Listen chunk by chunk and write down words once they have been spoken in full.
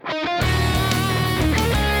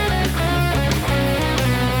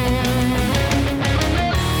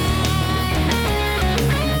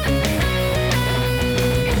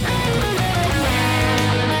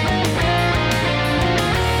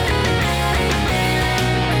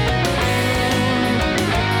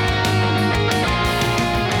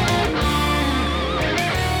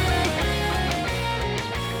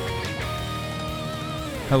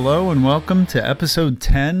Hello and welcome to episode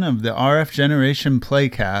 10 of the RF Generation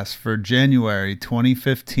Playcast for January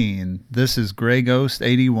 2015. This is Grey Ghost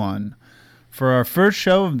 81. For our first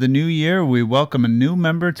show of the new year, we welcome a new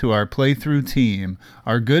member to our playthrough team,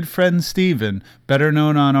 our good friend Steven, better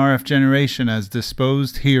known on RF Generation as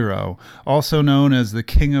Disposed Hero, also known as the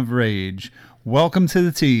King of Rage. Welcome to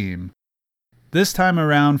the team. This time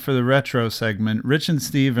around for the retro segment, Rich and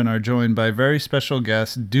Steven are joined by very special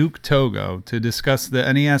guest Duke Togo to discuss the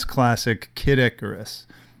NES classic Kid Icarus.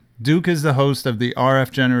 Duke is the host of the RF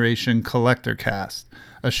Generation Collector Cast,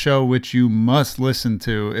 a show which you must listen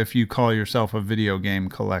to if you call yourself a video game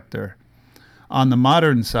collector. On the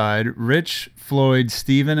modern side, Rich, Floyd,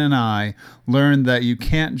 Steven, and I learned that you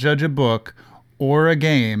can't judge a book or a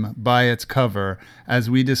game by its cover as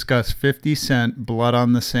we discuss 50 Cent Blood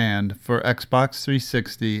on the Sand for Xbox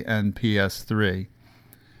 360 and PS3.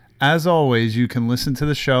 As always, you can listen to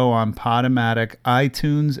the show on Podomatic,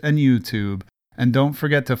 iTunes, and YouTube, and don't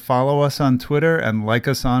forget to follow us on Twitter and like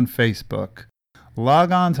us on Facebook.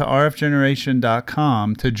 Log on to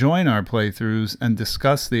rfgeneration.com to join our playthroughs and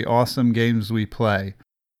discuss the awesome games we play.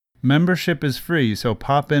 Membership is free, so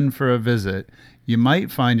pop in for a visit. You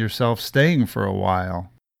might find yourself staying for a while.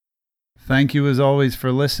 Thank you as always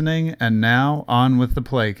for listening, and now on with the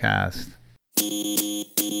Playcast.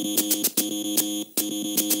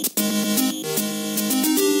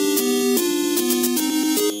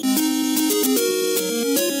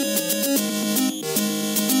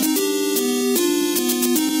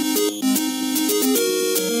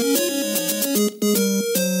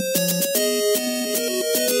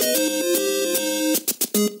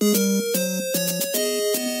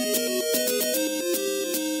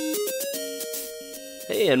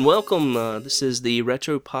 And welcome. This is the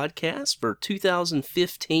Retro Podcast for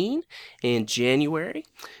 2015 in January.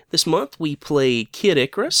 This month we played Kid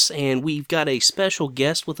Icarus, and we've got a special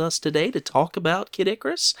guest with us today to talk about Kid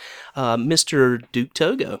Icarus, Mr. Duke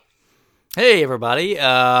Togo. Hey, everybody.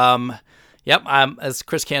 I'm as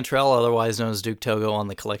Chris Cantrell, otherwise known as Duke Togo on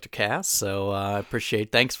the Collector Cast, so I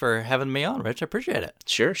appreciate. Thanks for having me on, Rich. I appreciate it.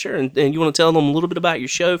 Sure. And you want to tell them a little bit about your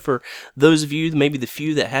show for those of you, maybe the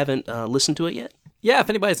few that haven't listened to it yet? Yeah,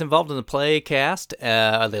 if anybody's involved in the Playcast,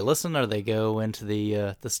 they listen or they go into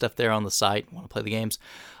the stuff there on the site, want to play the games.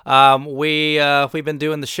 We've been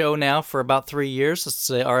doing the show now for about 3 years. It's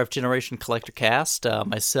the RF Generation Collector Cast.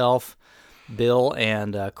 Myself, Bill,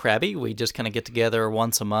 and Krabby, we just kind of get together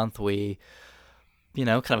once a month. We,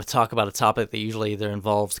 kind of talk about a topic that usually either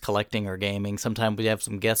involves collecting or gaming. Sometimes we have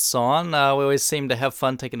some guests on. We always seem to have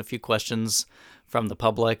fun taking a few questions from the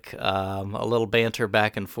public, a little banter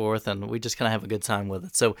back and forth, and we just kind of have a good time with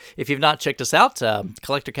it. So if you've not checked us out,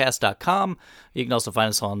 collectorcast.com. You can also find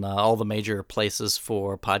us on all the major places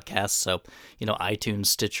for podcasts, so, iTunes,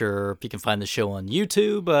 Stitcher. You can find the show on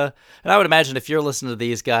YouTube. And I would imagine if you're listening to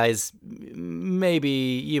these guys, maybe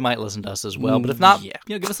you might listen to us as well. But if not,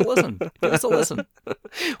 give us a listen. Give us a listen.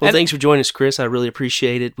 Well, thanks for joining us, Chris. I really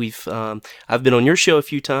appreciate it. I've been on your show a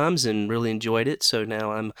few times and really enjoyed it, so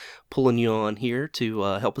now I'm pulling you on here to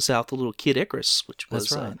help us out with the little Kid Icarus, which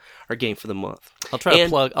was our game for the month. I'll try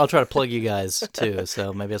to plug you guys too.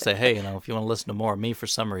 So maybe I'll say, hey, if you want to listen to more of me for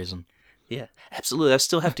some reason. Yeah, absolutely. I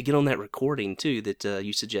still have to get on that recording too that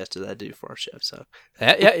you suggested I do for our show. So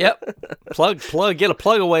yeah. Get a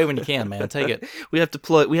plug away when you can, man. Take it. We have to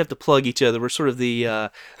plug each other. We're sort of the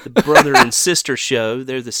brother and sister show.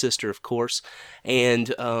 They're the sister, of course,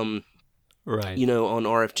 and right. On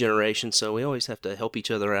RF Generation. So we always have to help each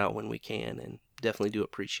other out when we can, and definitely do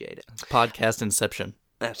appreciate it. Podcast Inception.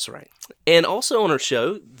 That's right. And also on our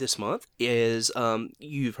show this month is,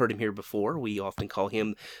 you've heard him here before, we often call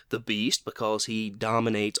him the Beast because he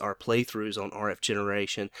dominates our playthroughs on RF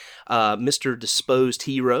Generation. Mr. Disposed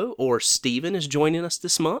Hero, or Steven, is joining us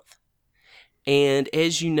this month. And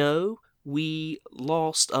as you know, we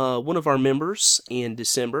lost one of our members in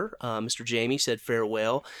December. Mr. Jamie said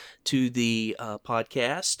farewell to the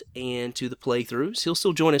podcast and to the playthroughs. He'll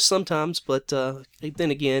still join us sometimes, but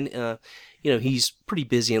then again, he's pretty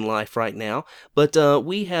busy in life right now. But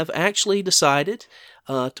we have actually decided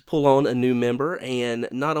to pull on a new member, and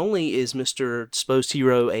not only is Mr. Disposed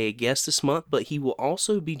Hero a guest this month, but he will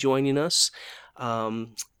also be joining us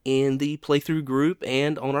in the playthrough group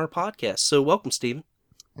and on our podcast. So welcome, Steven.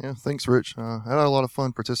 Yeah, thanks, Rich. I had a lot of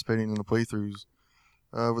fun participating in the playthroughs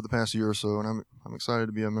over the past year or so, and I'm excited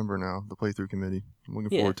to be a member now of the playthrough committee. I'm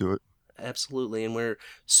looking forward to it. Absolutely, and we're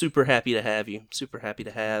super happy to have you. Super happy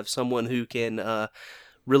to have someone who can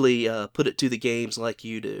really put it to the games like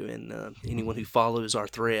you do. And anyone who follows our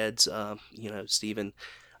threads, Stephen,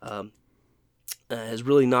 has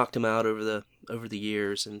really knocked him out over the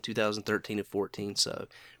years in 2013 and 14. So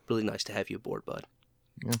really nice to have you aboard, bud.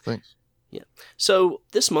 Yeah, thanks. Yeah. So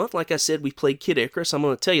this month, like I said, we played Kid Icarus. I'm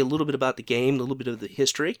going to tell you a little bit about the game, a little bit of the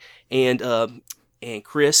history, and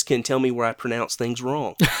Chris can tell me where I pronounce things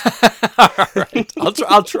wrong. All right.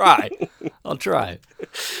 I'll try. I'll try.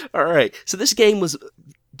 All right. So this game was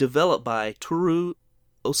developed by Toru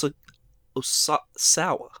Osawa,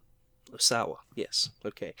 yes,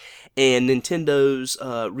 okay. And Nintendo's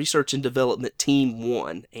Research and Development Team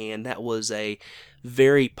 1, and that was a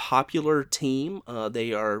very popular team.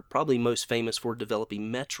 They are probably most famous for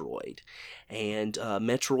developing Metroid. And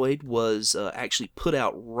Metroid was actually put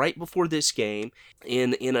out right before this game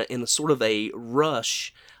in a sort of a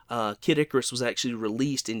rush. Kid Icarus was actually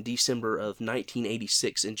released in December of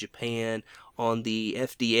 1986 in Japan on the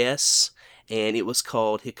FDS, and it was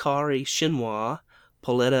called Hikari Shinwa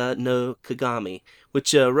Poletta no Kagami,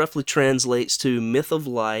 which roughly translates to Myth of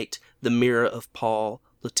Light, the Mirror of Paul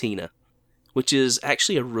Latina, which is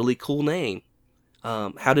actually a really cool name.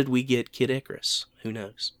 How did we get Kid Icarus? Who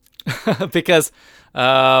knows? Because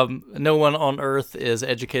no one on Earth is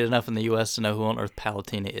educated enough in the U.S. to know who on Earth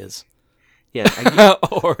Palutena is. Yeah,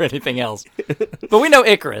 or anything else. But we know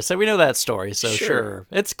Icarus, so we know that story, so Sure. sure.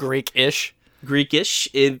 It's Greek-ish.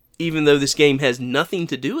 Greekish, even though this game has nothing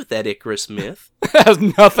to do with that Icarus myth. It has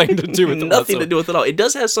nothing to do with it Nothing to whatsoever. do with it all. It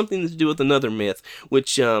does have something to do with another myth,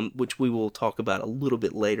 which we will talk about a little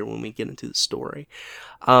bit later when we get into the story.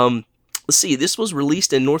 Let's see. This was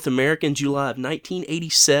released in North America in July of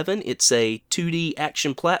 1987. It's a 2D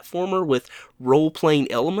action platformer with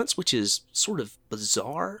role-playing elements, which is sort of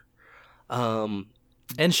bizarre.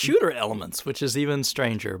 And shooter elements, which is even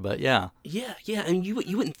stranger, but yeah. Yeah, and you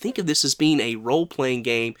wouldn't think of this as being a role-playing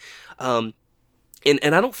game. And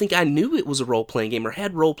I don't think I knew it was a role-playing game or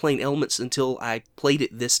had role-playing elements until I played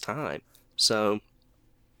it this time. So,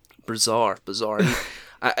 bizarre.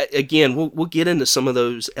 Again, we'll get into some of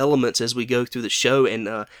those elements as we go through the show, and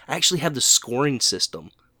I actually have the scoring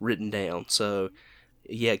system written down. So,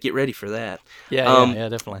 yeah, get ready for that. Yeah,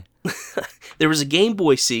 definitely. There was a Game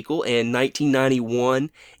Boy sequel in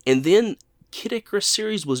 1991, and then Kid Icarus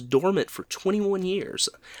series was dormant for 21 years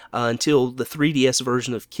until the 3DS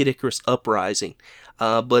version of Kid Icarus Uprising.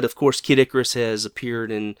 But of course, Kid Icarus has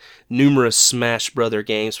appeared in numerous Smash Brother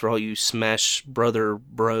games for all you Smash Brother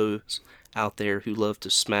bros out there who love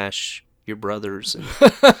to smash your brothers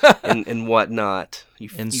and whatnot.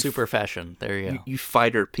 Super fashion. There you go. You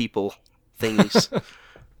fighter people thingies.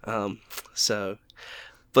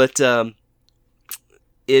 But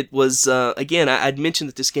it was, again, I'd mentioned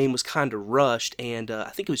that this game was kind of rushed, and I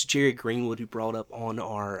think it was Jerry Greenwood who brought up on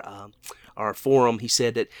our forum. He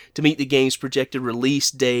said that to meet the game's projected release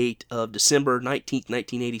date of December 19th,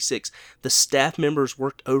 1986, the staff members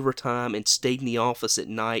worked overtime and stayed in the office at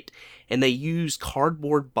night, and they used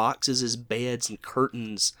cardboard boxes as beds and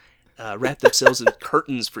curtains, wrapped themselves in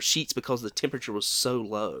curtains for sheets because the temperature was so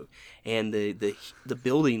low, and the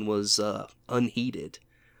building was unheated.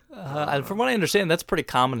 And from what I understand, that's pretty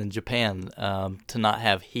common in Japan to not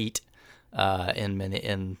have heat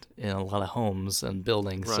in a lot of homes and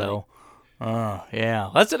buildings. Right. So, yeah,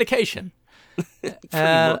 that's dedication. Pretty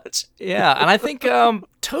much. Yeah, and I think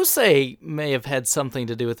Tosei may have had something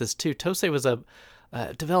to do with this too. Tosei was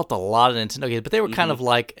developed a lot of Nintendo games, but they were kind of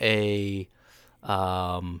like a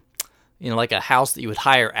like a house that you would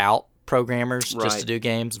hire out programmers just to do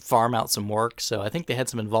games and farm out some work. So I think they had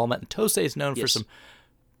some involvement. And Tosei is known for some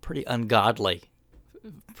pretty ungodly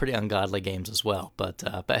games as well. But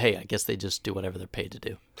hey, I guess they just do whatever they're paid to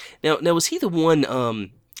do. Now was he the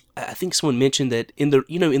one? I think someone mentioned that in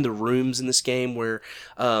the rooms in this game where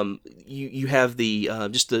you have the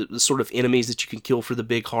just the sort of enemies that you can kill for the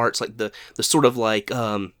big hearts, like the sort of like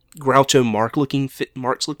Groucho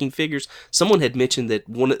Marx looking figures. Someone had mentioned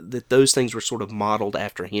that those things were sort of modeled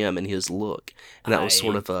after him and his look, and that was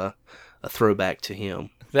sort of a throwback to him.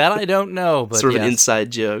 That I don't know, but sort of an inside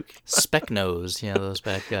joke. Speck Nose, those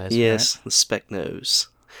bad guys. Yes, right? the Speck Nose.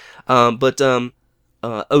 But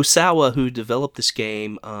Osawa, who developed this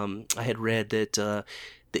game, I had read that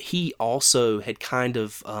he also had kind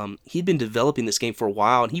of he'd been developing this game for a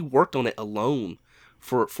while, and he worked on it alone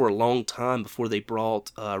for a long time before they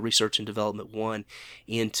brought Research and Development 1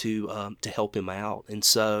 into to help him out. And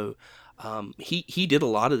so he did a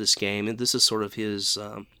lot of this game, and this is sort of his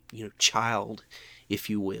child, if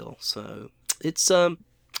you will. So it's a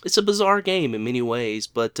bizarre game in many ways,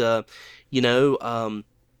 but it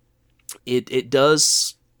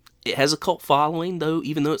has a cult following, though,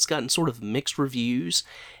 even though it's gotten sort of mixed reviews,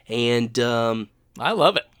 and I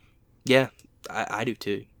love it. Yeah, I do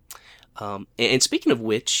too. And speaking of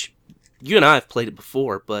which, you and I have played it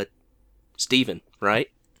before, but Steven, right?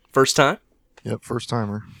 First time? Yep, first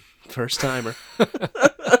timer. First timer.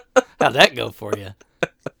 How'd that go for you?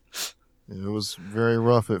 It was very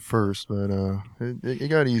rough at first, but it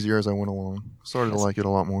got easier as I went along. Started to like it a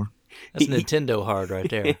lot more. That's Nintendo hard right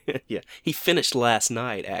there. Yeah, he finished last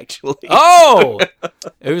night, actually. Oh!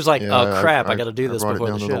 It was like, Yeah, oh crap, I got to do this brought before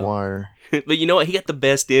it down the to show. the wire. But you know what? He got the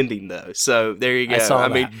best ending, though. So there you go. I saw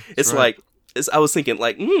mean, that. it's right. like, I was thinking,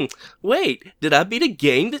 like, wait, did I beat a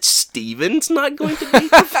game that Steven's not going to beat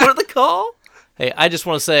before the call? Hey, I just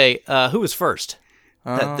want to say, who was first?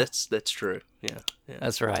 That's true. Yeah.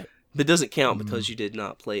 That's right. But it doesn't count because you did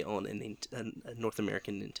not play on a North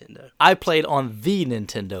American Nintendo. I played on the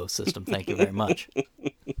Nintendo system. Thank you very much.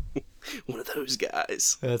 One of those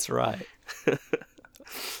guys. That's right.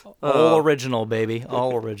 All original, baby.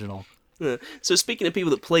 All original. So speaking of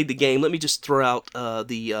people that played the game, let me just throw out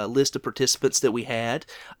the list of participants that we had.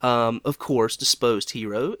 Of course, Disposed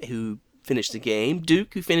Hero, who finished the game.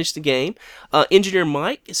 Duke, who finished the game. Engineer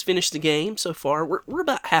Mike has finished the game so far. We're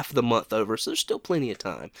about half of the month over, so there's still plenty of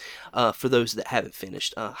time for those that haven't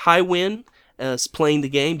finished. Highwind is playing the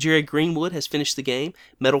game. Jerry Greenwood has finished the game.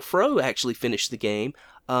 Metal Fro actually finished the game.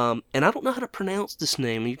 And I don't know how to pronounce this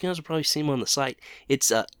name. You guys will probably see him on the site.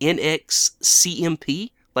 It's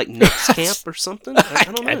NXCMP. Like Next Camp or something? I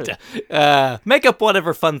don't know. Make up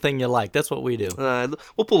whatever fun thing you like. That's what we do.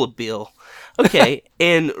 We'll pull a bill. Okay,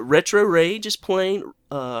 and Retro Rage is playing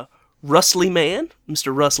Rustly Man.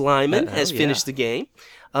 Mr. Russ Lyman has finished the game.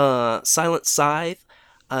 Silent Scythe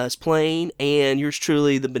is playing, and yours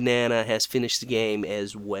truly, the Banana, has finished the game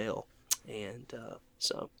as well. And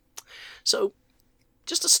so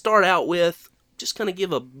just to start out with, just kind of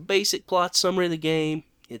give a basic plot summary of the game.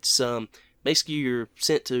 It's basically, you're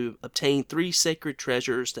sent to obtain 3 sacred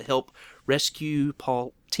treasures to help rescue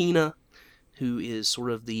Palutena, who is sort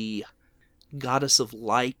of the goddess of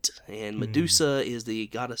light, and Medusa is the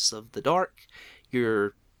goddess of the dark.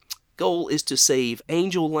 Your goal is to save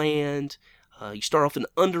Angel Land. You start off in the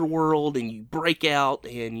underworld, and you break out,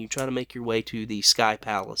 and you try to make your way to the Sky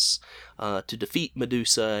Palace to defeat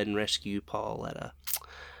Medusa and rescue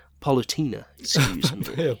Palutena, excuse me.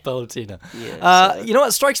 Palutena. Yeah, You know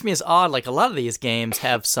what strikes me as odd? Like, a lot of these games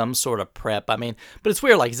have some sort of prep. I mean, but it's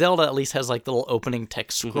weird. Like, Zelda at least has, like, the little opening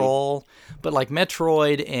text scroll. But, like,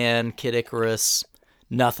 Metroid and Kid Icarus,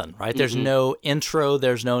 nothing, right? There's no intro.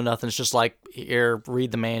 There's no nothing. It's just like, here,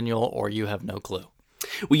 read the manual, or you have no clue.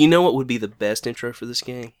 Well, you know what would be the best intro for this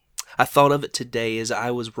game? I thought of it today as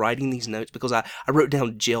I was writing these notes because I wrote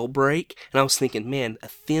down Jailbreak, and I was thinking, man, a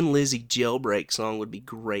Thin Lizzy Jailbreak song would be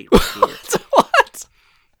great right here. What?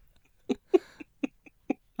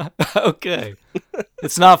 Okay.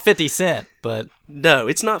 It's not 50 Cent, but... No,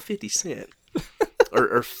 it's not 50 Cent.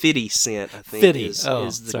 or 50 Cent, I think, 50. is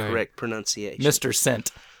the correct pronunciation. Mr.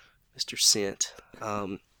 Cent. Mr. Cent.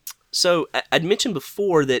 So I'd mentioned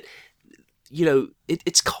before that, you know,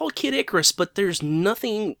 it's called Kid Icarus, but there's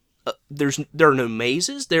nothing... there are no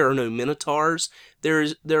mazes, there are no minotaurs, there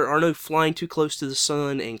are no flying too close to the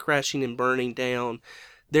sun and crashing and burning down.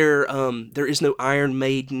 There is no Iron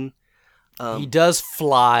Maiden. He does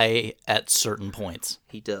fly at certain points.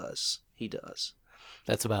 He does.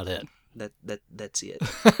 That's about it. That's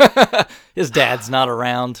it. His dad's not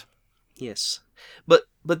around. Yes, but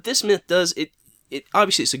this myth does it.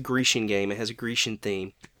 Obviously it's a Grecian game. It has a Grecian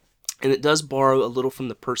theme, and it does borrow a little from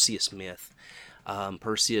the Perseus myth.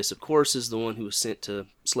 Perseus, of course, is the one who was sent to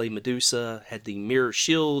slay Medusa, had the mirror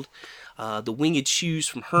shield, the winged shoes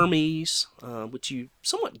from Hermes, which you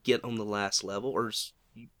somewhat get on the last level, or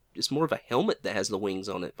it's more of a helmet that has the wings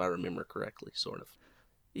on it, if I remember correctly, sort of.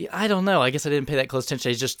 Yeah, I don't know. I guess I didn't pay that close attention.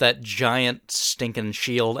 He's just that giant stinking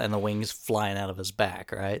shield and the wings flying out of his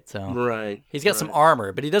back, right? So Right. he's got some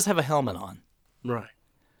armor, but he does have a helmet on. Right.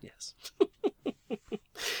 Yes.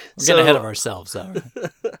 We're getting ahead of ourselves, though.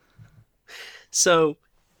 So,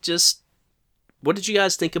 just what did you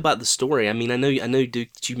guys think about the story? I mean, I know,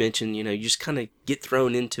 Duke, that you mentioned, you just kind of get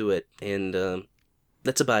thrown into it, and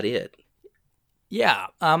that's about it. Yeah.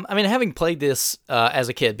 I mean, having played this as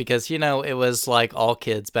a kid, because, it was like all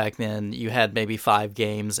kids back then, you had maybe 5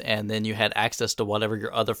 games, and then you had access to whatever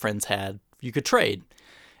your other friends had. You could trade.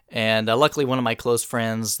 And luckily, one of my close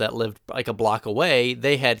friends that lived like a block away,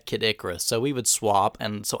 they had Kid Icarus. So we would swap,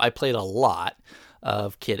 and so I played a lot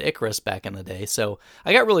of Kid Icarus back in the day. So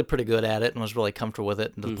I got really pretty good at it and was really comfortable with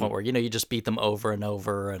it to the point where, you just beat them over and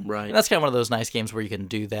over. And, right. And that's kind of one of those nice games where you can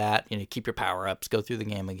do that, keep your power-ups, go through the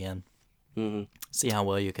game again. See how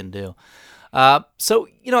well you can do. So,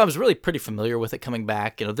 I was really pretty familiar with it coming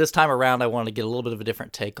back. This time around, I wanted to get a little bit of a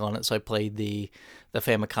different take on it, so I played the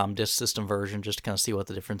Famicom Disk System version just to kind of see what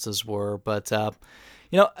the differences were. But,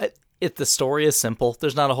 if the story is simple,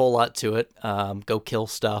 there's not a whole lot to it. Go kill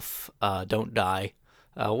stuff, don't die,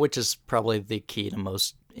 which is probably the key to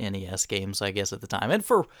most NES games, I guess, at the time. And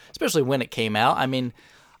especially when it came out, I mean,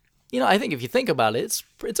 I think if you think about it,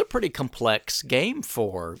 it's a pretty complex game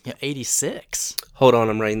for 86. Hold on,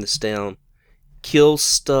 I'm writing this down. Kill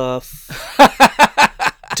stuff.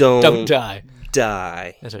 Don't die.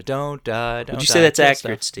 Die. That's right. Don't die. Don't Would you die. say that's Kill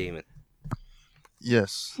accurate, stuff. Steven?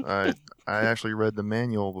 Yes, I actually read the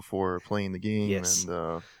manual before playing the game, Yes.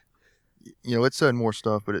 and it said more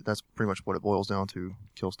stuff, but that's pretty much what it boils down to: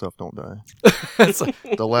 kill stuff, don't die. It's like-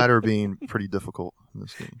 The latter being pretty difficult in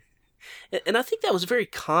this game. And I think that was very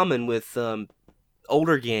common with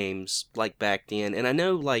older games like back then. And I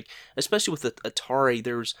know, like, especially with the Atari,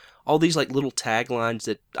 there's all these like little taglines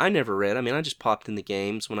that I never read. I mean, I just popped in the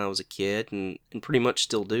games when I was a kid, and pretty much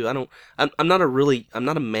still do. I'm not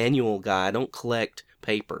a manual guy. I don't collect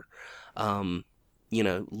paper. Love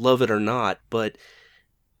it or not, but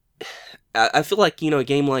I feel like, a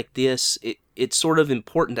game like this, it's sort of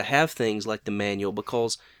important to have things like the manual,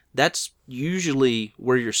 because that's usually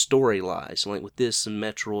where your story lies. Like with this and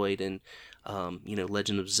Metroid and,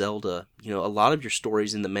 Legend of Zelda, a lot of your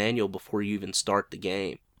story's in the manual before you even start the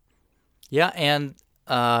game. Yeah, and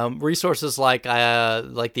resources like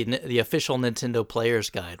the official Nintendo Player's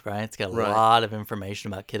Guide, right? It's got a lot of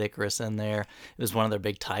information about Kid Icarus in there. It was one of their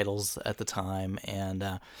big titles at the time, and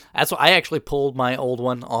that's why I actually pulled my old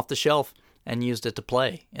one off the shelf and used it to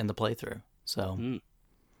play in the playthrough. So.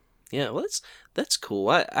 Yeah, well, that's cool.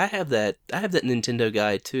 I have that Nintendo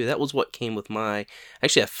Guide too. That was what came with my.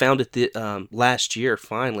 Actually, I found it last year.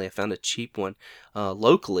 Finally, I found a cheap one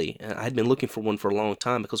locally. I'd been looking for one for a long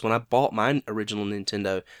time, because when I bought my original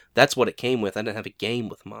Nintendo, that's what it came with. I didn't have a game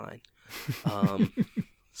with mine,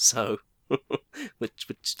 so which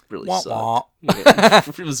really Wah, sucked. wah. Yeah,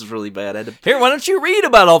 it was really bad. I had to. Here, why don't you read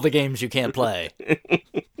about all the games you can't play?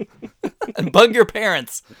 And bug your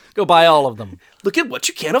parents. Go buy all of them. Look at what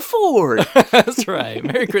you can't afford. That's right.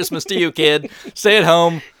 Merry Christmas to you, kid. Stay at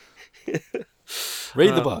home.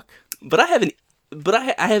 Read the book. But I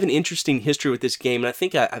have an interesting history with this game, and I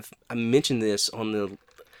think I mentioned this on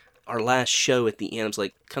our last show at the end. I was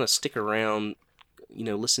like, kind of stick around,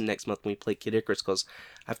 listen next month when we play Kid Icarus, because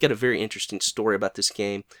I've got a very interesting story about this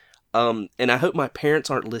game. And I hope my parents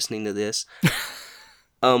aren't listening to this.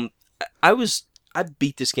 I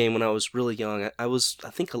beat this game when I was really young. I was, I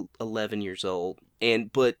think, 11 years old.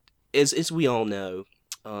 But as we all know,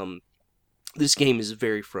 this game is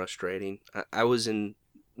very frustrating. I was in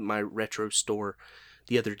my retro store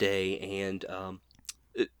the other day, and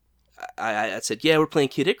I said, yeah, we're playing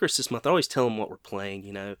Kid Icarus this month. I always tell them what we're playing,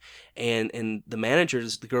 and the manager,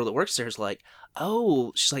 the girl that works there, is like,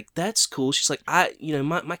 oh, she's like, that's cool. She's like,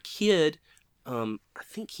 my kid, I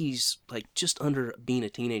think he's like just under being a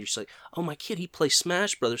teenager. She's like, oh, my kid, he plays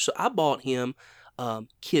Smash Brothers, so I bought him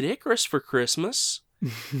Kid Icarus for Christmas.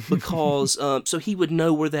 Because so he would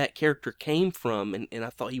know where that character came from, and I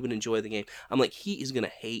thought he would enjoy the game. I'm like, he is gonna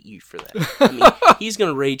hate you for that. I mean, he's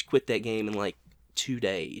gonna rage quit that game in like 2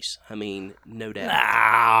 days. I mean, no doubt.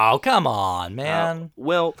 Oh, come on, man.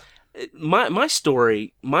 Well, my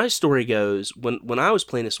story goes, when I was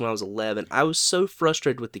playing this when I was 11, I was so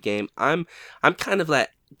frustrated with the game. I'm kind of that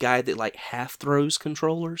guy that like half throws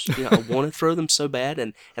controllers. I want to throw them so bad,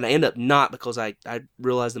 and I end up not, because I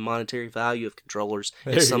realize the monetary value of controllers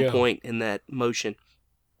at some point in that motion.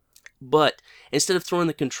 But instead of throwing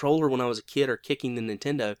the controller when I was a kid or kicking the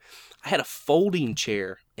Nintendo, I had a folding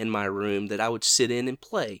chair in my room that I would sit in and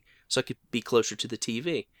play, so I could be closer to the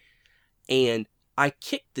TV. And I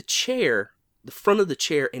kicked the chair, the front of the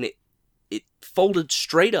chair, and it folded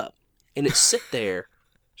straight up, and it sit there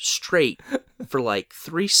straight for like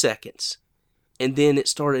 3 seconds, and then it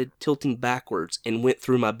started tilting backwards and went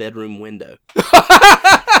through my bedroom window.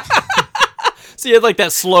 So you had like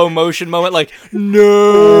that slow motion moment, like,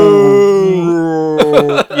 no.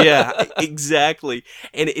 Yeah, exactly.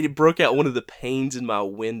 And it broke out one of the panes in my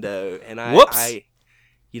window, and Whoops. I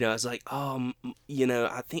was like, I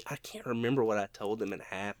can't remember what I told them had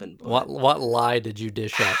happened. But What lie did you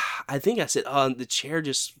dish up? I think I said, the chair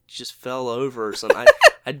just fell over or something.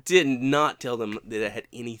 I did not tell them that it had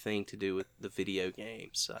anything to do with the video game.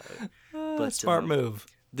 So, but Smart move.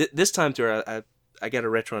 This time through, I got a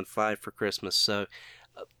Retron 5 for Christmas. So,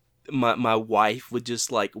 my wife would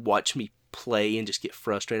just like watch me play and just get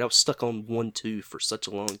frustrated. I was stuck on 1-2 for such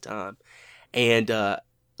a long time, and I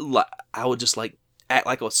would just like act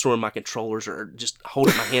like I was throwing my controllers or just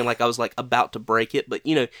holding my hand like I was like about to break it. But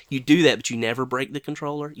you do that, but you never break the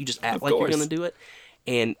controller. You just act Of like you're course. going to do it.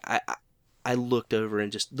 And I looked over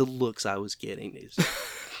and just the looks I was getting is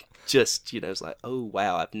just, it's like, oh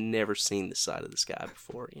wow, I've never seen this side of the sky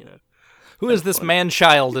before. Who is this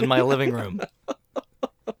man-child in my living room?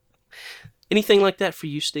 Anything like that for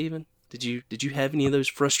you, Steven? Did you have any of those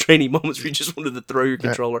frustrating moments where you just wanted to throw your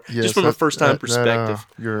controller just from a first time perspective?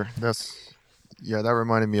 That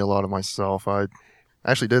reminded me a lot of myself. I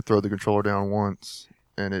actually did throw the controller down once,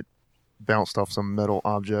 and it bounced off some metal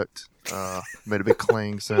object, made a big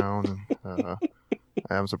clang sound. And,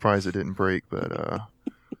 I'm surprised it didn't break, but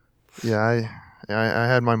I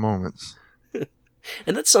had my moments.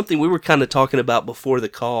 And that's something we were kind of talking about before the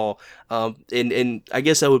call, and I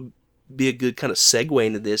guess that would be a good kind of segue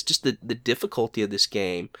into this, just the difficulty of this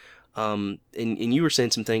game. And you were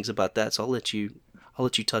saying some things about that, so I'll let you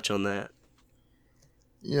touch on that.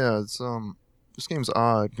 Yeah, it's this game's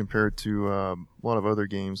odd compared to a lot of other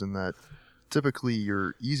games in that typically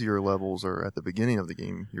your easier levels are at the beginning of the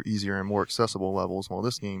game, your easier and more accessible levels, while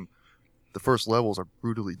this game, the first levels are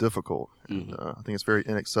brutally difficult. Mm-hmm. And I think it's very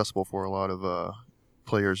inaccessible for a lot of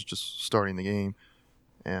players just starting the game.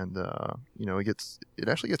 And it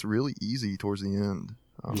actually gets really easy towards the end.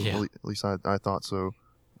 At least I thought so.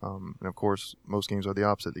 And of course, most games are the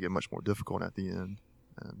opposite; they get much more difficult at the end.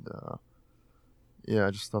 And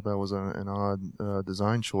I just thought that was an odd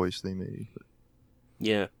design choice they made.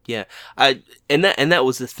 Yeah. And that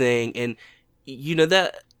was the thing, and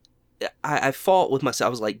that I fought with myself. I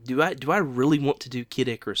was like, do I really want to do Kid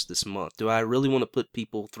Icarus this month? Do I really want to put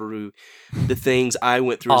people through the things I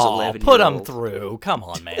went through as 11 put them through. Come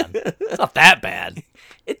on, man. It's not that bad.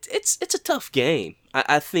 It's a tough game.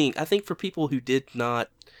 I think for people who did not.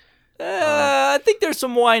 I think there's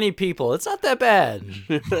some whiny people. It's not that bad.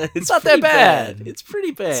 It's not that bad. It's pretty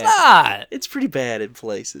bad. It's not. It's pretty bad in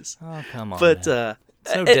places. Oh, come on. But man.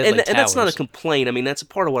 and that's not a complaint. I mean, that's a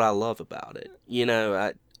part of what I love about it.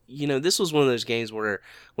 This was one of those games where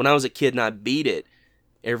when I was a kid and I beat it,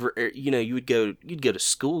 you'd go to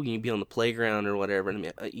school and you'd be on the playground or whatever,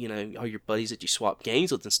 and all your buddies that you swap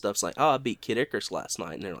games with and stuff's like, oh, I beat Kid Icarus last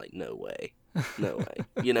night, and they're like, no way. No way.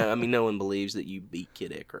 No one believes that you beat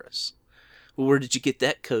Kid Icarus. Well, where did you get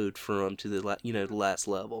that code from to the last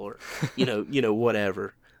level, or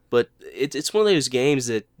whatever. But it's one of those games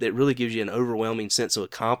that really gives you an overwhelming sense of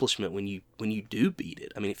accomplishment when you do beat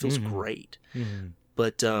it. I mean, it feels great. Mm-hmm.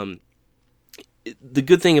 But the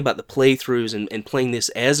good thing about the playthroughs and playing this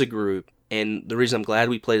as a group, and the reason I'm glad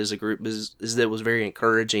we played as a group is that it was very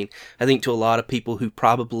encouraging, I think, to a lot of people who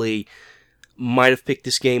probably might have picked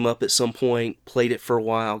this game up at some point, played it for a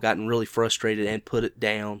while, gotten really frustrated, and put it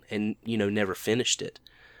down, and never finished it.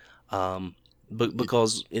 But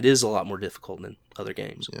because it is a lot more difficult than other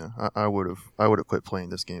games. Yeah, I would have quit playing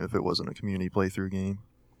this game if it wasn't a community playthrough game.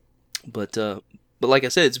 But like I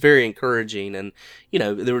said, it's very encouraging, and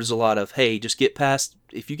there was a lot of, hey, just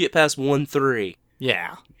if you get past 1-3,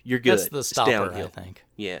 yeah, you're good. That's the stopper, it's downhill. I think.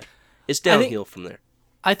 Yeah, it's downhill from there.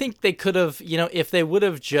 I think they could have, if they would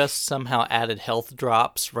have just somehow added health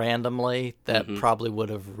drops randomly, that probably would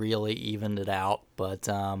have really evened it out. But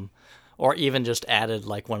or even just added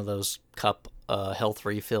like one of those cup health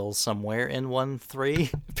refills somewhere in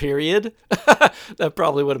 1-3 period, that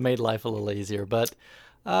probably would have made life a little easier. But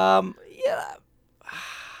I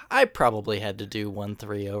probably had to do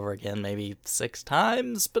 1-3 over again, maybe 6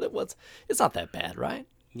 times. But it's not that bad, right?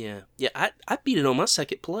 Yeah. I beat it on my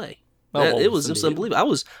second play. It was just unbelievable. I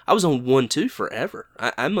was on 1-2 forever.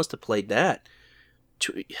 I must have played that,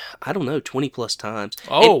 I don't know, 20 plus times.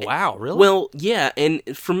 Oh, wow, really? Well, yeah, and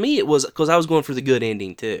for me it was because I was going for the good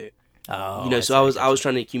ending too. Oh, so I was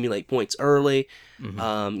trying to accumulate points early.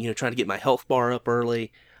 Mm-hmm. Trying to get my health bar up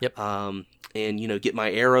early. Yep. And get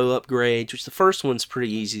my arrow upgrades, which the first one's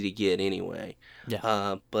pretty easy to get anyway.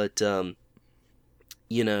 Yeah. But I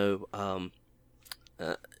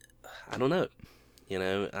don't know.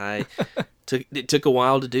 It took a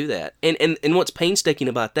while to do that. And what's painstaking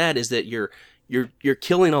about that is that you're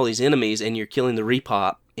killing all these enemies, and you're killing the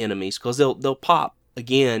repop enemies, because they'll pop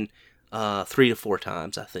again 3 to 4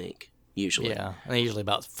 times, I think, usually. Yeah, and usually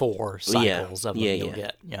about 4 cycles of them you'll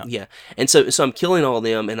get. Yeah. And so I'm killing all of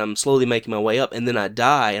them, and I'm slowly making my way up, and then I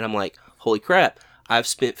die, and I'm like, holy crap, I've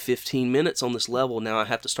spent 15 minutes on this level, now I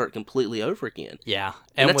have to start completely over again. Yeah,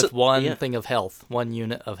 and with one thing of health, 1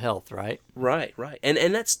 unit of health, right? Right.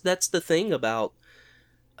 And that's the thing about...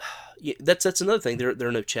 That's another thing. There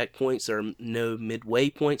are no checkpoints. There are no midway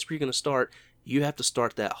points where you're going to start. You have to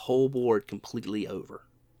start that whole board completely over.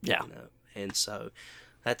 Yeah. And so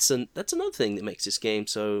that's another thing that makes this game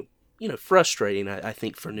so frustrating, I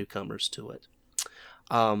think, for newcomers to it.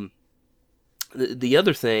 The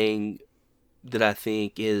other thing that I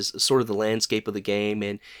think is sort of the landscape of the game,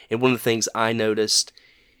 and one of the things I noticed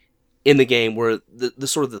in the game were the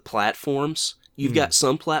sort of the platforms. You've got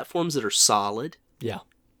some platforms that are solid. Yeah.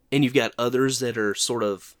 And you've got others that are sort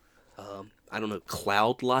of, I don't know,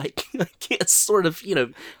 cloud-like, I guess, sort of,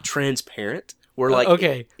 transparent. Where like,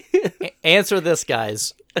 okay, answer this,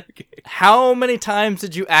 guys. Okay. How many times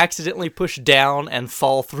did you accidentally push down and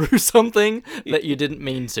fall through something that you didn't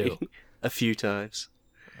mean to? A few times.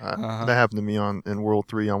 That happened to me in World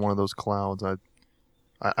 3 on one of those clouds.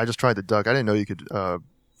 I just tried to duck. I didn't know you could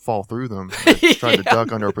fall through them. I tried to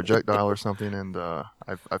duck under a projectile or something, and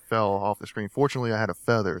I fell off the screen. Fortunately, I had a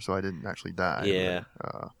feather, so I didn't actually die. Yeah.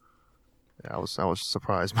 But, I was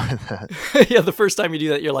surprised by that. Yeah, the first time you do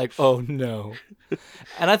that, you're like, oh no.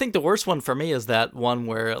 And I think the worst one for me is that one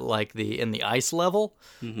where like in the ice level,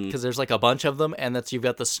 because there's like a bunch of them, and you've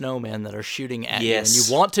got the snowmen that are shooting at you, and you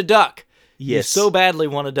want to duck. Yes. You so badly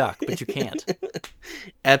want to duck, but you can't.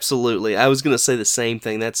 Absolutely. I was going to say the same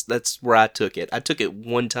thing. That's where I took it. I took it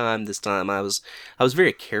one time this time. I was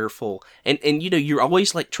very careful. And you're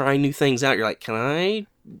always like trying new things out. You're like, can I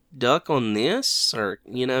duck on this? Or,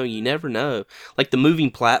 you never know. Like the moving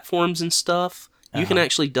platforms and stuff, you can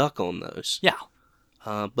actually duck on those. Yeah.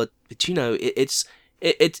 But it's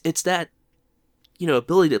that,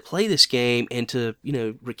 ability to play this game and to,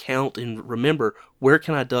 recount and remember where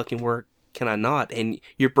can I duck and where can I not? And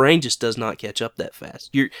your brain just does not catch up that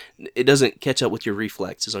fast. It doesn't catch up with your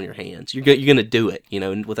reflexes on your hands. You're going to do it,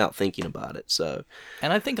 without thinking about it. So,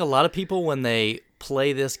 and I think a lot of people, when they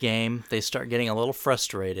play this game, they start getting a little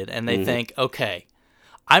frustrated, and they think, okay,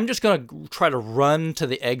 I'm just going to try to run to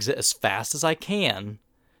the exit as fast as I can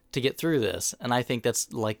to get through this. And I think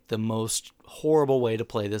that's like the most horrible way to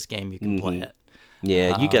play this game you can play it.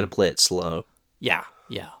 Yeah, you got to play it slow. Yeah.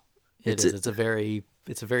 It is.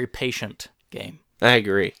 It's a very patient game. I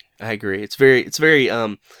agree. It's very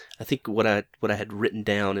I think what I had written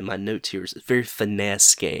down in my notes here is a very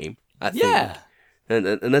finesse game. I think. Yeah.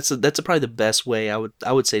 And that's probably the best way I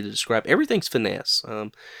would say to describe everything's finesse.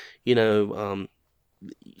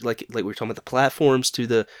 Like we were talking about the platforms to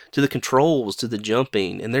the controls to the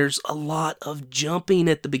jumping, and there's a lot of jumping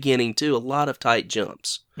at the beginning too. A lot of tight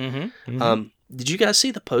jumps. Did you guys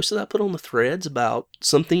see the post that I put on the threads about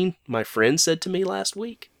something my friend said to me last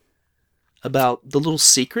week? About the little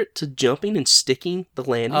secret to jumping and sticking the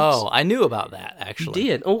landings? Oh, I knew about that, actually. You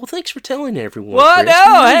did? Oh, well, thanks for telling everyone, What? Chris.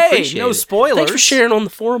 No, Really hey, no it. spoilers. Thanks for sharing on the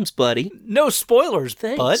forums, buddy. No spoilers,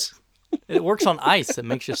 Thanks. But it works on ice. It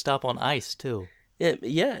makes you stop on ice, too.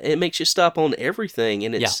 Yeah, it makes you stop on everything,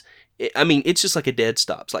 and it's just like a dead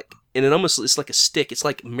stop. It's like a stick. It's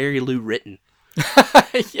like Mary Lou Retton.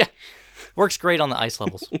 Yeah. Works great on the ice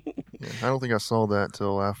levels. Yeah, I don't think I saw that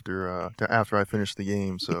till after I finished the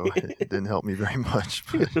game, so it didn't help me very much.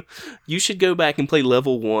 But You should go back and play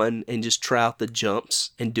level 1 and just try out the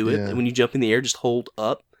jumps and do it. Yeah. And when you jump in the air, just hold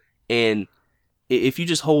up. And if you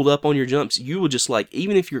just hold up on your jumps, you will just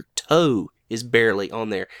even if your toe is barely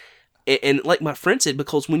on there. And like my friend said,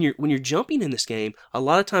 because when you're jumping in this game, a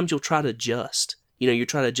lot of times you'll try to adjust. You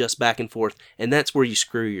try to adjust back and forth, and that's where you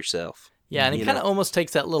screw yourself. Yeah, and he kind of almost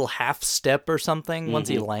takes that little half step or something once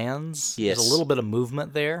he lands. Yes. There's a little bit of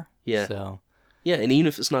movement there. Yeah. So. Yeah, and even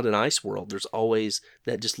if it's not an ice world, there's always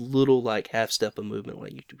that just little half step of movement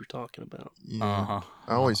like you were talking about. yeah,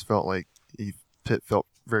 I always felt like Pit felt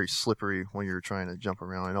very slippery when you were trying to jump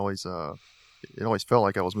around. It always felt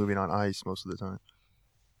like I was moving on ice most of the time.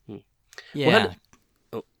 Yeah.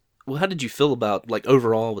 Well, how did you feel about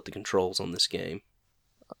overall with the controls on this game?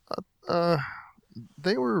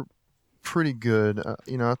 They were pretty good. I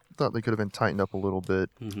thought they could have been tightened up a little bit,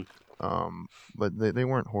 but they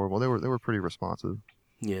weren't horrible. They were pretty responsive.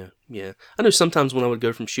 Yeah. I know sometimes when I would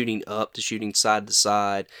go from shooting up to shooting side to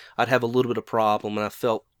side, I'd have a little bit of problem, and I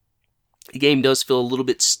felt the game does feel a little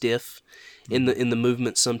bit stiff in the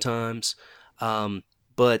movement sometimes.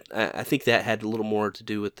 But I think that had a little more to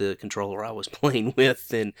do with the controller I was playing with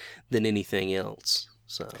than anything else.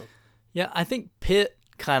 So. Yeah, I think Pit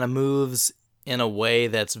kind of moves in a way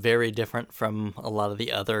that's very different from a lot of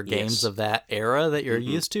the other games of that era that you're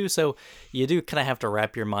used to. So you do kind of have to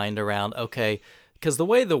wrap your mind around, okay, because the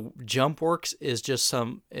way the jump works is just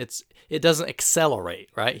it doesn't accelerate,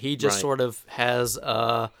 right? He just sort of has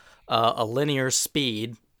a linear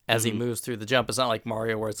speed as he moves through the jump. It's not like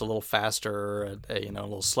Mario where it's a little faster, a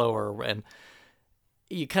little slower, and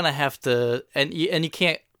you kind of have to, and you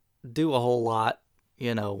can't do a whole lot,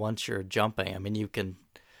 once you're jumping. I mean, you can.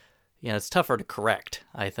 It's tougher to correct,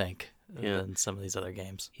 I think, than some of these other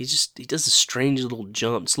games. He does this strange little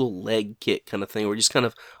jump, this little leg kick kind of thing, where he just kind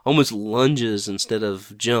of almost lunges instead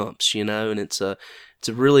of jumps, and it's a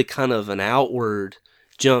really kind of an outward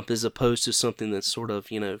jump as opposed to something that's sort of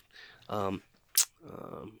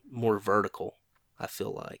more vertical. I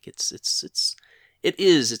feel like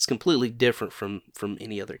it's completely different from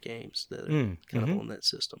any other games that are kind of on that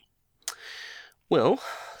system. Well,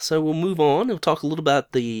 so we'll move on. We'll talk a little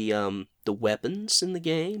about the weapons in the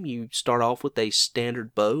game. You start off with a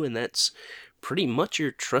standard bow, and that's pretty much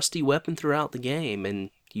your trusty weapon throughout the game, and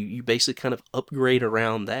you basically kind of upgrade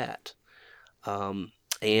around that.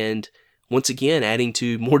 And once again, adding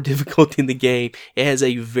to more difficulty in the game, it has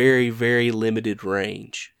a very, very limited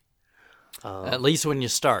range. At least when you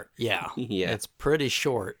start, yeah. It's pretty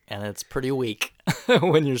short, and it's pretty weak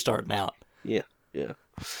when you're starting out. Yeah.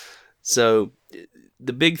 So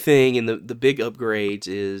the big thing and the big upgrades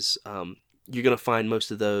is you're going to find most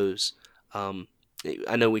of those.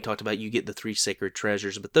 I know we talked about you get the 3 sacred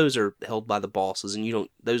treasures, but those are held by the bosses, and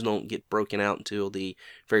those don't get broken out until the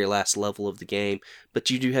very last level of the game. But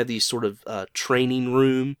you do have these sort of training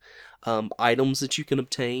room items that you can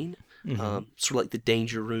obtain, sort of like the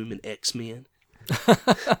danger room in X-Men.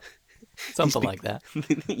 Something like that.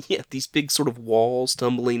 Yeah, these big sort of walls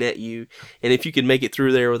tumbling at you. And if you can make it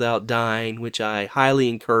through there without dying, which I highly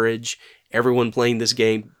encourage everyone playing this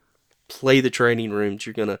game, play the training rooms.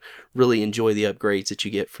 You're going to really enjoy the upgrades that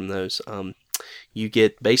you get from those. You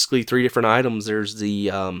get basically 3 different items. There's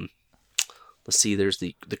the, there's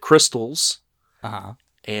the crystals.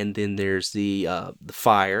 And then there's the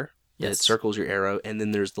fire that circles your arrow. And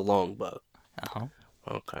then there's the longbow.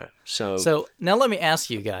 Okay. So now let me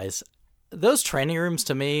ask you guys. Those training rooms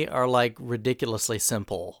to me are like ridiculously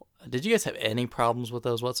simple. Did you guys have any problems with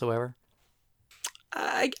those whatsoever?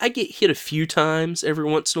 I get hit a few times every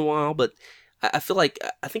once in a while, but I feel like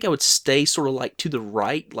I think I would stay sort of like to the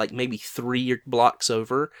right, like maybe 3 blocks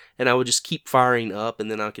over, and I would just keep firing up, and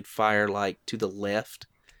then I could fire like to the left,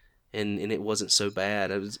 and it wasn't so bad.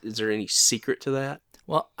 Is there any secret to that?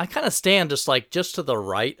 Well, I kind of stand just to the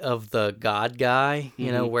right of the god guy,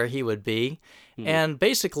 where he would be. And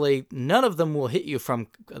basically, none of them will hit you from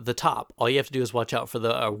the top. All you have to do is watch out for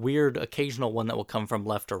the weird occasional one that will come from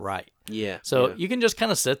left or right. Yeah. So you can just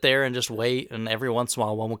kind of sit there and just wait, and every once in a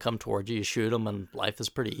while one will come towards you. You shoot them, and life is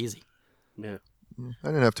pretty easy. Yeah. I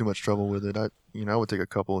didn't have too much trouble with it. I would take a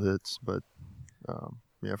couple of hits, but for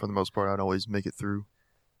the most part, I'd always make it through.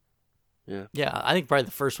 Yeah, I think probably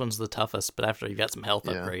the first one's the toughest, but after you've got some health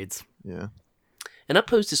upgrades. Yeah. And I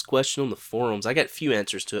posed this question on the forums. I got a few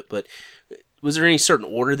answers to it, but was there any certain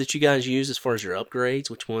order that you guys use as far as your upgrades?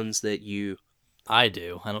 Which ones that you... I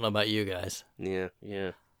do. I don't know about you guys. Yeah.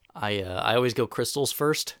 I always go crystals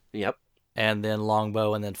first. Yep. And then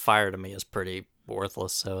longbow, and then fire to me is pretty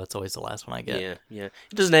worthless, so it's always the last one I get. Yeah.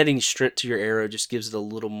 It doesn't add any strength to your arrow, just gives it a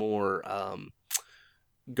little more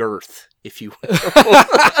girth, if you will.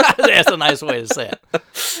 That's a nice way to say it.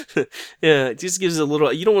 Yeah, it just gives it a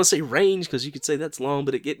little, you don't want to say range because you could say that's long,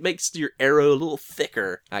 but it makes your arrow a little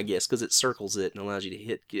thicker, I guess, because it circles it and allows you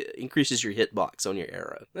to increases your hitbox on your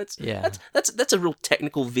arrow. That's a real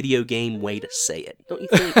technical video game way to say it, don't you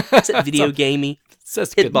think? Is that video gamey?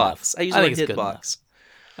 Hitbox. I use the word hitbox.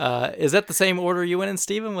 Is that the same order you went in,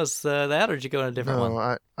 Steven? Was that, or did you go in a different one?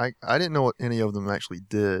 No, I didn't know what any of them actually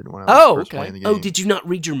did when I was first playing the game. Oh, did you not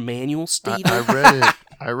read your manual, Steven?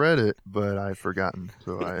 I read it, but I've forgotten.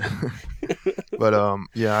 So but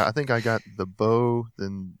I think I got the bow,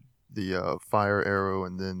 then the fire arrow,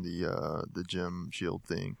 and then the gem shield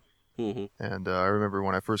thing. Mm-hmm. And I remember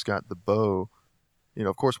when I first got the bow.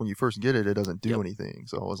 Of course, when you first get it, it doesn't do anything.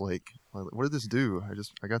 So I was like, what did this do?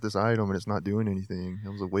 I got this item and it's not doing anything. It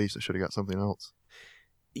was a waste. I should have got something else.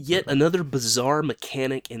 Yet another bizarre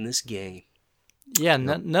mechanic in this game. Yeah,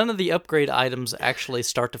 none of the upgrade items actually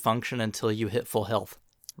start to function until you hit full health.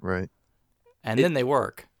 Right. And then they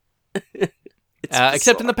work.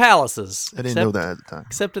 Except in the palaces. I didn't know that at the time.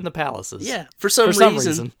 Except in the palaces. Yeah, for some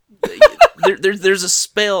reason. There's a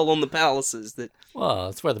spell on the palaces that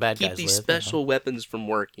that's where the bad guys live. Keep these special weapons from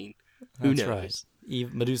working. Who knows?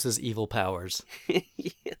 Right. Medusa's evil powers.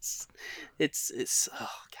 Yes. It's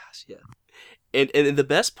oh gosh, yeah. And the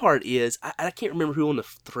best part is, I can't remember who on the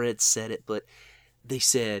thread said it, but they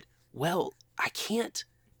said, well, I can't.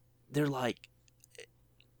 They're like,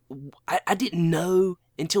 I didn't know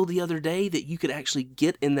until the other day that you could actually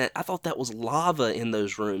get in that. I thought that was lava in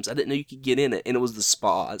those rooms. I didn't know you could get in it, and it was the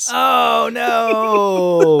spas. Oh,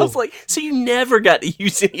 no. I was like, so you never got to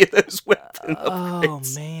use any of those weapons. Oh,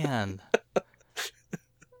 man.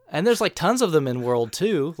 And there's like tons of them in World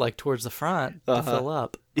 2, like towards the front to fill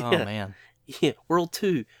up. Oh, man. Yeah, World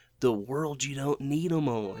 2. the world you don't need them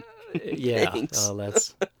on. Yeah. Thanks. Oh,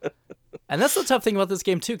 and that's the tough thing about this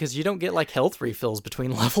game too, because you don't get like health refills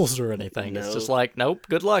between levels or anything. It's just like, nope,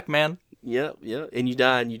 good luck, man. Yep, and you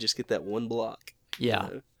die and you just get that one block. Yeah.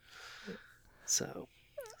 You know?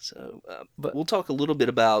 But we'll talk a little bit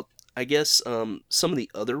about, I guess, some of the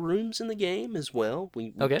other rooms in the game as well.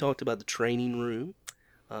 We talked about the training room.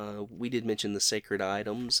 We did mention the sacred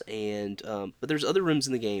items, and but there's other rooms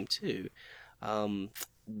in the game too.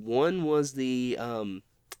 One was the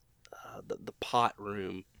pot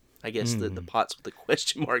room. I guess the pots with the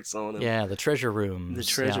question marks on them. Yeah, the treasure room. The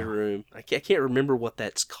treasure room. I can't remember what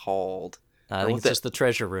that's called. I think it's just the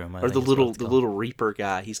treasure room. Or the little Reaper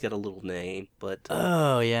guy. He's got a little name, but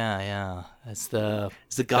oh yeah, it's the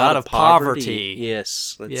god of poverty.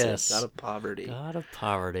 Yes, that's it. God of poverty. God of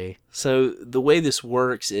poverty. So the way this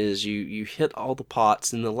works is you hit all the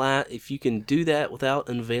pots, and if you can do that without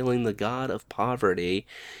unveiling the god of poverty,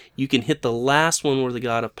 you can hit the last one where the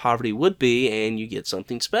god of poverty would be, and you get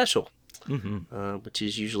something special, which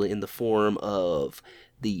is usually in the form of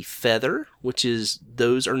the feather,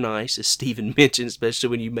 those are nice, as Steven mentioned, especially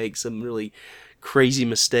when you make some really crazy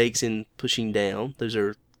mistakes in pushing down.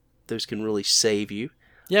 Those can really save you.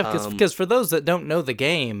 Yeah, because for those that don't know the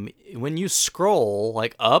game, when you scroll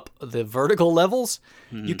like up the vertical levels,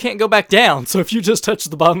 you can't go back down. So if you just touch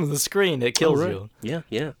the bottom of the screen, it kills you. Yeah.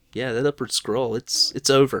 That upward scroll, it's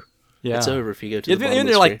over. Yeah. It's over if you go to the bottom of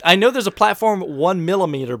the screen. Like, I know there's a platform 1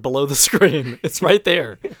 millimeter below the screen. It's right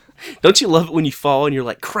there. Don't you love it when you fall and you're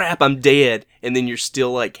like, crap, I'm dead, and then you're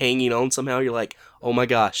still like hanging on somehow? You're like, oh my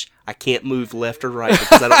gosh, I can't move left or right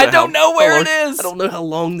because I don't know where it is. I don't know how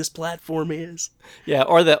long this platform is. Yeah,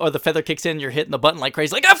 or the feather kicks in, you're hitting the button like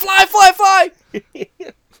crazy, like, fly.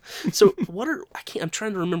 So I'm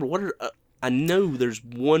trying to remember I know there's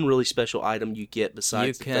one really special item you get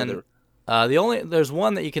besides the feather. There's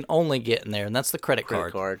one that you can only get in there, and that's the credit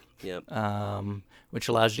card. Yep. Which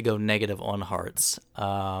allows you to go negative on hearts.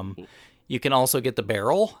 You can also get the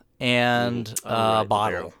barrel and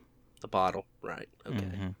bottle. The bottle, right? Okay.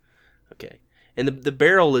 Okay. And the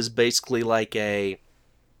barrel is basically like it's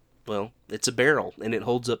a barrel, and it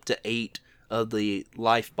holds up to 8 of the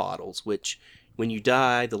life bottles. Which, when you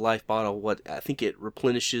die, the life bottle, I think it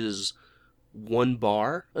replenishes 1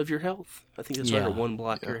 bar of your health. I think that's right, or 1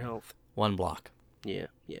 block of your health. 1 block. Yeah.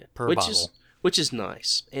 Per bottle. Which is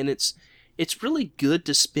nice. And it's really good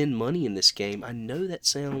to spend money in this game. I know that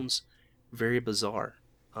sounds very bizarre.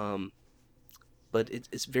 But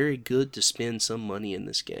it's very good to spend some money in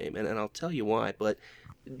this game. And I'll tell you why. But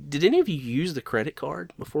did any of you use the credit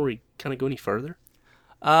card before we kind of go any further?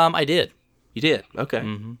 I did. You did? Okay.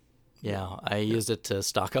 Mm-hmm. Yeah, I used it to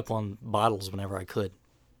stock up on bottles whenever I could.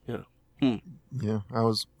 Yeah. Yeah, I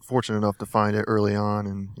was fortunate enough to find it early on,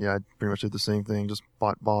 and I pretty much did the same thing, just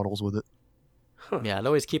bought bottles with it. Huh. Yeah, I'd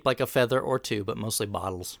always keep like a feather or 2, but mostly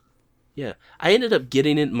bottles. Yeah, I ended up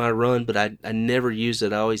getting it in my run, but I never used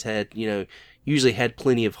it. I always had, usually had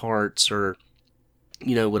plenty of hearts, or,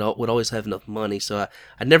 would always have enough money, so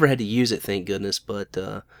I never had to use it, thank goodness, but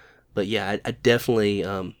yeah, I definitely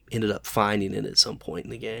ended up finding it at some point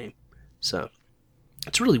in the game. So,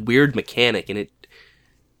 it's a really weird mechanic, and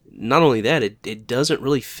not only that, it doesn't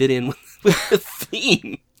really fit in with the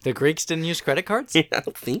theme. The Greeks didn't use credit cards? Yeah, I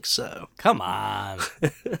don't think so. Come on.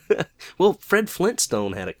 Well, Fred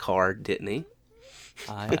Flintstone had a card, didn't he?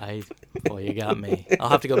 Boy, you got me. I'll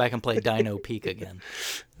have to go back and play Dino Peak again.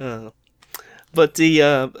 But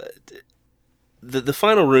the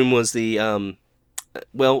final room was the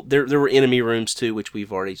there were enemy rooms too, which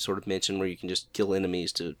we've already sort of mentioned, where you can just kill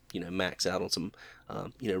enemies to max out on some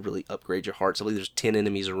really upgrade your hearts. I believe there's 10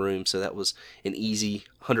 enemies a room, so that was an easy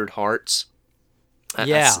 100 hearts.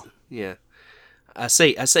 Yeah. I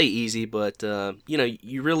say easy, but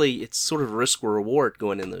you really, it's sort of risk or reward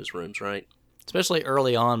going in those rooms, right? Especially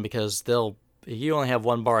early on, because you only have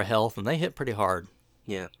 1 bar of health, and they hit pretty hard.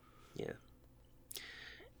 Yeah.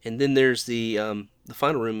 And then there's the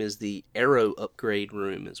final room is the arrow upgrade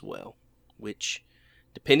room as well, which,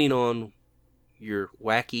 depending on your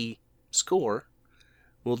wacky score,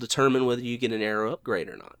 will determine whether you get an arrow upgrade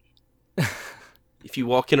or not. If you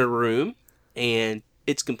walk in a room and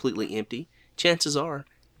it's completely empty, chances are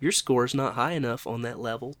your score is not high enough on that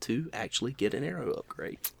level to actually get an arrow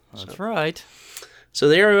upgrade. That's right. So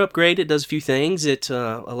the arrow upgrade, it does a few things. It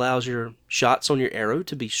allows your shots on your arrow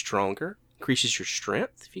to be stronger, increases your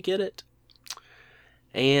strength if you get it,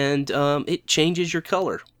 and it changes your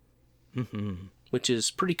color, which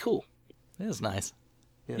is pretty cool. It is nice.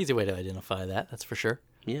 Yeah. Easy way to identify that, that's for sure.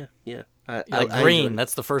 Yeah. Green,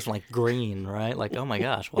 that's the first one, like green, right? Like, oh my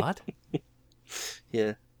gosh, what?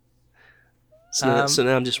 Yeah. So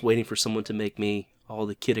now I'm just waiting for someone to make me all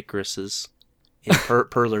the Kid Icaruses and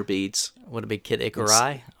perler beads. Would it be Kid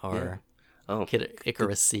Icarai or Oh, Kid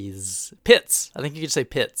Icaruses? Pits. I think you could say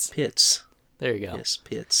pits. pits. There you go. Yes,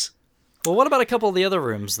 pits. Well, what about a couple of the other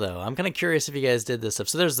rooms, though? I'm kind of curious if you guys did this stuff.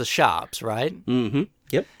 So there's the shops, right? Mm-hmm.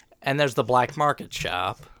 Yep. And there's the black market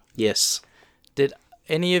shop. Yes. Did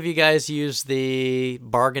any of you guys use the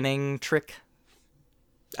bargaining trick?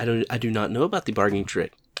 I do not know about the bargaining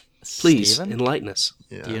trick. Please Steven? enlighten us.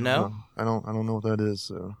 Yeah, Do you know? I don't know what that is.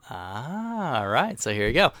 So. All right. So here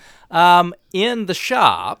you go. In the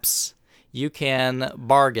shops, you can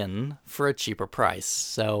bargain for a cheaper price.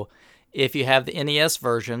 So if you have the NES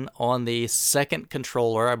version on the second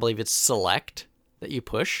controller, I believe it's select that you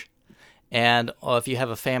push. And if you have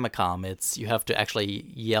a Famicom, you have to actually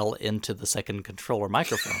yell into the second controller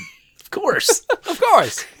microphone. Of course. Of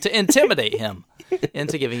course, to intimidate him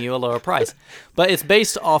into giving you a lower price. But it's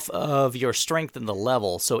based off of your strength in the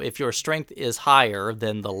level. So if your strength is higher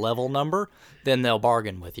than the level number, then they'll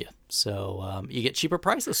bargain with you. So you get cheaper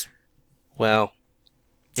prices. Wow.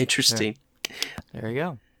 Interesting. There you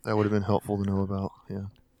go. That would have been helpful to know about. Yeah.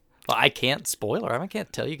 Well, I can't spoiler. I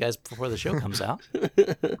can't tell you guys before the show comes out.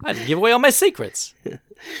 I'd give away all my secrets.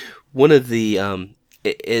 One of the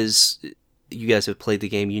is you guys have played the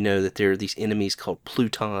game, you know that there are these enemies called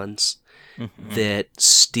Plutons that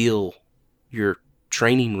steal your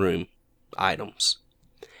training room items.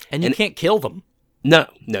 And you can't kill them. No,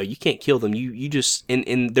 you can't kill them. You just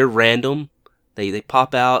and they're random. They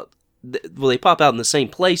pop out. Well, they pop out in the same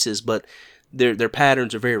places, but their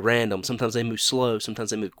patterns are very random. Sometimes they move slow, sometimes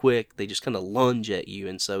they move quick. They just kind of lunge at you,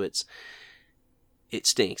 and so it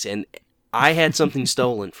stinks. And I had something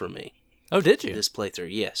stolen from me. Oh, did you? This playthrough,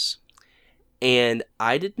 yes. And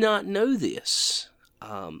I did not know this,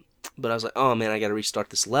 but I was like, oh man, I got to restart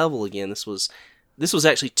this level again. This was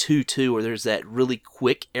actually 2-2, where there's that really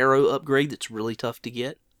quick arrow upgrade that's really tough to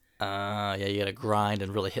get. Yeah, you got to grind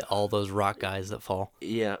and really hit all those rock guys that fall.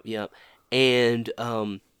 Yeah. And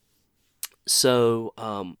so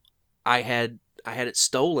I had it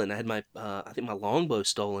stolen. I had my I think my longbow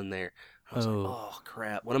stolen there. I was like, oh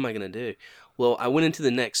crap, what am I gonna do? Well, I went into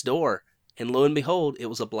the next door, and lo and behold, it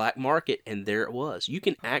was a black market, and there it was. You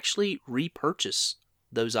can actually repurchase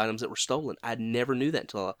those items that were stolen. I never knew that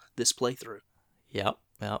until this playthrough. Yep,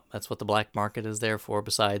 that's what the black market is there for,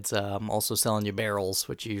 besides also selling you barrels,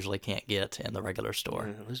 which you usually can't get in the regular store.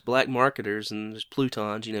 Yeah, there's black marketers and there's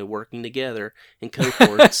Plutons, working together in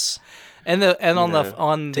cohorts. on the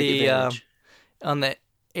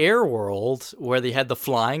air world where they had the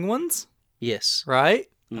flying ones, Yes. right?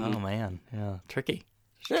 Mm-hmm. Oh man, yeah, tricky.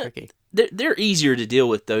 Yeah, Tricky. They're easier to deal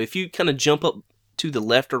with, though. If you kind of jump up to the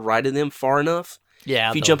left or right of them far enough, Yeah,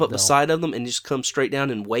 if you jump up beside of them and just come straight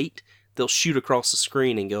down and wait, they'll shoot across the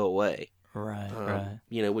screen and go away. Right.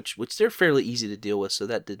 Which they're fairly easy to deal with, so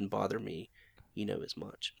that didn't bother me, as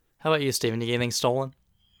much. How about you, Steven? Did you get anything stolen?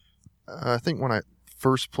 I think when I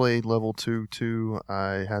first played level 2,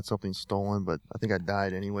 I had something stolen, but I think I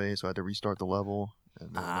died anyway, so I had to restart the level.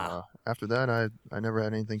 And then, after that, I never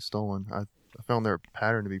had anything stolen. I found their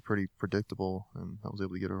pattern to be pretty predictable, and I was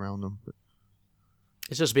able to get around them. But...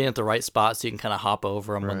 It's just being at the right spot so you can kind of hop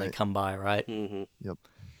over them when they Right. come by, right? Mm-hmm. Yep.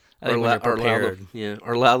 I think when you're prepared.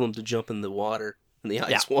 Or allow them to jump in the water, in the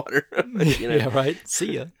ice water. Yeah, right.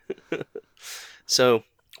 See ya. So,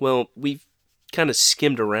 well, we've kind of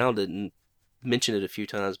skimmed around it and mentioned it a few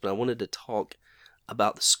times, but I wanted to talk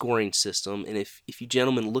about the scoring system. And if you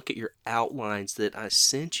gentlemen look at your outlines that I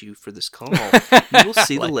sent you for this call, you will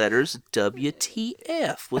see the letters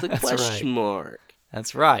WTF with a question mark.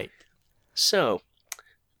 That's right. So,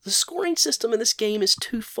 the scoring system in this game is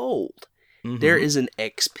twofold. Mm-hmm. There is an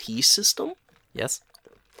XP system, Yes.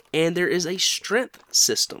 and there is a strength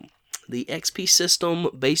system. The XP system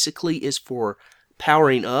basically is for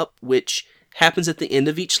powering up, which happens at the end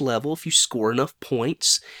of each level. If you score enough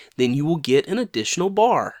points, then you will get an additional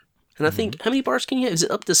bar. And I think, how many bars can you have? Is it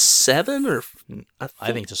up to 7 or?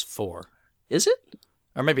 I think just 4. Is it?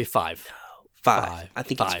 Or maybe 5. 5. I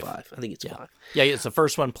think Five. it's 5. I think it's 5. Yeah, it's the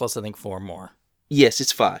first one plus I think 4 more. Yes,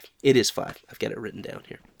 it's 5. It is 5. I've got it written down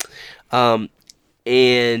here.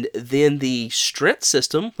 And then the strength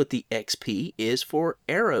system with the XP is for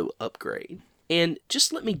arrow upgrade. And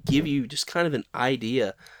just let me give you just kind of an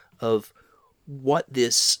idea of what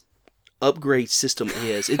this upgrade system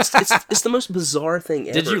is. It's the most bizarre thing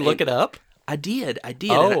ever. Did you look it up? I did.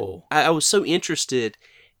 Oh. I was so interested.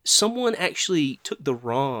 Someone actually took the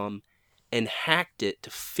ROM and hacked it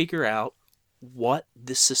to figure out what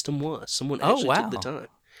this system was. Someone actually took the time.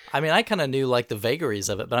 I mean, I kind of knew like the vagaries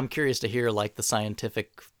of it, but I'm curious to hear like the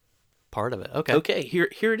scientific part of it. Okay. Okay,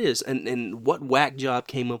 here it is. And what whack job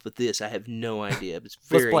came up with this, I have no idea. But it's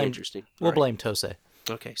very interesting. We'll blame Tose.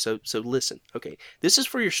 Okay, so listen. Okay, this is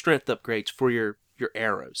for your strength upgrades for your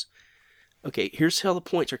arrows. Okay, here's how the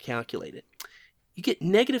points are calculated. You get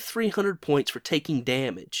negative 300 points for taking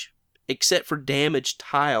damage, except for damaged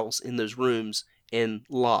tiles in those rooms and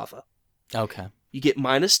lava. Okay. You get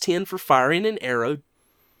minus 10 for firing an arrow.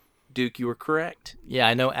 Duke, you were correct. Yeah,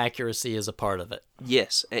 I know accuracy is a part of it.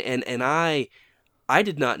 Yes, and I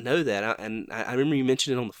did not know that, I remember you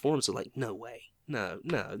mentioned it on the forums. I'm like, no way. No,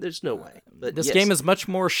 there's no way. But this yes. game is much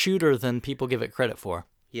more shooter than people give it credit for.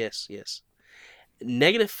 Yes.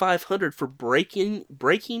 Negative 500 for breaking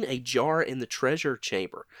a jar in the treasure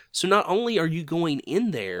chamber. So not only are you going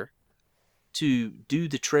in there to do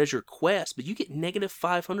the treasure quest, but you get negative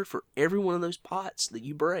 500 for every one of those pots that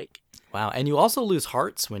you break. Wow, and you also lose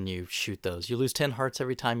hearts when you shoot those. You lose 10 hearts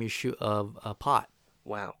every time you shoot a pot.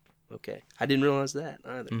 Wow. Okay. I didn't realize that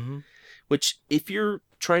either. Mm-hmm. Which, if you're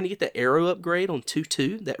trying to get the arrow upgrade on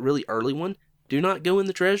 2-2, that really early one, do not go in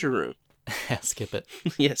the treasure room. Skip it.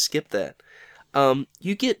 Yeah, skip that.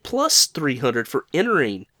 You get plus 300 for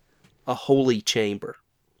entering a holy chamber.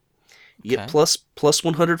 You get plus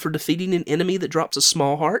 100 for defeating an enemy that drops a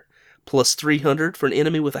small heart, plus 300 for an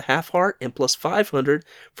enemy with a half heart, and plus 500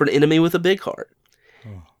 for an enemy with a big heart.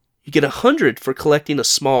 Oh. You get 100 for collecting a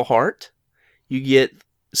small heart.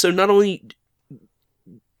 So not only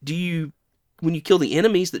do you, when you kill the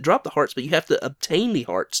enemies that drop the hearts, but you have to obtain the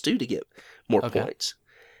hearts too to get more points.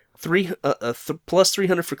 Plus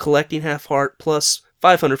 300 for collecting half heart, plus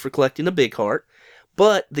 500 for collecting a big heart.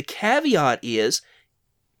 But the caveat is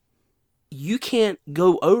you can't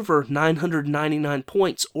go over 999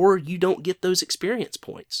 points or you don't get those experience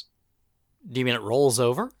points. Do you mean it rolls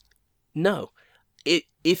over? No.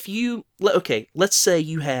 Let's say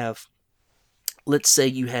you have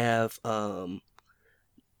you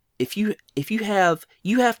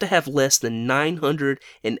have to have less than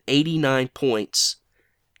 989 points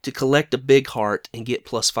to collect a big heart and get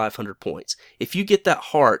plus 500 points. If you get that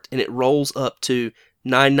heart and it rolls up to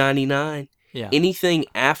 999, anything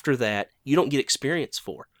after that you don't get experience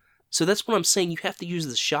for. So that's what I'm saying. You have to use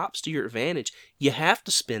the shops to your advantage. You have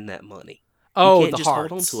to spend that money. Oh, you can't the just hearts.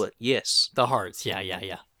 hold on to it. Yes. The hearts. Yeah.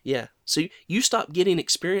 Yeah. So you stop getting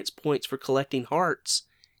experience points for collecting hearts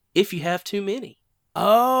if you have too many.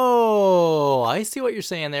 Oh, I see what you're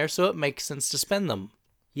saying there. So it makes sense to spend them.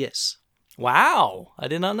 Yes. Wow. I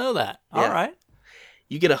did not know that. Yeah. All right.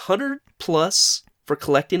 You get 100 plus for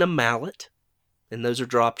collecting a mallet. And those are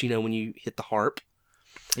dropped, when you hit the harp.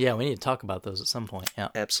 Yeah, we need to talk about those at some point. Yeah.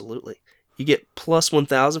 Absolutely. You get plus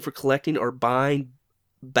 1,000 for collecting or buying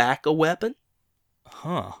back a weapon.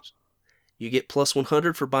 Huh. You get plus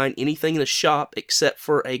 100 for buying anything in a shop except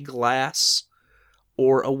for a glass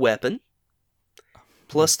or a weapon.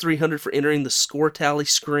 Plus 300 for entering the score tally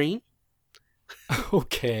screen.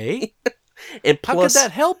 Okay. And how could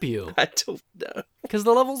that help you? I don't know. Because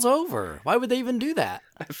the level's over. Why would they even do that?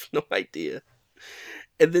 I have no idea.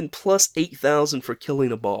 And then plus 8,000 for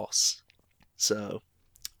killing a boss. So,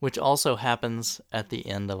 which also happens at the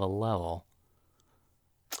end of a level.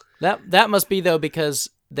 That must be, though, because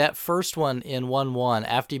that first one in 1-1,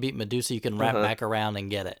 after you beat Medusa, you can wrap back around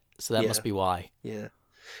and get it. So that must be why. Yeah.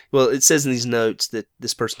 Well, it says in these notes that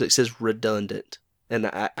this person, it says redundant. And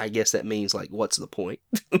I guess that means, like, what's the point?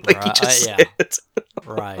 Like you just said.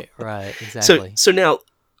 Right, exactly. So now,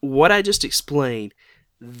 what I just explained,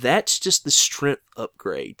 that's just the strength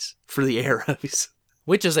upgrades for the arrows.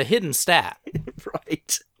 Which is a hidden stat.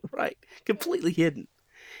 Right. Completely hidden.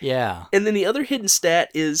 Yeah. And then the other hidden stat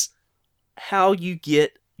is how you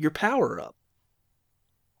get your power up.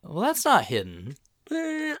 Well, that's not hidden.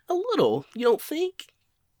 A little. You don't think?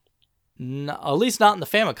 No, at least not in the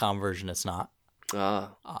Famicom version, it's not.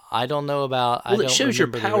 I don't know about... Well, it shows your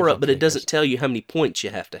power up, but it doesn't tell you how many points you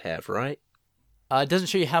have to have, right? It doesn't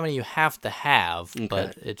show you how many you have to have,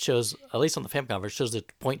 but it shows, at least on the Famicom version, it shows the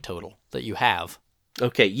point total that you have.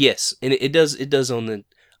 Okay, yes. And it does on the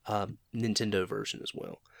Nintendo version as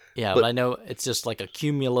well. Yeah, but I know it's just like a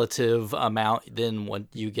cumulative amount then when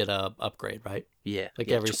you get a upgrade, right? Yeah. Like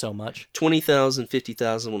every so much. 20,000,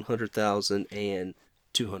 50,000, 100,000, and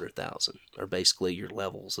 200,000 are basically your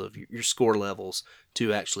levels of your score levels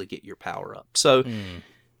to actually get your power up. So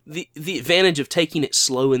the advantage of taking it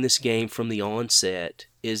slow in this game from the onset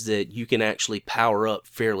is that you can actually power up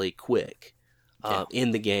fairly quick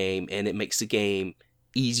in the game, and it makes the game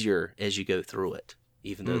easier as you go through it,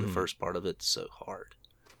 even though the first part of it's so hard,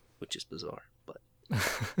 which is bizarre. But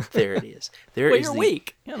there it is. You're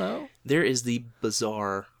weak, There is the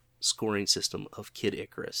bizarre scoring system of Kid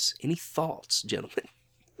Icarus. Any thoughts, gentlemen?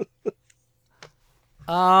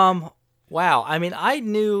 Wow. I mean, I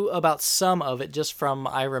knew about some of it just from,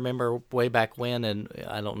 I remember way back when, and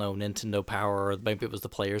I don't know, Nintendo Power, or maybe it was the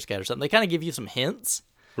Player's Guide or something. They kind of give you some hints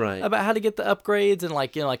Right. about how to get the upgrades, and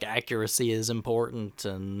like, like accuracy is important,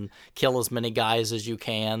 and kill as many guys as you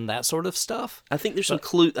can, that sort of stuff. I think there's some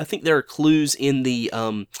clue. I think there are clues in the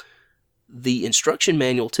instruction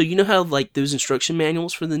manual too. You know how like those instruction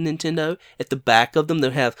manuals for the Nintendo, at the back of them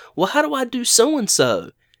they'll have, well, how do I do so and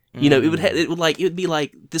so? You know, it would be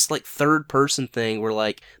like this like third person thing where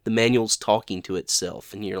like the manual's talking to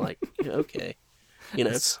itself, and you're like, yeah, okay, you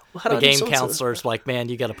know, well, how do The I do game so-and-so? counselor's like, man,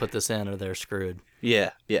 you got to put this in or they're screwed.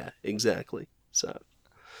 Yeah, exactly. So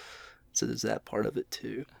there's that part of it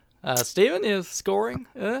too. Steven, is scoring?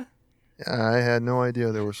 I had no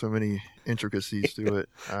idea there were so many intricacies to it.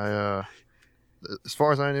 As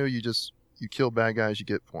far as I knew, you kill bad guys, you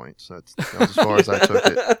get points. That was as far as I took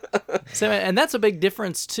it. So, and that's a big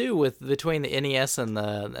difference too between the NES and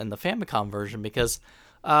the Famicom version, because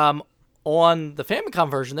on the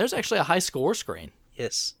Famicom version, there's actually a high score screen.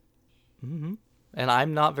 Yes. Mm-hmm. And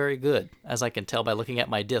I'm not very good, as I can tell by looking at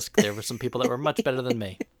my disc. There were some people that were much better than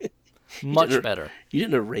me. Much better. You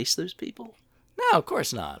didn't erase those people? No, of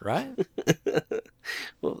course not, right?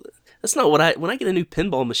 Well, that's not what when I get a new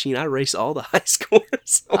pinball machine, I erase all the high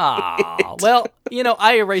scores. Ah, well,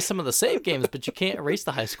 I erase some of the save games, but you can't erase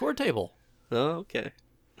the high score table. Oh, okay.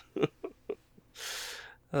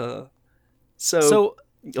 Oh,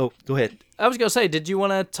 go ahead. I was going to say, did you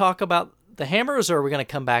want to talk about the hammers, or are we going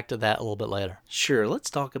to come back to that a little bit later? Sure, let's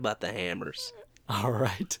talk about the hammers. All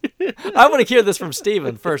right. I want to hear this from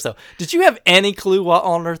Steven first, though. Did you have any clue what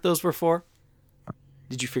on earth those were for?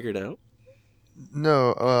 Did you figure it out?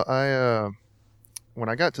 No, when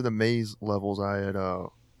I got to the maze levels, I had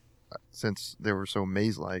since they were so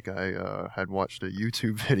maze-like, I had watched a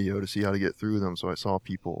YouTube video to see how to get through them. So I saw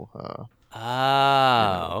people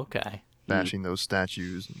okay, bashing those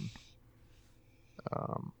statues. And,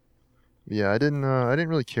 yeah, I didn't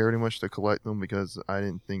really care too much to collect them because I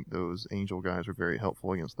didn't think those angel guys were very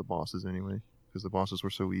helpful against the bosses anyway, because the bosses were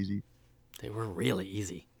so easy. They were really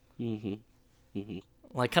easy. Mm-hmm. Mm-hmm.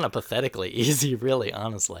 Like, kind of pathetically easy, really,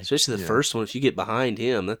 honestly. Especially the first one. If you get behind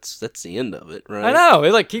him, that's the end of it, right? I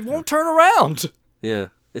know. He won't turn around. Yeah,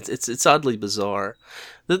 it's oddly bizarre.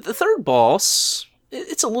 The third boss,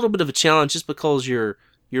 it's a little bit of a challenge just because you're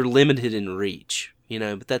limited in reach,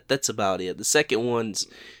 But that's about it. The second one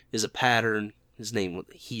is a pattern. His name was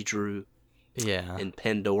Hedru. Yeah. And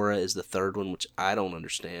Pandora is the third one, which I don't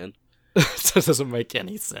understand. That doesn't make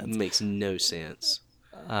any sense. It makes no sense.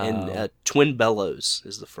 And Twin Bellows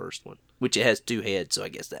is the first one, which it has two heads, so I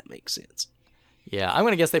guess that makes sense. Yeah, I'm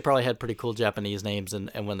going to guess they probably had pretty cool Japanese names,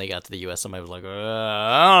 and when they got to the U.S., somebody was like,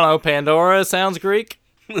 I don't know, Pandora sounds Greek.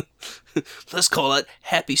 Let's call it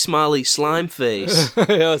Happy Smiley Slime Face. It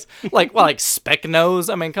was like Speck Nose.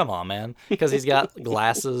 I mean, come on, man. Because he's got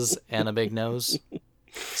glasses and a big nose.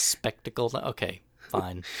 Spectacles. Okay,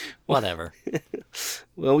 fine. Whatever.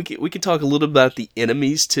 Well, we can talk a little about the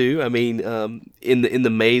enemies too. I mean, in the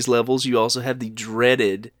maze levels, you also have the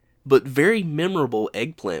dreaded but very memorable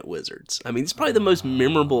eggplant wizards. I mean, it's probably the most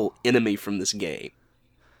memorable enemy from this game.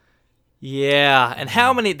 Yeah, and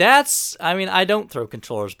how many? I don't throw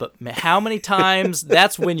controllers, but how many times?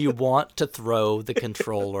 That's when you want to throw the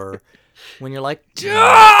controller. When you're like,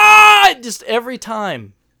 just every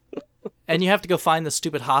time, and you have to go find the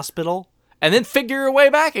stupid hospital, and then figure your way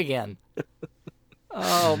back again.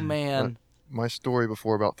 Oh, man. My story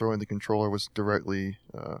before about throwing the controller was directly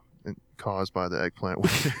caused by the eggplant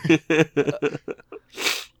wizard.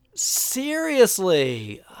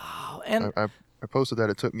 Seriously? Oh, and I posted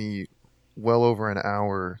that it took me well over an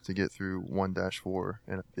hour to get through 1-4,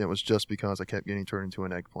 and it was just because I kept getting turned into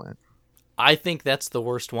an eggplant. I think that's the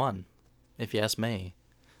worst one, if you ask me.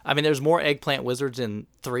 I mean, there's more eggplant wizards in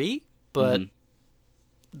 3, but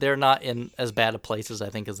they're not in as bad a place as I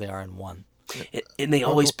think as they are in 1. And they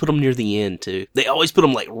always put them near the end, too. They always put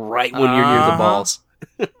them, like, right when you're near the boss.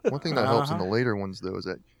 One thing that helps in the later ones, though, is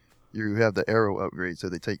that you have the arrow upgrade, so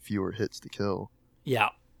they take fewer hits to kill. Yeah.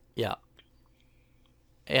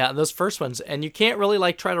 Yeah, those first ones, and you can't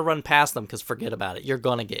really, try to run past them, because forget about it. You're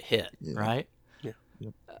going to get hit, right? Yeah.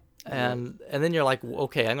 Yep. And then you're like,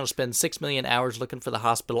 okay, I'm going to spend 6 million hours looking for the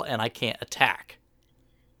hospital, and I can't attack.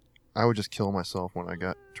 I would just kill myself when I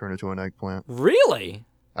got turned into an eggplant. Really?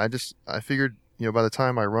 I figured, by the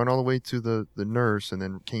time I run all the way to the nurse and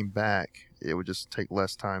then came back, it would just take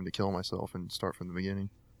less time to kill myself and start from the beginning.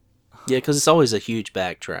 Yeah, because it's always a huge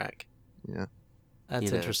backtrack. Yeah.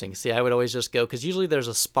 That's interesting. See, I would always just go, because usually there's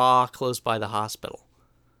a spa close by the hospital.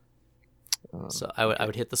 So I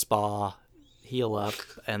would hit the spa, heal up,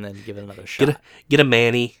 and then give it another shot. Get a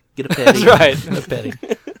Manny. Get a Petty. That's right. A Petty.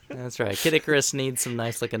 That's right. Kid Icarus needs some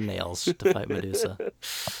nice looking nails to fight Medusa.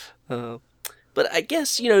 But I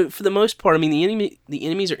guess, for the most part, I mean, the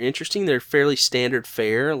enemies are interesting. They're fairly standard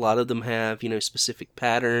fare. A lot of them have, specific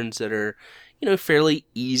patterns that are, fairly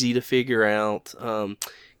easy to figure out.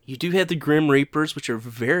 You do have the Grim Reapers, which are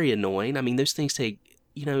very annoying. I mean, those things take,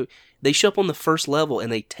 they show up on the first level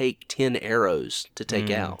and they take 10 arrows to take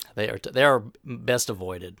out. They are best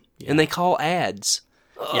avoided. Yeah. And they call ads.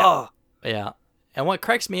 Yeah. Yeah. And what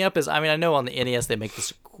cracks me up is, I mean, I know on the NES they make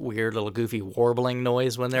this weird little goofy warbling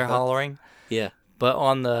noise when they're hollering. Yeah. But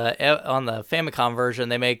on the Famicom version,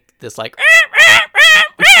 they make this like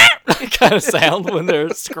kind of sound when they're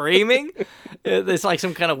screaming. It's like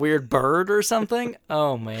some kind of weird bird or something.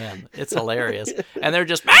 Oh man, it's hilarious. And they're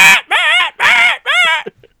just you're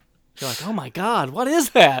like, oh my god, what is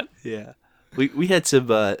that? Yeah. We had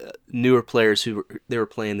some newer players they were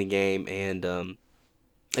playing the game and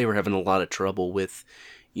they were having a lot of trouble with,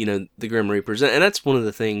 the Grim Reapers, and that's one of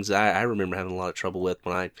the things I remember having a lot of trouble with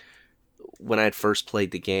when I had first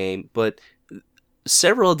played the game. But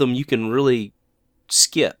several of them you can really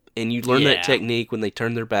skip, and you learn that technique when they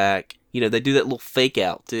turn their back. They do that little fake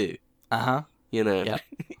out too. Uh-huh. Yep.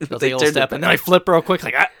 They turn step and then I flip real quick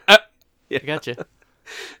like, I got you.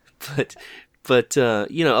 But a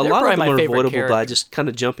lot of them are avoidable by just kind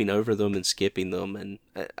of jumping over them and skipping them, and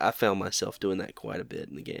I found myself doing that quite a bit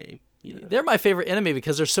in the game. They're my favorite enemy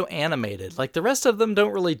because they're so animated. Like, the rest of them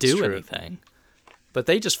don't really do anything. But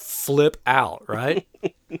they just flip out, right?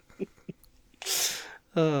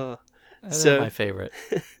 They're my favorite.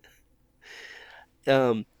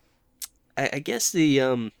 I guess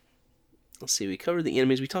the let's see, we covered the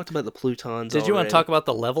enemies. We talked about the Plutons. Did you want to talk about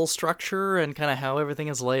the level structure and kind of how everything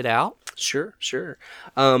is laid out? Sure.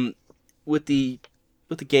 With the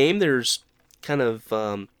game, there's kind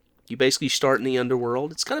of you basically start in the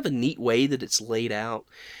underworld. It's kind of a neat way that it's laid out.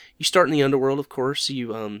 You start in the underworld, of course.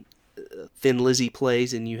 You Thin Lizzy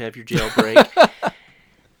plays, and you have your jailbreak.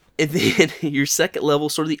 And then your second level,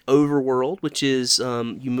 sort of the overworld, which is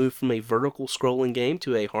you move from a vertical scrolling game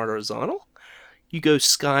to a horizontal. You go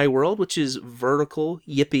Sky World, which is vertical,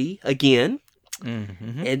 yippee, again.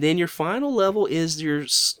 Mm-hmm. And then your final level is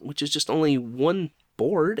which is just only one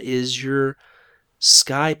board, is your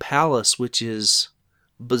Sky Palace, which is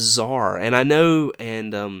bizarre. And I know,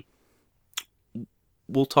 and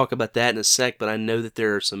we'll talk about that in a sec, but I know that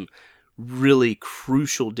there are some really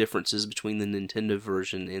crucial differences between the Nintendo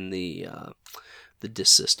version and the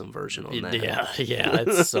Disk System version on that. Yeah,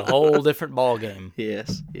 it's a whole different ball game.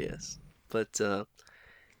 Yes. But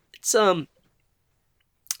it's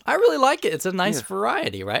I really like it. It's a nice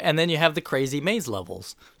variety, right? And then you have the crazy maze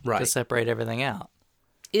levels to separate everything out.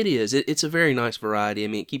 It is. It's a very nice variety. I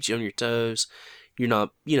mean, it keeps you on your toes. You're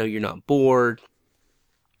not bored.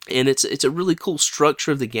 And it's a really cool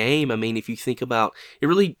structure of the game. I mean, if you think about it,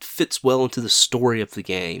 really fits well into the story of the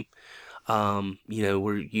game.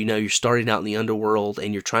 Where you're starting out in the underworld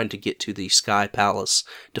and you're trying to get to the Sky Palace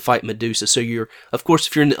to fight Medusa. So of course,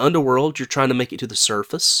 if you're in the underworld, you're trying to make it to the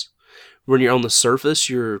surface. When you're on the surface,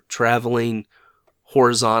 you're traveling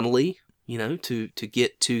horizontally, to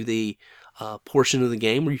get to the portion of the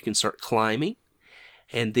game where you can start climbing.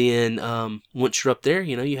 And then once you're up there,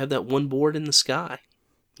 you have that one board in the sky,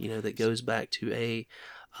 that goes back to a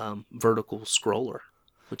vertical scroller,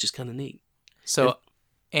 which is kind of neat. So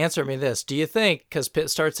answer me this. Do you think, because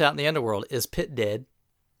Pit starts out in the underworld, is Pit dead?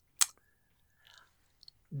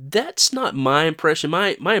 That's not my impression.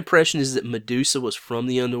 My impression is that Medusa was from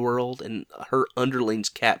the underworld and her underlings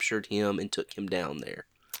captured him and took him down there.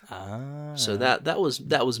 Ah. So that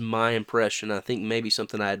was my impression. I think maybe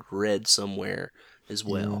something I had read somewhere as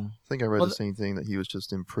well. Yeah, I think I read the same thing, that he was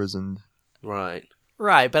just imprisoned. Right.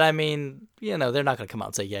 Right, but I mean, they're not going to come out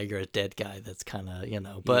and say, yeah, you're a dead guy. That's kind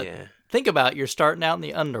of, but think about, you're starting out in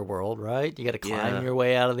the underworld, right? You got to climb your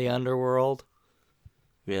way out of the underworld.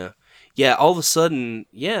 Yeah. Yeah, all of a sudden,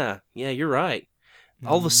 yeah, you're right.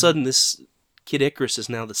 All of a sudden, this Kid Icarus is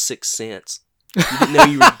now the Sixth Sense. You didn't know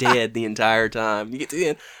you were dead the entire time. You get to the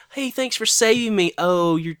end, hey, thanks for saving me.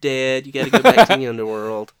 Oh, you're dead. You got to go back to the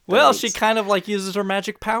underworld. Well, she kind of uses her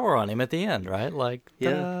magic power on him at the end, right? Like,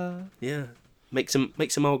 yeah. Makes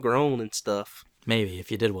him all grown and stuff. Maybe,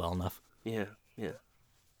 if you did well enough. Yeah.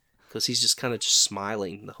 Because he's just kind of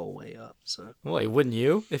smiling the whole way up. So. Wait, wouldn't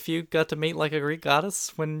you, if you got to meet like a Greek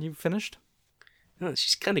goddess when you finished? Oh,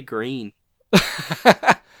 she's kind of green.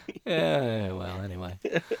 Yeah, well, anyway.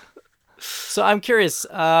 So I'm curious,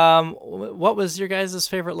 what was your guys'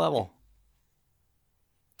 favorite level?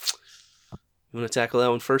 You want to tackle that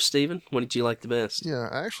one first, Steven? What did you like the best? Yeah,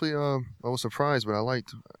 actually, I was surprised, but I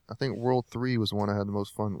think World 3 was the one I had the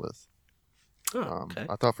most fun with. Oh, okay.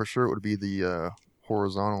 I thought for sure it would be the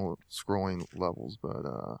horizontal scrolling levels, but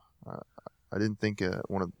I didn't think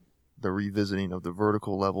one of the revisiting of the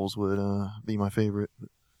vertical levels would be my favorite.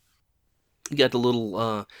 You got a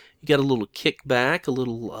little kickback, a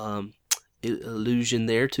little allusion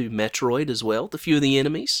there to Metroid as well. A few of the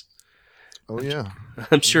enemies. Oh yeah,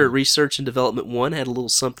 I'm sure Research and Development 1 had a little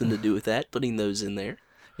something to do with that, putting those in there.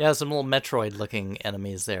 Yeah, some little Metroid-looking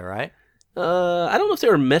enemies there, right? I don't know if they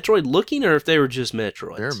were Metroid-looking or if they were just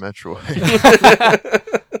Metroids. they're Metroid.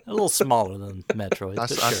 A little smaller than Metroid. I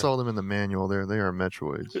sure. saw them in the manual. They are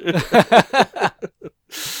Metroids.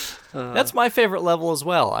 That's my favorite level as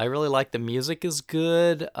well. I really like the music is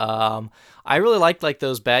good. I really like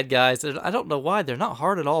those bad guys. I don't know why they're not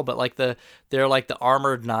hard at all, but they're like the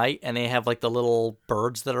armored knight, and they have like the little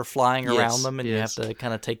birds that are flying around them, and you have to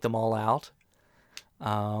kind of take them all out.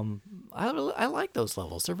 I like those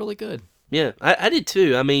levels. They're really good. Yeah, I did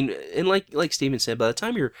too. I mean, and like Steven said, by the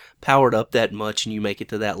time you're powered up that much and you make it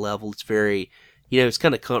to that level, it's very, it's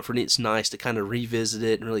kind of comforting. It's nice to kind of revisit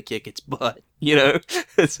it and really kick its butt,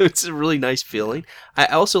 So it's a really nice feeling. I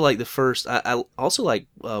also like the first. I also like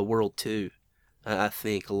World 2. I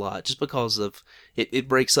think a lot, just because of it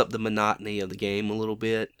breaks up the monotony of the game a little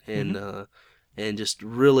bit, and and just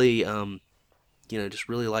really just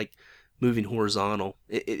really like moving horizontal.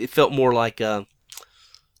 It felt more like to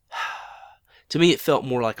me, it felt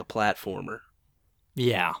more like a platformer.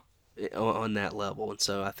 Yeah. On that level, and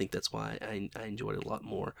so I think that's why I enjoyed it a lot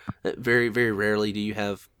more. Very, very rarely do you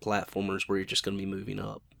have platformers where you're just going to be moving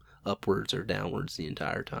upwards or downwards the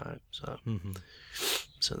entire time. So,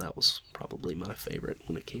 so that was probably my favorite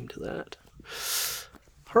when it came to that.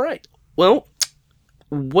 All right. Well,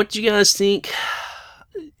 what do you guys think?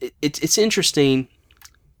 It's interesting.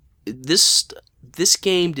 This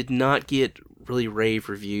game did not get really rave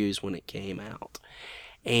reviews when it came out.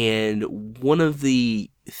 And one of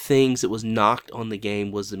the things that was knocked on the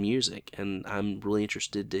game was the music. And I'm really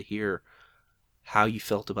interested to hear how you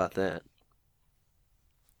felt about that.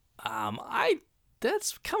 Come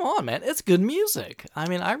on, man. It's good music. I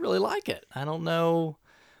mean, I really like it. I don't know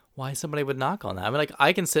why somebody would knock on that. I mean, like,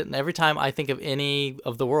 I can sit and every time I think of any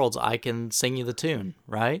of the worlds, I can sing you the tune,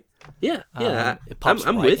 right? Yeah. It pops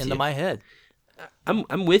I'm right with into you. my head.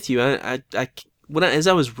 I'm with you. As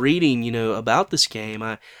I was reading, about this game,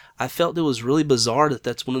 I felt it was really bizarre that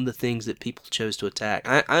that's one of the things that people chose to attack.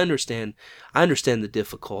 I understand the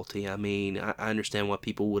difficulty. I mean, I understand why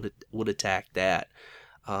people would attack that.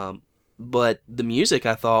 But the music,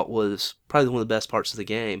 I thought, was probably one of the best parts of the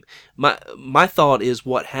game. My thought is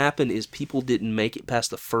what happened is people didn't make it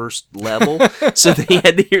past the first level, so they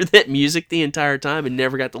had to hear that music the entire time and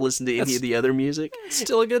never got to listen to any of the other music. It's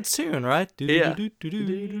still a good tune, right? Yeah.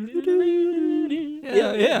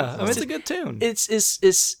 Yeah. I mean, it's a good tune.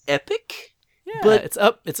 It's epic. Yeah, but it's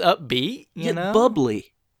upbeat, you know?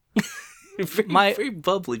 Bubbly. Very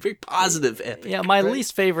bubbly, very positive epic. Yeah, my right?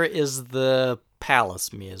 least favorite is the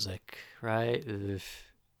palace music, right? Ugh.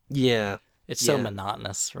 Yeah. It's so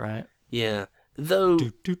monotonous, right? Yeah. Though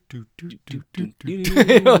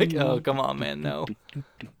like, oh, come on, man, no.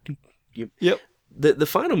 Yep. The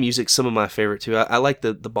final music's some of my favorite too. I like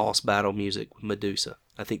the boss battle music with Medusa.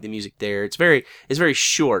 I think the music there, it's very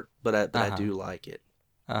short, but I do like it.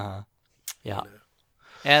 Yeah.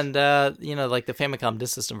 And like the Famicom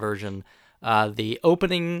Disk System version, the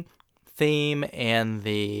opening theme and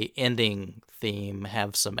the ending theme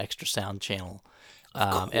have some extra sound channel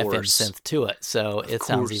FM synth to it, so it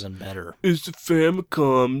sounds even better. It's the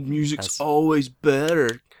Famicom. Music's always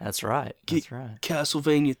better. That's right. Get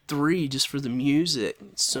Castlevania 3 just for the music.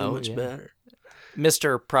 It's so much better.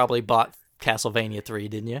 Mr. probably bought Castlevania 3,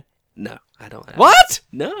 didn't you? No, I don't have What? it.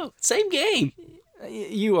 No, same game.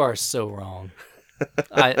 You are so wrong.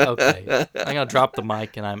 Okay. I'm going to drop the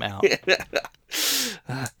mic and I'm out. It's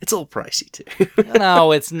a little pricey, too.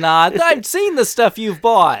 No, it's not. I've seen the stuff you've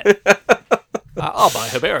bought. I'll buy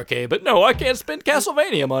a barricade, but no, I can't spend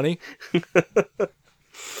Castlevania money.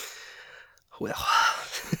 Well.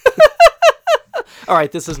 All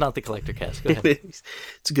right, this is not the collector cast. Go ahead. It's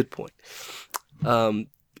a good point.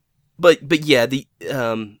 But yeah, the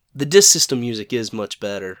disc system music is much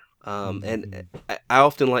better. And I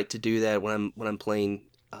often like to do that when I'm playing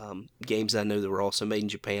games I know that were also made in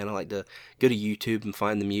Japan. I like to go to YouTube and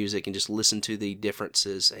find the music and just listen to the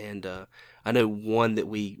differences. And I know one that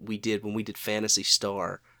we did when we did Phantasy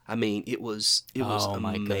Star. I mean, it was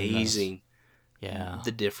amazing. Yeah,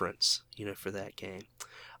 the difference, for that game.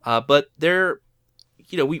 But there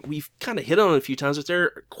we've kind of hit on it a few times, but there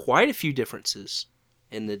are quite a few differences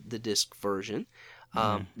in the disc version.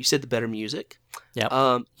 You said the better music.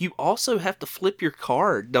 Yeah. You also have to flip your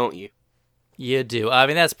card, don't you? You do. I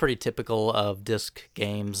mean, that's pretty typical of disc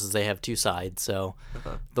games, is they have two sides. So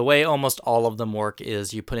the way almost all of them work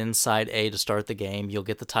is you put in side A to start the game. You'll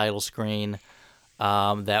get the title screen.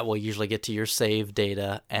 That will usually get to your save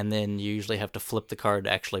data, and then you usually have to flip the card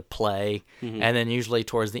to actually play. And then usually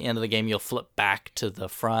towards the end of the game, you'll flip back to the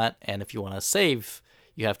front, and if you want to save,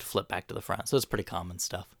 you have to flip back to the front. So it's pretty common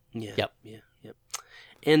stuff. Yeah. Yep. Yeah.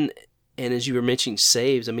 And as you were mentioning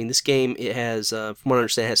saves, I mean, this game, it has, from what I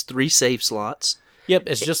understand, it has 3 save slots. Yep,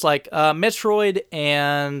 it's just like Metroid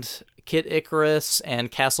and Kid Icarus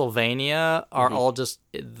and Castlevania are all just,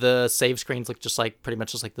 the save screens look just like, pretty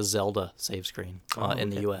much just like the Zelda save screen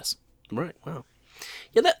in the US. Right, wow.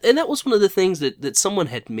 Yeah, that was one of the things that someone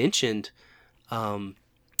had mentioned in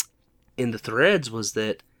the threads, was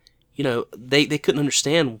that, they couldn't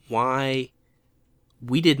understand why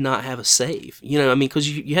we did not have a save. I mean, because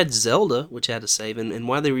you had Zelda, which had a save, and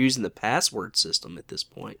why they were using the password system at this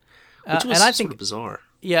point, which was sort of bizarre.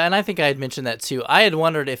 Yeah, and I think I had mentioned that too. I had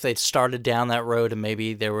wondered if they'd started down that road and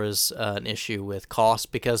maybe there was an issue with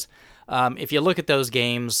cost, because if you look at those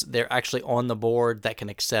games, they're actually on the board that can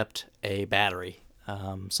accept a battery.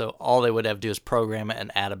 So all they would have to do is program it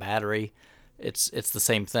and add a battery. It's the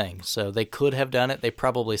same thing. So they could have done it. They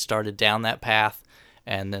probably started down that path,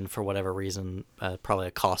 and then for whatever reason, probably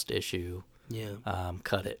a cost issue,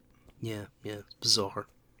 cut it. Yeah, it's bizarre.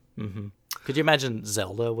 Mm-hmm. Could you imagine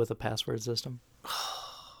Zelda with a password system?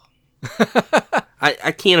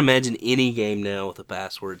 I can't imagine any game now with a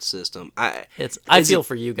password system. I feel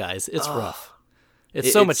for you guys. It's rough.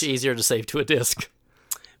 It's much easier to save to a disc.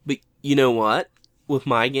 But you know what? With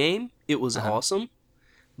my game, it was awesome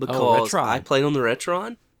because I played on the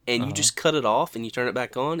Retron, and you just cut it off and you turn it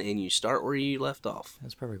back on and you start where you left off.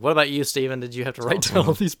 That's perfect. What about you, Steven? Did you have to write down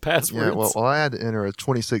all these passwords? Yeah, well, I had to enter a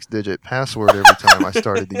 26-digit password every time I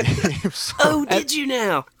started the game. So. Oh, did you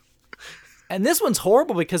now? And this one's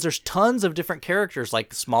horrible because there's tons of different characters,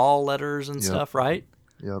 like small letters and stuff, right?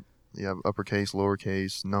 Yep. You have uppercase,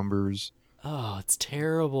 lowercase, numbers. Oh, it's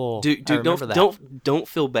terrible. Dude, don't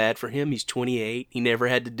feel bad for him. He's 28. He never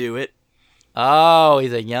had to do it. Oh,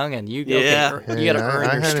 he's a youngin'. You got to earn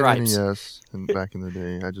your stripes. I had an NES back in the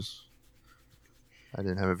day. I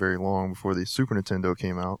didn't have it very long before the Super Nintendo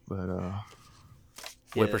came out, but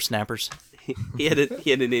whippersnappers. He had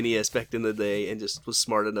an NES back in the day and just was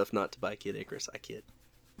smart enough not to buy Kid Icarus. I kid.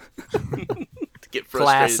 To get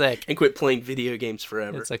frustrated classic. And quit playing video games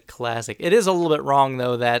forever. It's a classic. It is a little bit wrong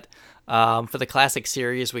though that for the classic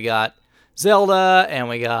series we got Zelda and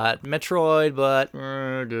we got Metroid, but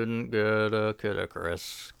didn't get a Kid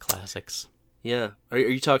Icarus classics. Yeah. Are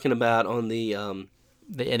you talking about on the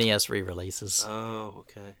NES re-releases? Oh,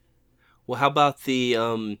 okay. Well, how about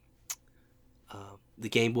the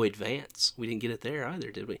Game Boy Advance? We didn't get it there either,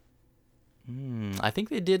 did we? I think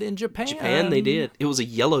they did in Japan. Japan, they did. It was a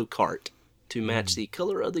yellow cart to match the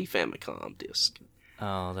color of the Famicom disc.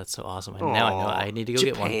 Oh, that's so awesome. And now I know I need to go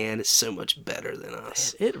get one. Japan is so much better than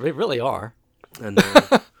us. It really are. I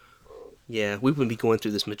know. Yeah, we wouldn't be going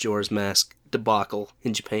through this Majora's Mask debacle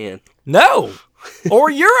in Japan. No! Or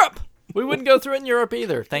Europe! We wouldn't go through it in Europe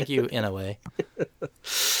either. Thank you, NOA.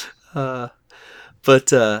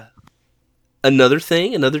 But another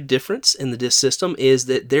difference in the disc system is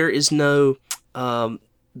that there's no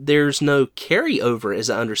carryover, as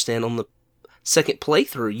I understand, on the second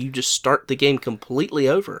playthrough. You just start the game completely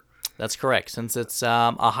over. That's correct, since it's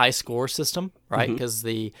a high score system, right? Because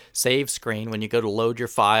the save screen, when you go to load your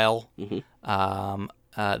file,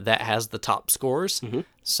 that has the top scores.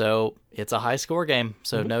 So it's a high score game.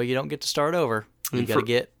 So no, you don't get to start over. You got to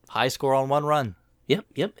get high score on one run.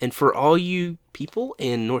 Yep. And for all you people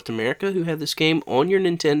in North America who have this game on your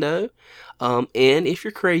Nintendo, and if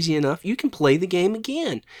you're crazy enough, you can play the game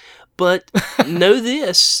again. But know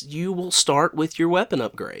this, you will start with your weapon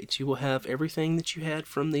upgrades. You will have everything that you had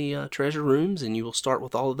from the treasure rooms, and you will start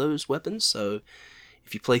with all of those weapons. So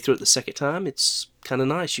if you play through it the second time, it's kind of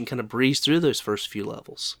nice. You can kind of breeze through those first few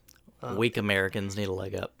levels. Weak Americans need a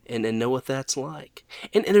leg up. And know what that's like.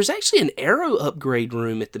 And there's actually an arrow upgrade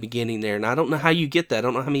room at the beginning there, and I don't know how you get that. I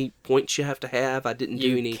don't know how many points you have to have. I didn't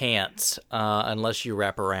do any. You can't, unless you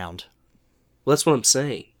wrap around. Well, that's what I'm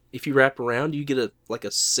saying. If you wrap around, you get a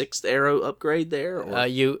 6th arrow upgrade there? Or?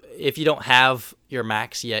 If you don't have your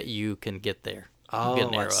max yet, you can get there. Oh, get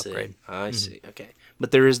an arrow I see. upgrade. I see. Okay.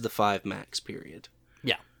 But there is the 5 max period.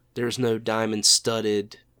 Yeah. There's no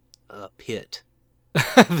diamond-studded pit.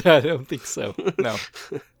 I don't think so. No.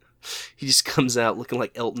 He just comes out looking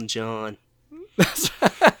like Elton John.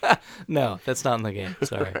 No, that's not in the game.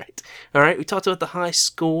 Sorry. All right. We talked about the high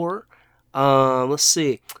score. Let's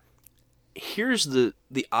see. Here's the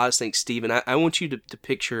oddest thing, Steven. I want you to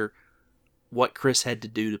picture what Chris had to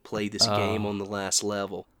do to play this game on the last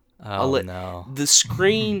level. No. The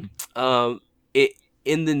screen, in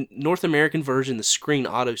the North American version, the screen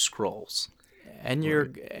auto scrolls.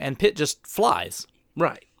 And Pit just flies.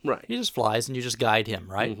 Right. He just flies, and you just guide him,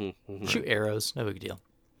 right? Mm-hmm. Shoot arrows, no big deal.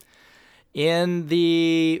 In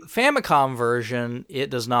the Famicom version, it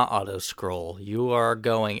does not auto-scroll. You are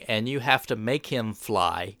going, and you have to make him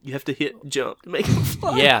fly. You have to hit jump to make him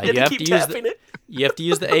fly. Yeah, you have keep to use tapping it. You have to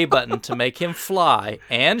use the A button to make him fly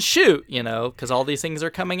and shoot, because all these things are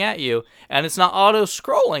coming at you. And it's not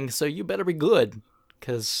auto-scrolling, so you better be good.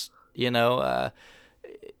 Because, yeah.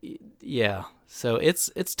 So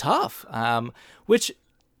it's tough, which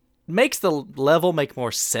makes the level make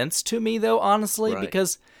more sense to me, though, honestly,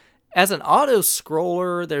 because as an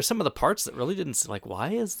auto-scroller, there's some of the parts that really didn't,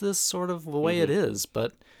 why is this sort of the way it is?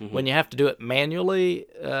 But when you have to do it manually,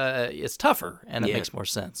 it's tougher, and it makes more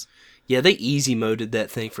sense. Yeah, they easy moded that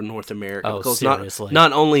thing for North America. Oh, because seriously.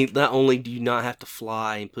 Not only do you not have to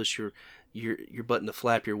fly and push your button to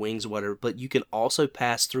flap your wings or whatever, but you can also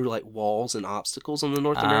pass through like walls and obstacles on the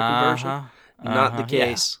North American version. Not the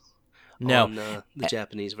case. No. On the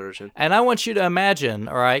Japanese version. And I want you to imagine,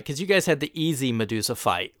 all right, because you guys had the easy Medusa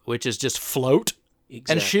fight, which is just float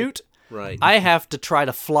and shoot. Right. I have to try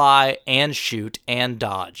to fly and shoot and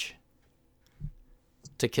dodge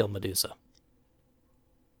to kill Medusa.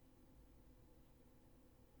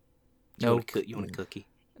 You want a cookie?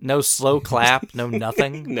 No slow clap, no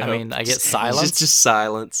nothing. No, I mean, I get silence. Just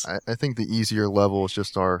silence. I think the easier level is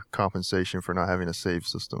just our compensation for not having a save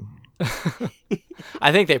system.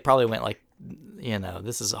 I think they probably went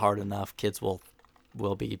this is hard enough. Kids will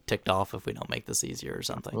be ticked off if we don't make this easier or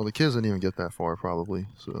something. Well, the kids didn't even get that far, probably.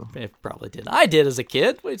 So It probably did. I did as a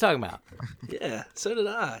kid. What are you talking about? Yeah, so did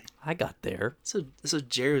I. I got there. So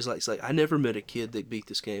Jerry's like, I never met a kid that beat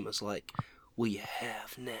this game. It's like, we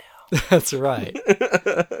have now. That's right.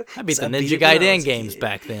 I beat the Ninja Gaiden games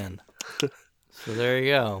back then. So there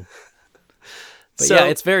you go. But yeah,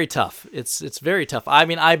 it's very tough. It's very tough. I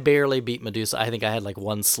mean, I barely beat Medusa. I think I had like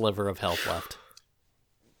one sliver of health left.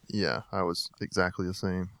 yeah, I was exactly the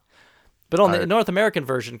same. But on the North American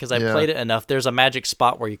version, because I played it enough, there's a magic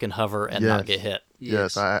spot where you can hover and not get hit.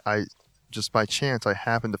 Yes, I just by chance I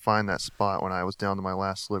happened to find that spot when I was down to my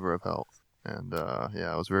last sliver of health. And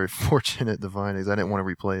I was very fortunate to find it because I didn't want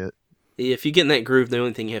to replay it. If you get in that groove, the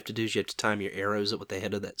only thing you have to do is you have to time your arrows up with the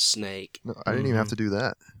head of that snake. No, I didn't even have to do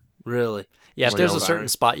that. Really? Yeah, if there's a certain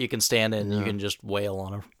spot you can stand in, you can just wail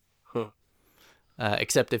on her. Huh.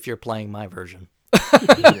 Except if you're playing my version.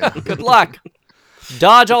 Good luck.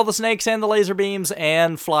 Dodge all the snakes and the laser beams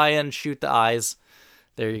and fly and shoot the eyes.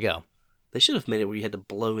 There you go. They should have made it where you had to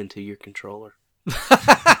blow into your controller. To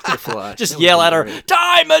fly. Just yell at her,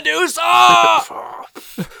 "Die, Medusa!"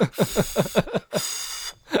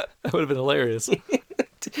 That would have been hilarious.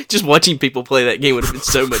 Just watching people play that game would have been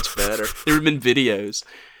so much better. There would have been videos.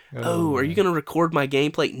 Oh, are you going to record my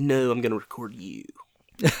gameplay? No, I'm going to record you.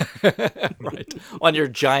 Right. On your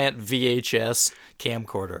giant VHS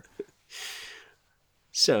camcorder.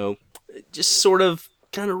 So, just sort of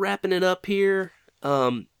kind of wrapping it up here.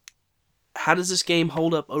 How does this game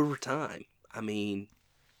hold up over time? I mean,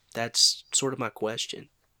 that's sort of my question.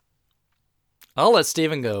 I'll let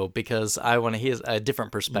Steven go because he has a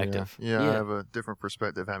different perspective. Yeah, I have a different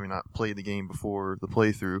perspective having not played the game before the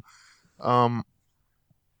playthrough.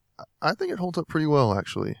 I think it holds up pretty well,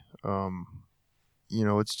 actually.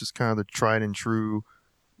 It's just kind of the tried and true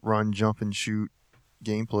run, jump, and shoot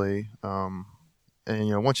gameplay.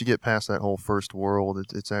 And once you get past that whole first world,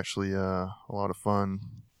 it's actually a lot of fun.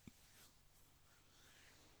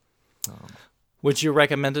 Would you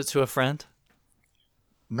recommend it to a friend?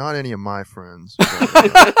 Not any of my friends.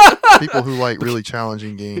 But, people who like really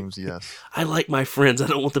challenging games, yes. I like my friends. I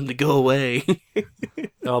don't want them to go away.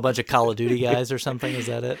 Oh, a bunch of Call of Duty guys or something? Is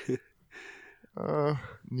that it?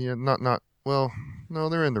 Yeah, not. Well, no,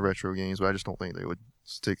 they're in the retro games, but I just don't think they would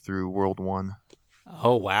stick through World 1.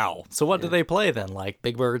 Oh, wow. So what do they play then? Like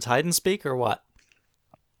Big Bird's Hide and Speak or what?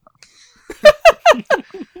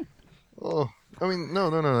 Oh, I mean, no.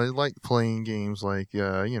 I like playing games like,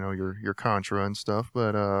 your Contra and stuff,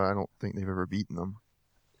 but I don't think they've ever beaten them.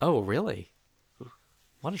 Oh, really?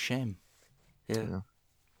 What a shame. Yeah.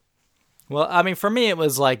 Well, I mean, for me, it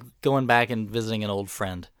was like going back and visiting an old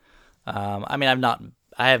friend. I mean,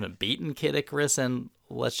 I haven't beaten Kid Icarus, and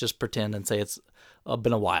let's just pretend and say it's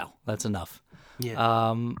been a while. That's enough.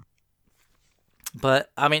 Yeah.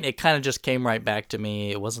 But, I mean, it kind of just came right back to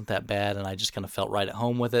me. It wasn't that bad, and I just kind of felt right at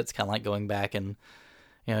home with it. It's kind of like going back and,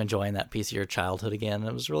 enjoying that piece of your childhood again.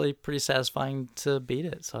 It was really pretty satisfying to beat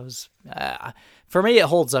it. So I was, for me, it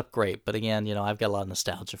holds up great. But again, I've got a lot of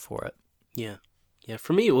nostalgia for it. Yeah. Yeah,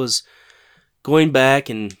 for me, it was going back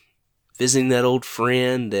and visiting that old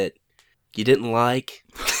friend that you didn't like.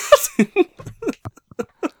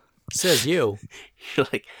 Says you. You're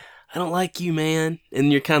like, I don't like you, man. And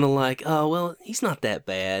you're kind of like, oh, well, he's not that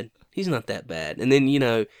bad. He's not that bad. And then,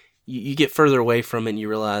 you get further away from it and you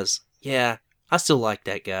realize, yeah, I still like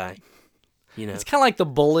that guy. It's kind of like the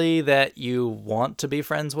bully that you want to be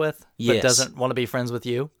friends with, but doesn't want to be friends with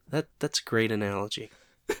you. That's a great analogy.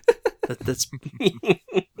 That's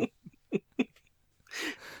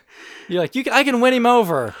You're like, I can win him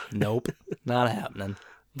over. Nope, not happening.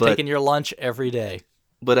 Taking your lunch every day.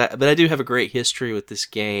 But I do have a great history with this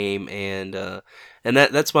game, and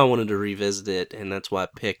that's why I wanted to revisit it, and that's why I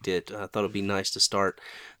picked it. I thought it'd be nice to start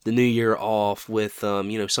the new year off with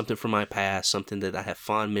something from my past, something that I have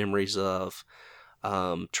fond memories of.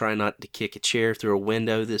 Try not to kick a chair through a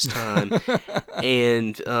window this time,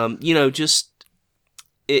 and just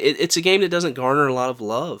it's a game that doesn't garner a lot of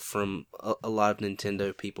love from a lot of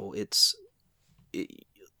Nintendo people. It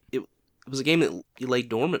was a game that lay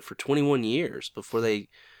dormant for 21 years before they,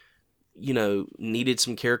 needed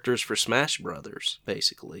some characters for Smash Brothers,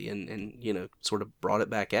 basically, and sort of brought it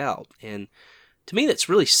back out. And to me, that's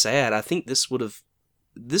really sad. I think this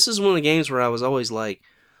is one of the games where I was always like,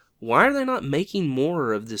 why are they not making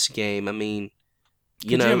more of this game? I mean,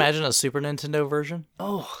 Could you imagine a Super Nintendo version?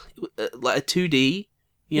 Oh, like a 2D,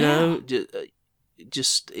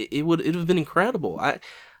 just it would have been incredible. I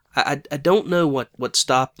don't know what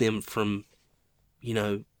stopped them from,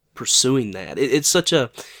 pursuing that. It's such a.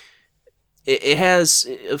 It has,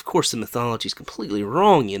 of course, the mythology is completely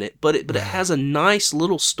wrong in it, but it has a nice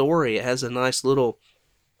little story. It has a nice little,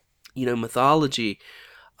 mythology,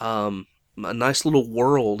 a nice little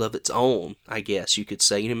world of its own. I guess you could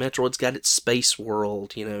say. Metroid's got its space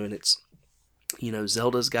world, and it's,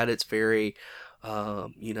 Zelda's got its very,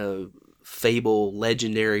 fable,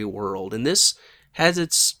 legendary world, and this has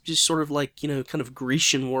its just sort of like, kind of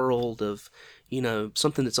Grecian world of,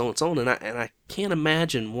 something that's on its own. And I can't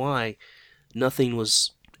imagine why nothing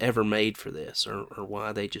was ever made for this, or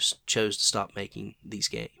why they just chose to stop making these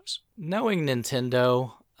games. Knowing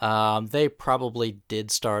Nintendo, they probably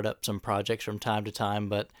did start up some projects from time to time,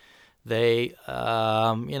 but they,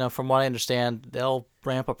 from what I understand, they'll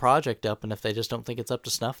ramp a project up, and if they just don't think it's up to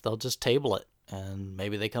snuff, they'll just table it. And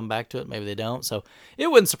maybe they come back to it, maybe they don't. So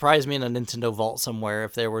it wouldn't surprise me in a Nintendo vault somewhere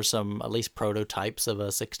if there were some, at least prototypes of a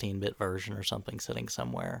 16-bit version or something sitting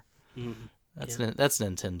somewhere. Mm-hmm. That's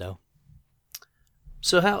Nintendo.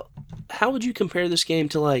 So how would you compare this game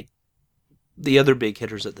to, like, the other big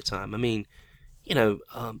hitters at the time? I mean,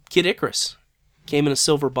 Kid Icarus came in a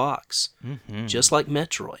silver box, just like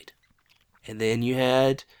Metroid. And then you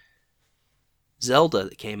had Zelda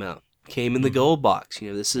that came in the gold box.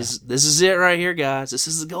 This is it right here, guys. This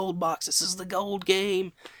is the gold box. This is the gold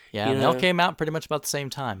game. Yeah, they all came out pretty much about the same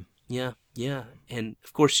time. Yeah. And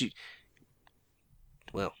of course you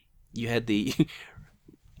had the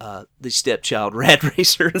stepchild Rad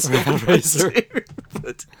Racer. Rad Racer.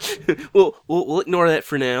 But we'll ignore that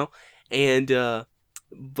for now. And why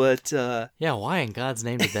in God's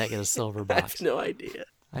name did that get a silver box? I have no idea.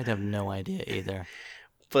 I'd have no idea either.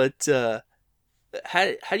 But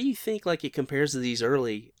how do you think, like, it compares to these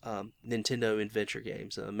early Nintendo adventure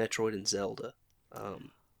games, Metroid and Zelda?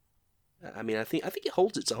 I mean, I think it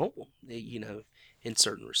holds its own, in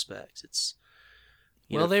certain respects. It's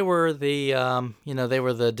they were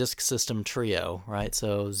the Disk System trio, right?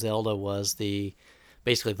 So Zelda was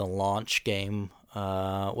basically the launch game.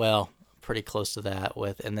 Pretty close to that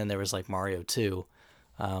and then there was like Mario 2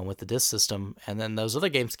 with the Disk System, and then those other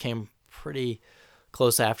games came pretty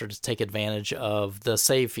close after to take advantage of the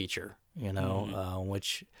save feature,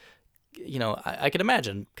 which, I could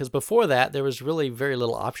imagine, because before that, there was really very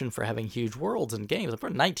little option for having huge worlds in games. Before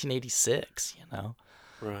 1986,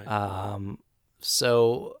 Right.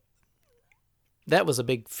 So that was a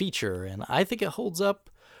big feature, and I think it holds up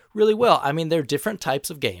really well. I mean, there are different types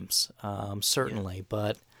of games, certainly,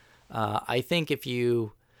 but I think if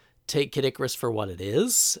you take Kid Icarus for what it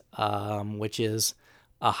is, which is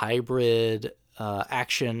a hybrid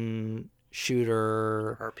action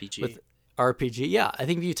shooter RPG. With RPG. Yeah, I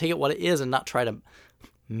think if you take it what it is and not try to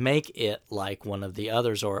make it like one of the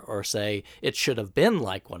others or say it should have been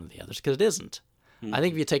like one of the others, because it isn't. Mm-hmm. I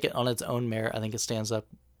think if you take it on its own merit, I think it stands up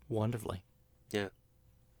wonderfully. Yeah.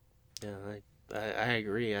 Yeah, I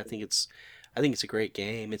agree. I think it's I think it's a great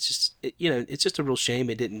game. It's just it's just a real shame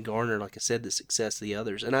it didn't garner, like I said, the success of the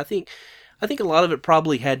others. And I think a lot of it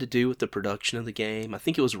probably had to do with the production of the game. I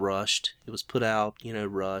think it was rushed. It was put out,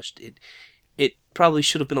 rushed. It probably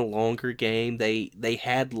should have been a longer game. They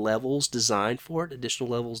had levels designed for it, additional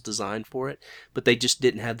levels designed for it, but they just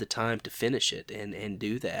didn't have the time to finish it and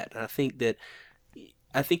do that. And I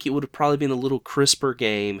think it would have probably been a little crisper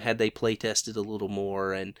game had they play tested a little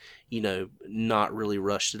more and, not really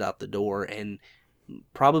rushed it out the door, and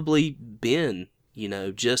probably been,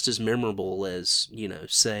 just as memorable as,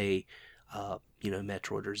 say,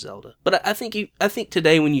 Metroid or Zelda. But I think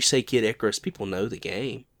today when you say Kid Icarus, people know the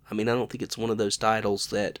game. I mean, I don't think it's one of those titles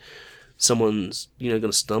that someone's, going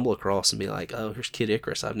to stumble across and be like, oh, here's Kid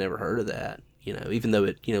Icarus. I've never heard of that. Even though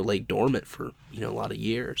it, lay dormant for, a lot of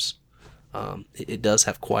years. It does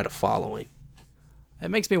have quite a following.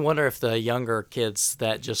 It makes me wonder if the younger kids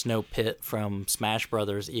that just know Pit from Smash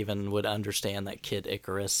Brothers even would understand that Kid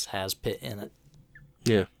Icarus has Pit in it.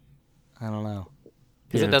 Yeah. I don't know.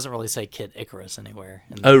 Because it doesn't really say Kid Icarus anywhere.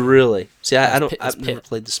 Oh, really? See, I've never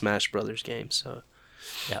played the Smash Brothers game, so...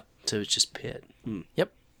 Yep. So it's just Pit.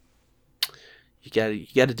 Yep. You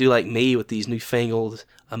got to do like me with these newfangled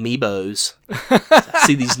amiibos. I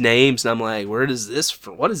see these names and I'm like, what is this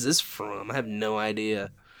from? I have no idea.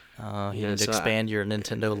 You need to expand your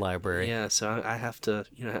Nintendo library. Yeah, so I have to,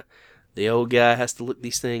 the old guy has to look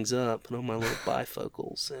these things up, put on my little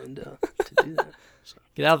bifocals and to do that. So.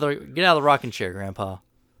 Get out of the rocking chair, Grandpa.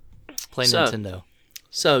 Play Nintendo.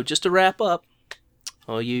 So just to wrap up,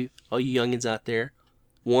 all you youngins out there,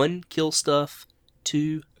 1, kill stuff.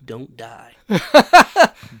 2, don't die.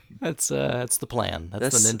 That's the plan.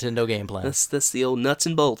 That's the Nintendo game plan. That's the old nuts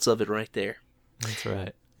and bolts of it right there. That's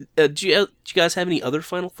right. Do you guys have any other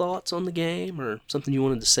final thoughts on the game, or something you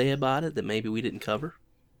wanted to say about it that maybe we didn't cover?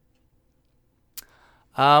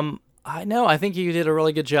 I think you did a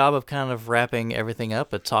really good job of kind of wrapping everything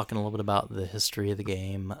up, but talking a little bit about the history of the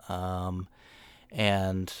game.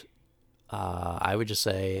 And I would just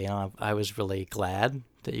say, I was really glad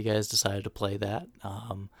that you guys decided to play that.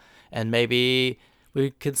 And maybe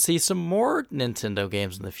we could see some more Nintendo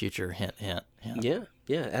games in the future. Hint, hint, hint.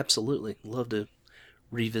 Yeah, absolutely. Love to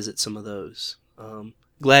revisit some of those.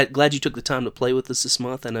 Glad you took the time to play with us this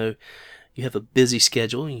month. I know you have a busy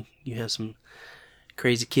schedule. You have some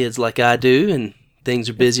crazy kids like I do, and things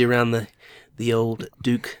are busy around the old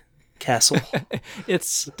Duke Castle.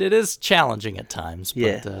 It is challenging at times,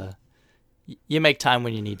 but you make time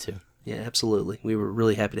when you need to. Yeah, absolutely. We were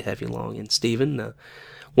really happy to have you along. And Stephen,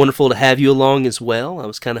 wonderful to have you along as well. I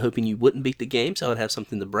was kind of hoping you wouldn't beat the game so I would have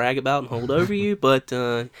something to brag about and hold over you, but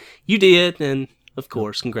you did, and of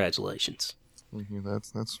course, congratulations. Thank you.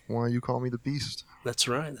 That's why you call me the Beast. That's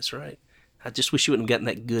right. I just wish you wouldn't have gotten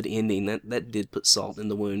that good ending. That did put salt in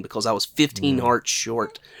the wound, because I was 15 hearts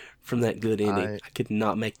short from that good ending. I could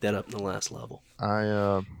not make that up in the last level.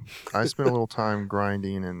 I spent a little time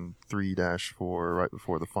grinding in 3-4 right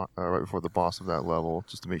before the boss of that level,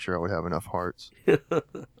 just to make sure I would have enough hearts.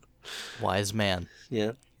 Wise man.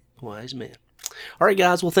 Yeah, wise man. All right,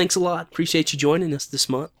 guys. Well, thanks a lot. Appreciate you joining us this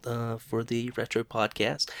month for the Retro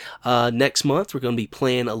Podcast. Next month, we're going to be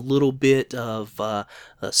playing a little bit of a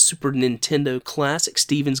Super Nintendo Classic.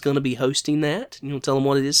 Steven's going to be hosting that. You want to tell them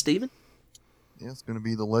what it is, Steven? Yeah, it's going to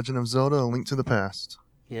be The Legend of Zelda: A Link to the Past.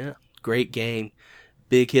 Yeah, great game.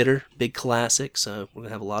 Big hitter, big classic, so we're going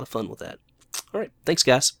to have a lot of fun with that. All right, thanks,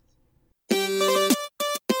 guys.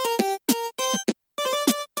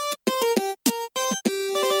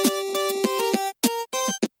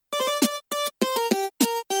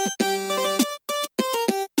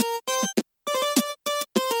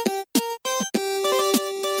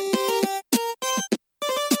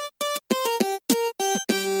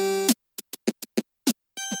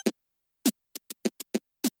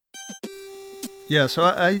 Yeah, so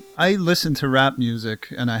I listen to rap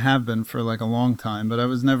music, and I have been for like a long time, but I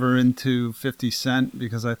was never into 50 Cent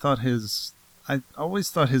because I always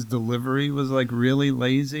thought his delivery was like really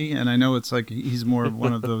lazy, and I know it's like he's more of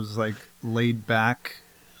one of those like laid back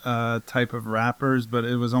type of rappers, but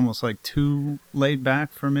it was almost like too laid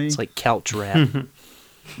back for me. It's like couch rap.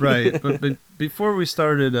 Right, but before we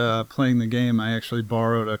started playing the game, I actually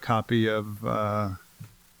borrowed a copy of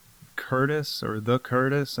Curtis or The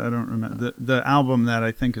Curtis, I don't remember, the album that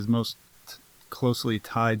I think is most closely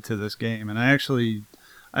tied to this game, and I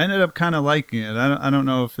ended up kind of liking it. I don't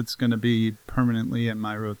know if it's going to be permanently in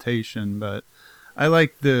my rotation, but I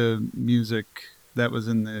like the music that was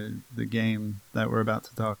in the game that we're about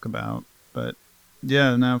to talk about. But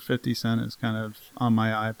yeah, now 50 Cent is kind of on my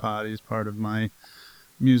iPod. He's part of my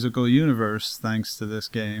musical universe thanks to this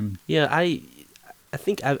game. Yeah, I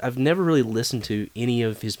think I've never really listened to any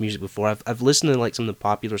of his music before. I've listened to like some of the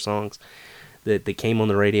popular songs that came on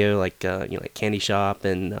the radio, like like Candy Shop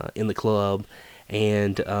and In the Club,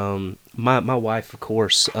 and my wife, of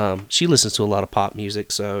course, she listens to a lot of pop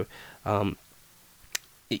music, so I've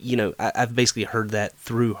basically heard that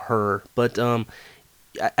through her. But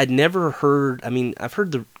I'd never heard. I mean, I've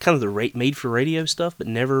heard the kind of the made for radio stuff, but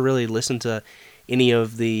never really listened to any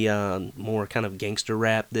of the more kind of gangster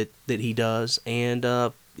rap that he does, and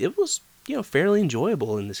it was fairly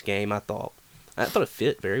enjoyable in this game. I thought it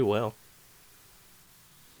fit very well.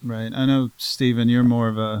 Right. I know, Steven, you're more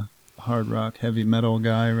of a hard rock, heavy metal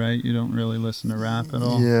guy, right? You don't really listen to rap at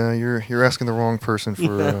all. Yeah, you're asking the wrong person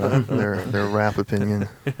for their rap opinion.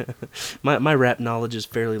 My rap knowledge is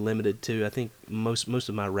fairly limited too. I think most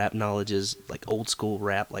of my rap knowledge is like old school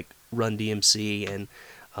rap, like Run DMC, and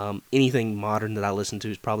anything modern that I listen to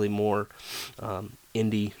is probably more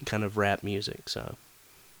indie kind of rap music. So.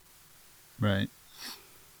 Right.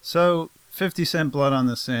 So 50 Cent Blood on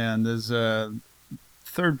the Sand is a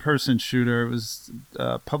third-person shooter. It was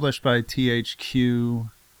published by THQ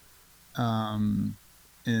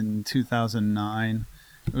in 2009.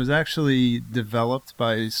 It was actually developed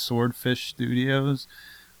by Swordfish Studios,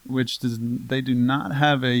 which they do not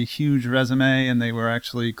have a huge resume, and they were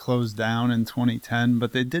actually closed down in 2010.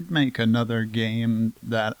 But they did make another game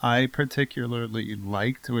that I particularly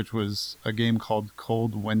liked, which was a game called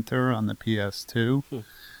Cold Winter on the PS2,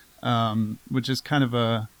 which is kind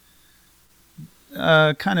of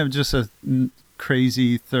just a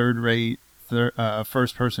crazy third-rate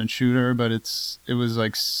first-person shooter, but it was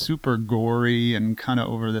like super gory and kind of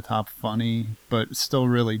over-the-top funny, but still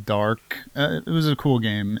really dark. It was a cool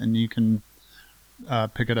game, and you can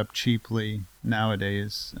pick it up cheaply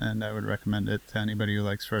nowadays, and I would recommend it to anybody who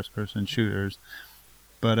likes first-person shooters.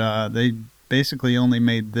 But they basically only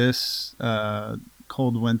made this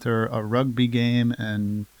Cold Winter a rugby game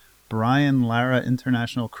and Brian Lara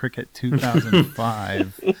International Cricket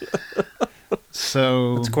 2005.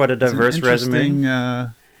 So it's quite a diverse resume.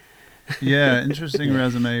 Interesting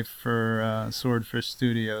resume for Swordfish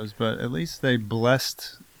Studios. But at least they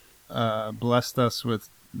blessed us with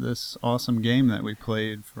this awesome game that we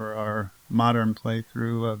played for our modern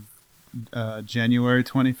playthrough of January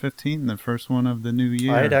 2015, the first one of the new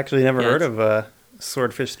year. I had actually never heard of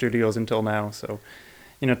Swordfish Studios until now, so.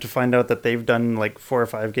 To find out that they've done like 4 or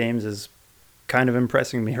 5 games is kind of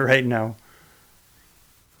impressing me right now.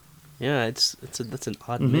 Yeah, that's an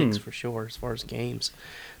odd mix for sure as far as games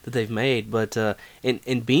that they've made. But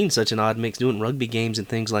and being such an odd mix, doing rugby games and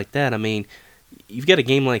things like that. I mean, you've got a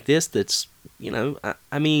game like this that's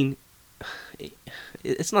I mean,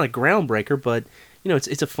 it's not a groundbreaker, but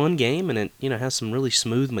it's a fun game, and it has some really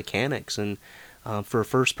smooth mechanics, and for a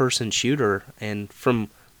first person shooter, and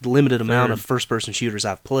from the limited amount of first-person shooters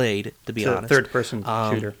I've played, to be honest. Third-person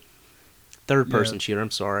shooter. Third-person shooter, I'm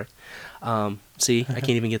sorry. See, I can't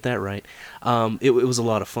even get that right. It was a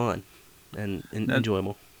lot of fun and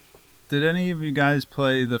enjoyable. Did any of you guys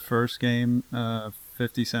play the first game,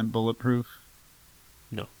 50 Cent Bulletproof?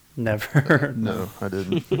 No. Never. No, I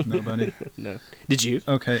didn't. Nobody? No. Did you?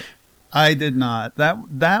 Okay. I did not.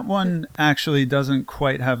 That one actually doesn't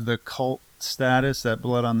quite have the cult status that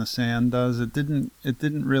Blood on the Sand does. It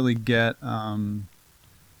didn't really get the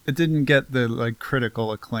like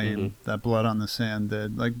critical acclaim that Blood on the Sand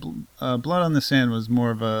did. Like Blood on the Sand was more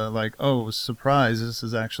of a like, oh, surprise, this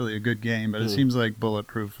is actually a good game, but it seems like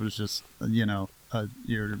Bulletproof was just your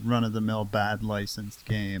run-of-the-mill bad licensed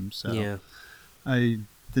game. So yeah. I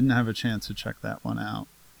didn't have a chance to check that one out.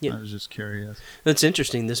 Yeah. I was just curious. That's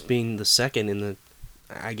interesting, this being the second in the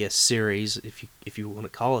series, if you want to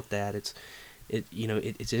call it that.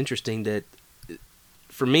 It's interesting that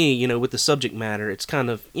for me, with the subject matter, it's kind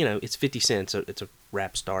of, it's 50 Cent, so it's a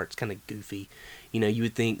rap star, it's kind of goofy. You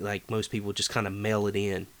would think like most people just kind of mail it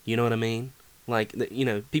in, you know what I mean? Like,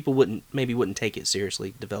 people wouldn't take it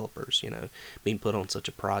seriously, developers, being put on such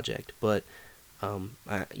a project. But I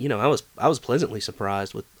was pleasantly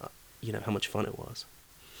surprised with how much fun it was.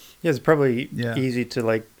 Yeah, it's probably easy to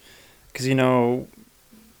like, because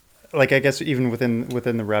like I guess even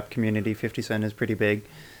within the rap community, 50 Cent is pretty big,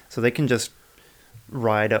 so they can just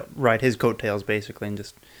ride his coattails basically, and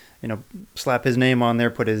just slap his name on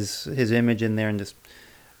there, put his image in there, and just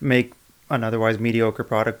make an otherwise mediocre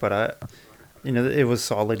product. But it was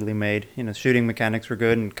solidly made. Shooting mechanics were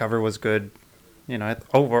good, and cover was good.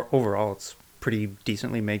 Overall, it's pretty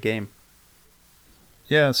decently made game.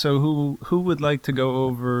 Yeah, so who would like to go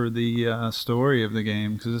over the story of the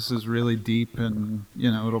game? Because this is really deep, and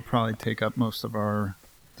it'll probably take up most of our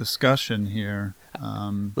discussion here.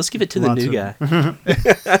 Let's give it to the new guy.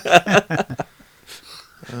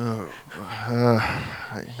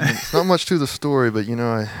 It's not much to the story, but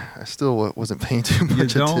I still wasn't paying too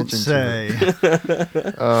much attention to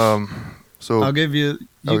it. So I'll give you.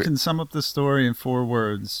 You can sum up the story in 4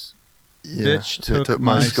 words. Yeah, Bitch took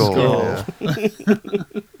my skull. Yeah.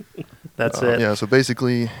 That's it. Yeah. So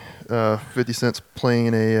basically, 50 Cent's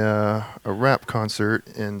playing a rap concert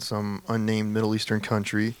in some unnamed Middle Eastern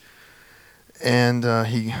country. And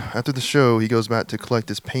after the show, he goes back to collect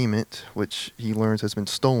his payment, which he learns has been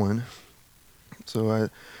stolen. So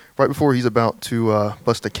right before he's about to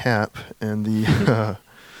bust a cap, and the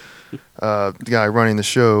guy running the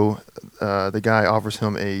show, the guy offers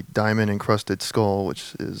him a diamond-encrusted skull,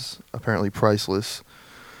 which is apparently priceless.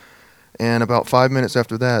 And about 5 minutes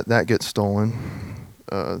after that, that gets stolen.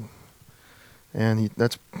 And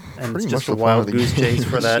that's and pretty it's just much a wild goose chase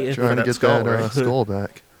for that, Yeah. trying to get skull, that right? skull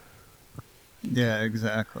back. Yeah,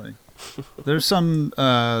 exactly. There's some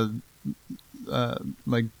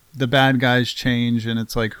like the bad guys change, and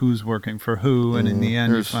it's like who's working for who, and in the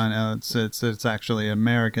end you find out it's actually an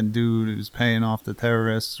American dude who's paying off the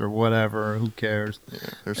terrorists or whatever. Who cares?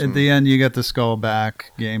 Yeah, At the end, you get the skull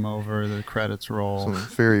back. Game over. The credits roll. Some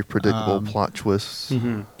very predictable plot twists.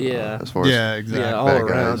 Mm-hmm. Yeah. As far as exactly. Yeah, all bad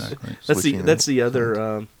around. guys. Exactly. That's the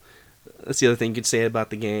other thing you could say about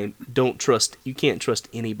the game. You can't trust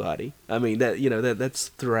anybody. I mean that's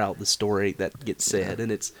throughout the story that gets said,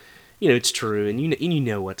 and it's it's true, and you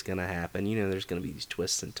know what's gonna happen. There's gonna be these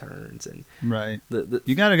twists and turns, and right. The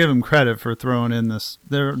You got to give them credit for throwing in this.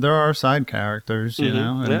 There are side characters,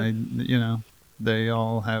 and they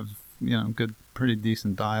all have pretty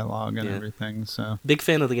decent dialogue and everything. So big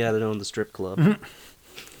fan of the guy that owned the strip club.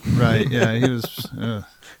 right, yeah, he was.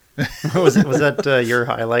 was that your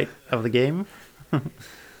highlight of the game?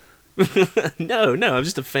 No, I'm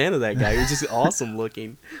just a fan of that guy. He was just awesome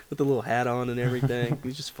looking with the little hat on and everything. He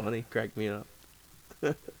was just funny, cracked me up.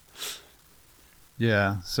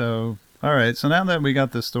 Yeah. So, all right. So now that we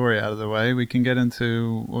got the story out of the way, we can get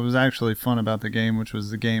into what was actually fun about the game, which was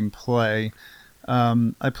the gameplay.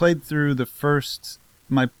 I played through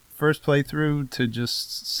my first playthrough to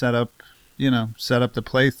just set up the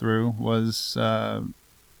playthrough was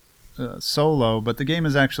solo, but the game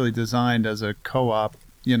is actually designed as a co-op,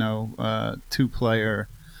 2-player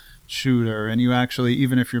shooter, and you actually,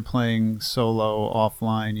 even if you're playing solo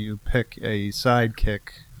offline, you pick a sidekick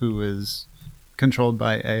who is controlled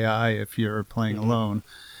by AI if you're playing alone,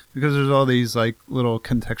 because there's all these like little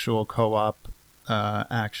contextual co-op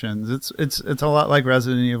actions. It's a lot like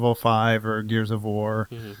Resident Evil 5 or Gears of War,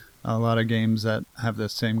 a lot of games that have the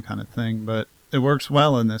same kind of thing, but it works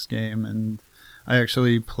well in this game. And I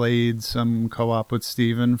actually played some co-op with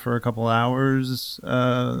Steven for a couple hours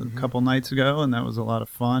a couple nights ago, and that was a lot of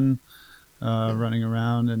fun running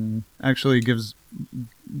around, and actually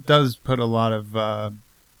does put a lot of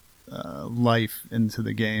life into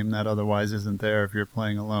the game that otherwise isn't there if you're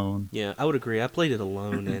playing alone. Yeah, I would agree. I played it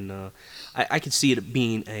alone, and I could see it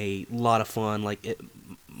being a lot of fun. Like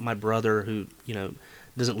my brother, who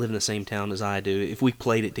doesn't live in the same town as I do, if we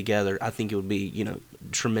played it together, I think it would be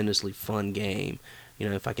tremendously fun game.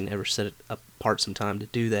 If I can ever set it apart some time to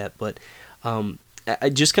do that. But I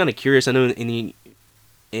just kind of curious. I know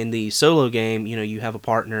in the solo game, you have a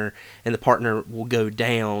partner, and the partner will go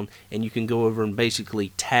down, and you can go over and basically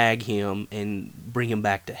tag him and bring him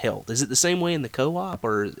back to health. Is it the same way in the co-op,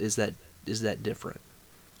 or is that different?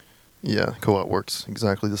 Yeah, co-op works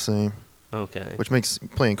exactly the same. Okay. Which makes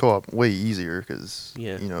playing co-op way easier because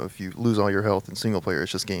if you lose all your health in single player,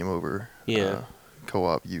 it's just game over. Yeah.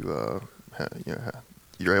 Co-op, you're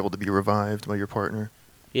able to be revived by your partner.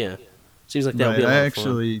 Yeah. Seems like that would be a lot of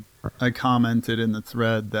fun. I commented in the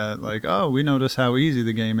thread that we notice how easy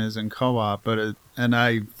the game is in co-op, and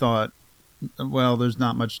I thought, well, there's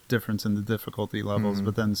not much difference in the difficulty levels,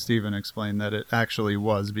 but then Steven explained that it actually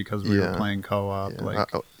was because we were playing co-op. Yeah.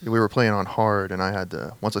 We were playing on hard, and I had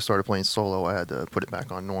to, once I started playing solo, I had to put it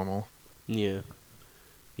back on normal. Yeah.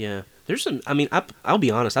 Yeah. There's I'll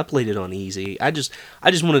be honest, I played it on easy. I just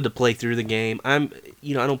wanted to play through the game. I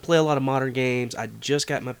don't play a lot of modern games. I just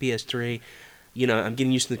got my PS3. I'm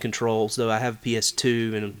getting used to the controls, though I have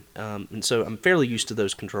PS2, and so I'm fairly used to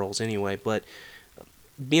those controls anyway, but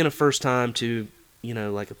being a first time to,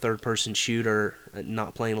 like a third-person shooter,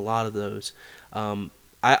 not playing a lot of those,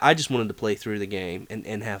 I just wanted to play through the game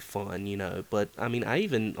and have fun, But, I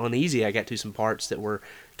even, on easy, I got to some parts that were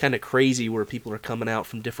kind of crazy where people are coming out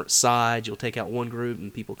from different sides. You'll take out one group,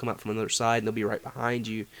 and people come out from another side, and they'll be right behind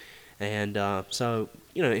you. And so,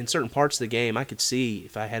 in certain parts of the game, I could see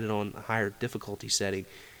if I had it on a higher difficulty setting,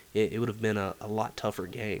 it would have been a lot tougher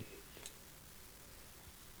game.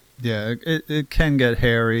 Yeah, it can get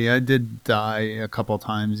hairy. I did die a couple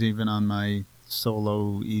times even on my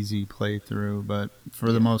solo easy playthrough, but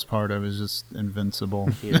for the most part I was just invincible.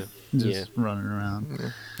 Yeah. Just running around.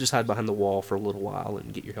 Yeah. Just hide behind the wall for a little while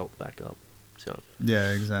and get your health back up. So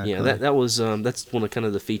Yeah, exactly. yeah, that was that's one of kind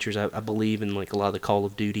of the features I believe in, like a lot of the Call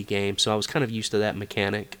of Duty games. So I was kind of used to that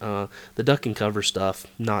mechanic. The duck and cover stuff,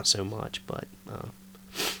 not so much, but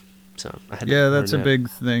so I had Yeah, to that's a learn that. big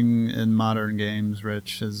thing in modern games,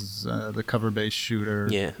 Rich, is the cover-based shooter.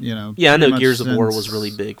 Yeah. You know. Yeah, I know pretty much Gears of War was since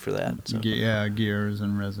really big for that. So. Yeah, Gears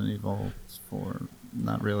and Resident Evil for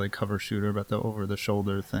not really cover shooter, but the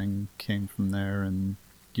over-the-shoulder thing came from there, and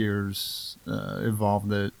Gears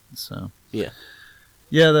evolved it. So Yeah.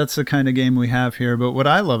 yeah, that's the kind of game we have here. But what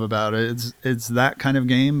I love about it, it's that kind of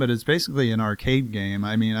game, but it's basically an arcade game.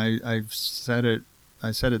 I mean, I said it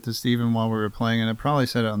to Steven while we were playing, and I probably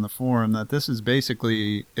said it on the forum, that this is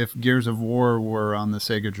basically, if Gears of War were on the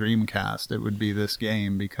Sega Dreamcast, it would be this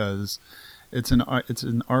game, because it's an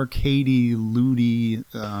arcadey, looty,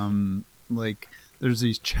 like there's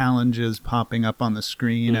these challenges popping up on the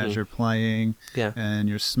screen as you're playing, Yeah. and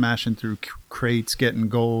you're smashing through crates, getting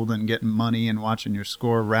gold and getting money, and watching your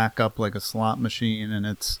score rack up like a slot machine, and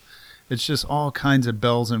it's just all kinds of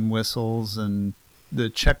bells and whistles, and the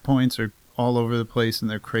checkpoints are all over the place and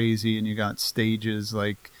they're crazy, and you got stages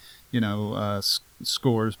like,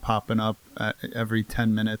 scores popping up every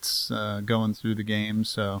 10 minutes going through the game.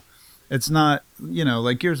 So it's not,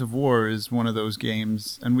 like Gears of War is one of those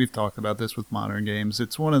games, and we've talked about this with modern games,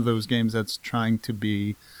 it's one of those games that's trying to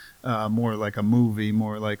be more like a movie,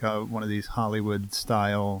 more like one of these Hollywood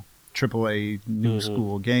style AAA new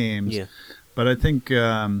school games. Yeah. But I think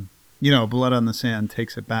Blood on the Sand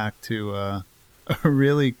takes it back to a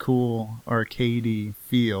really cool arcadey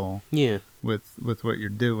feel Yeah. with what you're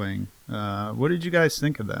doing. What did you guys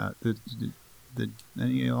think of that? Did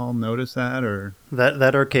any of y'all notice that, or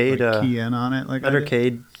that arcade key in on it? Like that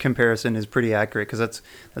arcade comparison is pretty accurate, because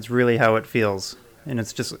that's really how it feels, and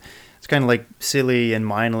it's kind of like silly and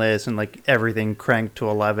mindless and like everything cranked to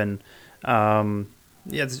 11.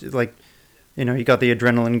 It's like, you got the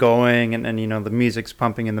adrenaline going, and the music's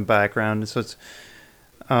pumping in the background, so it's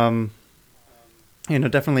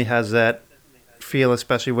definitely has that feel,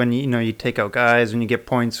 especially when you take out guys and you get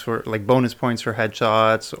points for, like, bonus points for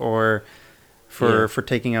headshots, or for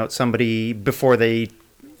taking out somebody before they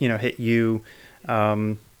hit you.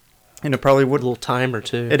 It probably would A little timer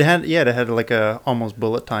too. it had like a almost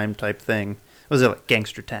bullet time type thing. Was it like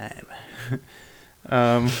gangster time?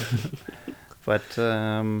 But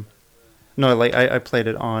no, like I played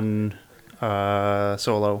it on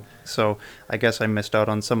solo, so I guess I missed out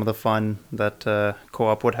on some of the fun that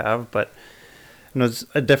co-op would have. But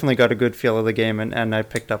I definitely got a good feel of the game, and I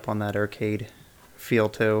picked up on that arcade feel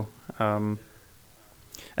too.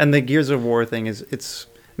 And the Gears of War thing it's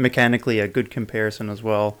mechanically a good comparison as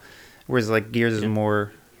well, whereas like Gears is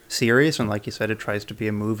more serious, and like you said, it tries to be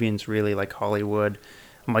a movie, and it's really like Hollywood,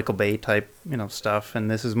 Michael Bay type stuff, and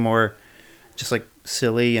this is more just like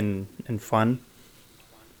silly and fun.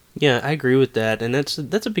 Yeah, I agree with that, and that's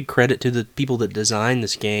a big credit to the people that designed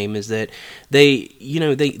this game, is that they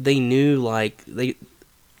knew, like, they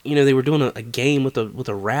were doing a game with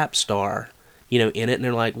a rap star in it, and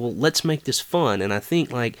they're like, well, let's make this fun. And I think,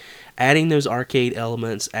 like, adding those arcade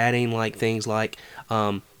elements, adding like things like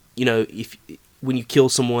if when you kill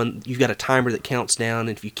someone, you've got a timer that counts down,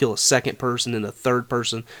 and if you kill a second person and a third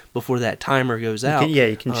person before that timer goes out,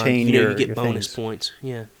 you can change you get your bonus things. points.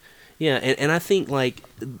 Yeah, and I think, like,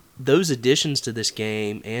 those additions to this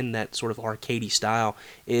game and that sort of arcadey style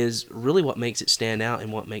is really what makes it stand out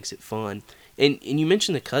and what makes it fun. And you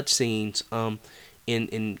mentioned the cutscenes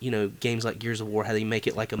in games like Gears of War, how they make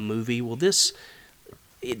it like a movie. Well,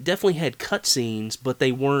 it definitely had cutscenes, but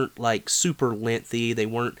they weren't like super lengthy. They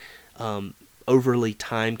weren't overly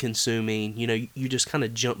time consuming. You just kind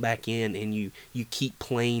of jump back in and you keep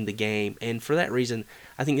playing the game. And for that reason,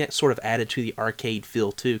 I think that sort of added to the arcade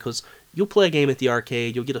feel too, because you'll play a game at the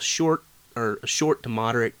arcade, you'll get a short to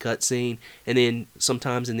moderate cutscene, and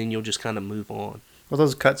then you'll just kind of move on. Well,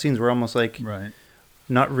 those cutscenes were almost like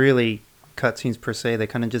not really cutscenes per se. They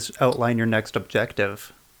kind of just outline your next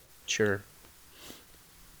objective. Sure.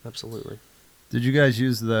 Absolutely. Did you guys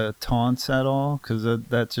use the taunts at all? Because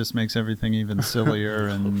that just makes everything even sillier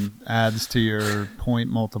and adds to your point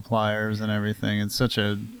multipliers and everything. It's such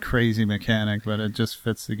a crazy mechanic, but it just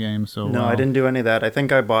fits the game so well. No, I didn't do any of that. I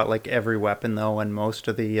think I bought like every weapon though, and most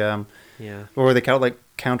of the Yeah. Or were they called like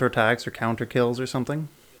counterattacks or counter kills or something?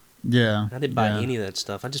 Yeah. I didn't buy any of that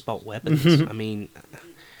stuff. I just bought weapons. I mean,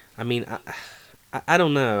 I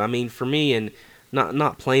don't know. I mean, for me, and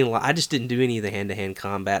not playing a lot. I just didn't do any of the hand-to-hand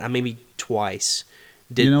combat. I maybe twice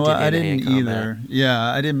did. You know what? Did I didn't hand-to-hand combat. either. Yeah,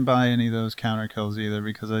 I didn't buy any of those counter kills either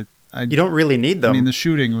because I You don't really need them. I mean, the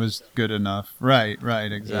shooting was good enough. Right,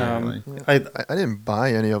 exactly. I didn't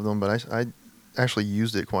buy any of them, but I actually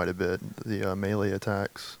used it quite a bit. The melee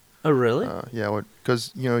attacks. Oh, really? Yeah,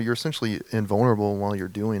 because you're essentially invulnerable while you're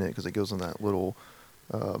doing it because it goes in that little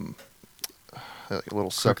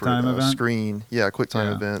separate screen. Yeah, quick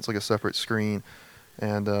time event. It's like a separate screen,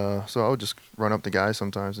 and so I would just run up to guys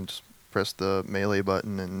sometimes and just press the melee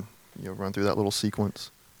button and run through that little sequence.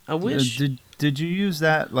 I wish. Did you use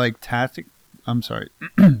that like tactic? I'm sorry.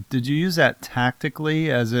 Did you use that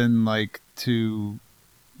tactically, as in like to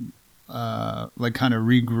like kind of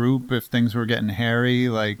regroup if things were getting hairy?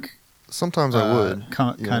 Like sometimes I would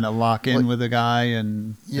kind of lock in with a guy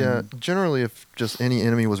and generally if just any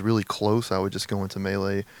enemy was really close, I would just go into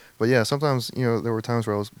melee. But yeah, sometimes there were times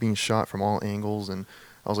where I was being shot from all angles and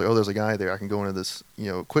I was like, oh, there's a guy there. I can go into this,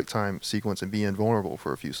 quick time sequence and be invulnerable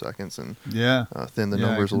for a few seconds and thin the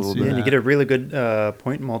numbers a little bit. And you get a really good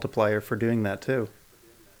point multiplier for doing that too.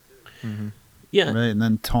 Mm-hmm. Yeah. Right, and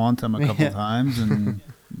then taunt them a couple times and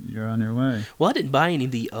you're on your way. Well, I didn't buy any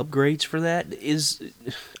of the upgrades for that.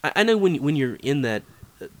 I know when you're in that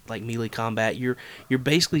like melee combat, you're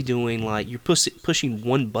basically doing like you're pushing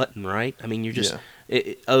one button, right? I mean, you're just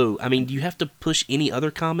I mean, do you have to push any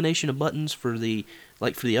other combination of buttons for the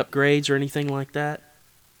upgrades or anything like that?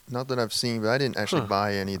 Not that I've seen, but I didn't actually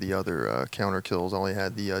buy any of the other counter kills. I only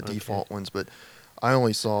had the default ones, but I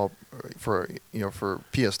only saw for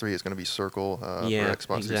PS3 it's going to be circle. For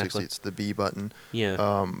Xbox 360 it's the B button.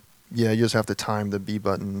 Yeah. You just have to time the B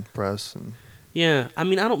button press and. Yeah, I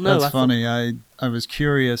mean I don't know. That's funny. I was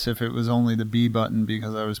curious if it was only the B button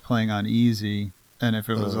because I was playing on easy. And if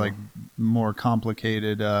it was like more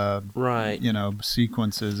complicated,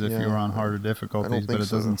 sequences if you were on harder difficulties, but it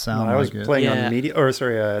doesn't sound like it. I was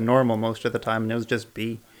playing on normal most of the time, and it was just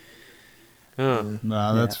B. Wow,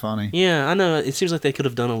 that's funny. Yeah, I know. It seems like they could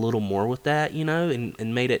have done a little more with that,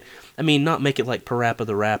 and made it. I mean, not make it like Parappa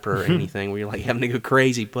the Rapper or anything where you're like having to go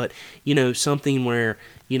crazy, but something where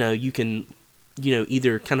you can.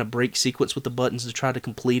 Either kind of break sequence with the buttons to try to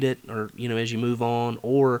complete it, or as you move on,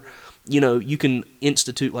 or you can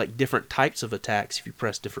institute like different types of attacks if you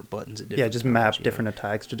press different buttons at different just map different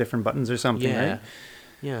attacks to different buttons or something, right?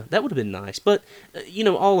 Yeah, that would have been nice. But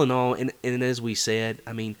all in all, and as we said,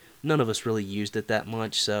 I mean, none of us really used it that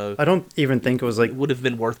much, so I don't even think it was like it would have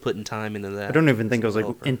been worth putting time into that. I don't even think it was like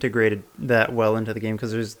integrated that well into the game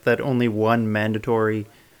because there's that only one mandatory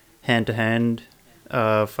hand-to-hand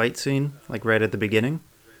fight scene, like right at the beginning.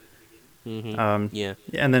 Mm-hmm.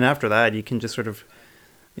 And then after that, you can just sort of,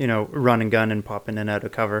 run and gun and pop in and out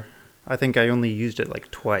of cover. I think I only used it like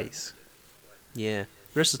twice. Yeah.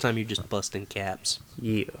 The rest of the time, you're just busting caps.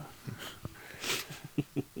 Yeah.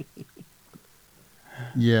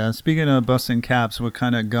 Yeah. Speaking of busting caps, what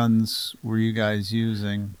kind of guns were you guys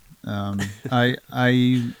using? I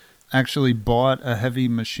actually bought a heavy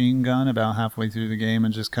machine gun about halfway through the game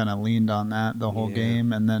and just kind of leaned on that the whole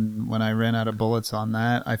game. And then when I ran out of bullets on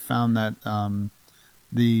that, I found that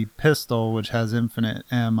the pistol, which has infinite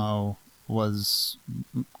ammo, was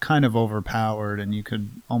kind of overpowered. And you could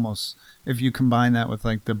almost, if you combine that with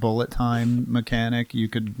like the bullet time mechanic, you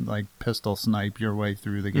could like pistol snipe your way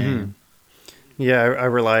through the game. Mm-hmm. Yeah, I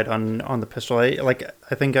relied on the pistol. I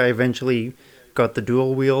think I eventually got the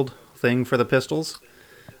dual wield thing for the pistols.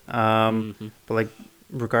 But like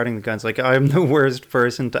regarding the guns, like I'm the worst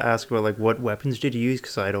person to ask about like what weapons did you use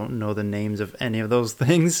because I don't know the names of any of those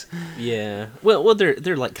things. Yeah, well,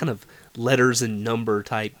 they're like kind of letters and number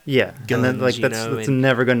type. Yeah, guns, and then like that's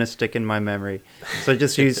never going to stick in my memory. So I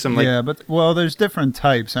just use some like there's different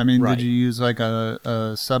types. I mean, did you use like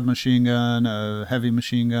a submachine gun, a heavy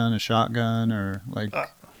machine gun, a shotgun, or like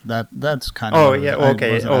that? That's kind of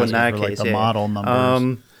okay. In that case, like the model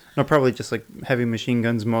numbers. No, probably just like heavy machine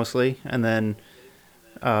guns mostly, and then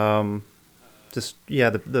the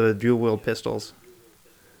dual wield pistols.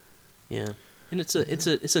 Yeah, and it's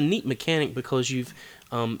a neat mechanic because you've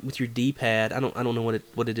with your D-pad. I don't know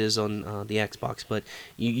what it is on the Xbox, but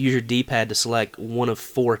you use your D-pad to select one of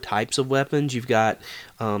 4 types of weapons. You've got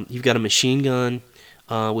a machine gun,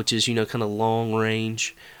 which is kind of long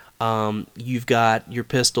range. You've got your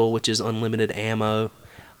pistol, which is unlimited ammo.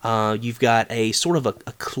 You've got a sort of a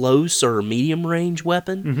close or medium range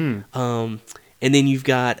weapon, and then you've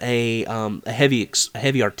got a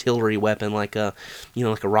heavy artillery weapon like a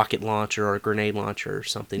rocket launcher or a grenade launcher or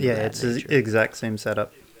something. Yeah, it's the exact same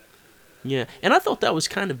setup. Yeah, and I thought that was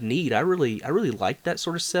kind of neat. I really liked that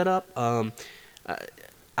sort of setup.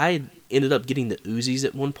 I ended up getting the Uzis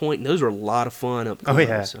at one point, and those were a lot of fun up close. Oh,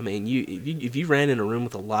 yeah. I mean, if you ran in a room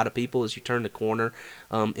with a lot of people as you turned the corner,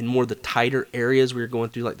 in more of the tighter areas we were going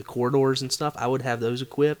through, like the corridors and stuff, I would have those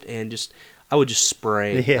equipped and I would just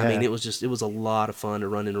spray. Yeah. I mean, it was a lot of fun to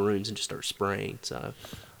run into rooms and just start spraying. So,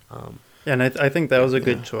 and I think that was a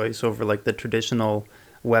good choice over like the traditional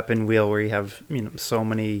weapon wheel where you have so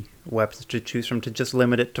many weapons to choose from. To just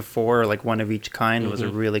limit it to 4, like one of each kind, was a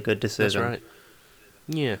really good decision. That's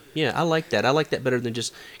right. Yeah, I like that. I like that better than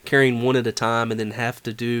just carrying one at a time and then have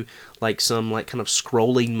to do like some like kind of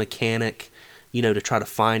scrolling mechanic, to try to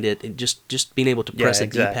find it, and just being able to press a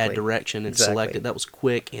D-pad direction and select it. That was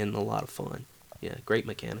quick and a lot of fun. Yeah, great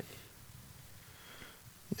mechanic.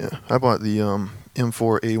 Yeah, I bought the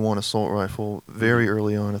M4A1 assault rifle very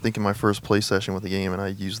early on. I think in my first play session with the game, and I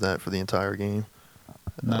used that for the entire game.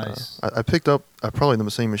 Nice. I picked up probably the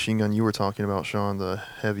same machine gun you were talking about, Sean, the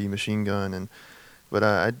heavy machine gun, but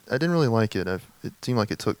I didn't really like it. It seemed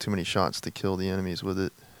like it took too many shots to kill the enemies with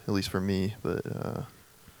it, at least for me. But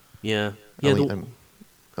yeah.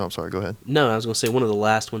 I'm sorry. Go ahead. No, I was going to say one of the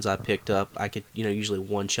last ones I picked up, I could usually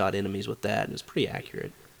one-shot enemies with that, and it's pretty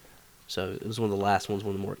accurate. So it was one of the last ones,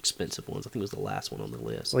 one of the more expensive ones. I think it was the last one on the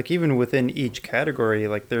list. Like even within each category,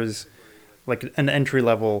 like there's like an entry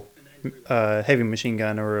level heavy machine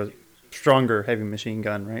gun or a stronger heavy machine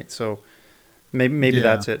gun, right? So maybe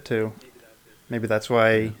that's it too. Maybe that's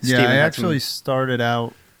why. Steven I actually started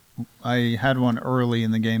out. I had one early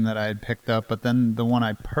in the game that I had picked up, but then the one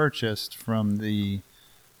I purchased from the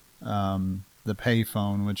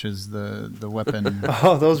payphone, which is the weapon.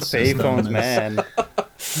 Oh, those payphones, man.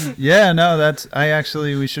 Yeah, no,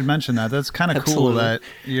 we should mention that. That's kind of cool that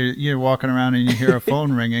you're walking around and you hear a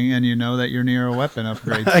phone ringing and you know that you're near a weapon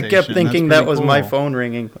upgrade station. I kept thinking that was my phone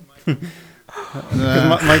ringing.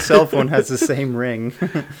 Because my cell phone has the same ring.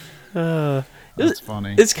 That's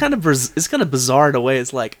funny. It's kind of bizarre in a way.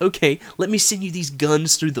 It's like, okay, let me send you these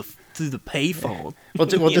guns through the payphone.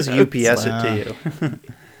 We'll just UPS it to you.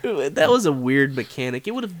 That was a weird mechanic. I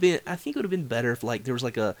think it would have been better if like there was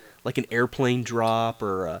like an airplane drop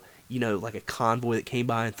or like a convoy that came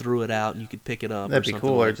by and threw it out and you could pick it up. That'd be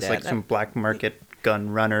cool, or just like some black market gun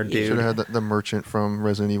runner dude. Should have had the merchant from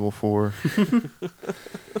Resident Evil 4.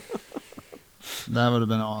 That would have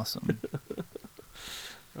been awesome.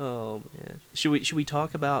 Oh man, should we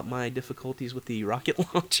talk about my difficulties with the rocket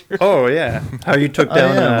launcher? Oh yeah, how you took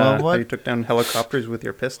down helicopters with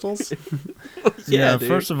your pistols? Yeah,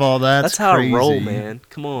 first of all, that's how crazy. I roll, man.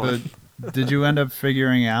 Come on. But did you end up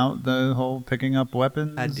figuring out the whole picking up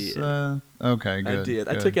weapons? I did. Okay, good. I did. Good.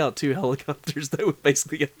 I took out 2 helicopters that were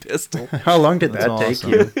basically a pistol. How long did that take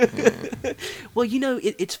you? Well,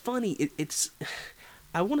 it's funny.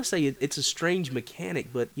 I want to say it's a strange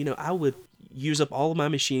mechanic, but I would use up all of my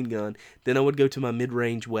machine gun, then I would go to my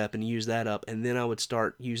mid-range weapon, use that up, and then I would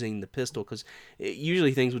start using the pistol, because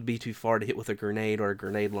usually things would be too far to hit with a grenade or a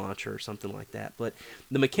grenade launcher or something like that. But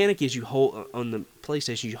the mechanic is you hold on the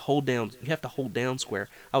PlayStation, you have to hold down square.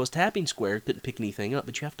 I was tapping square, couldn't pick anything up,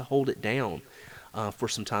 but you have to hold it down for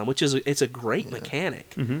some time, which is it's a great mechanic.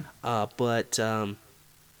 Mm-hmm. But I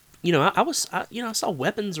saw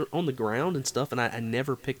weapons on the ground and stuff, and I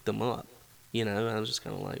never picked them up. I was just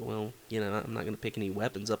kind of like, well, I'm not going to pick any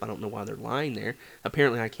weapons up. I don't know why they're lying there.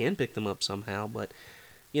 Apparently I can pick them up somehow, but,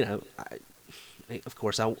 of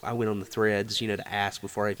course, I went on the threads, to ask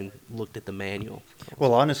before I even looked at the manual.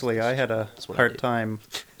 Well, honestly, I had a hard time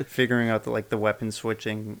figuring out the weapon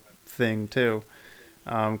switching thing, too.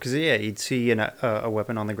 Because, you'd see a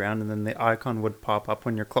weapon on the ground, and then the icon would pop up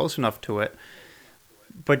when you're close enough to it.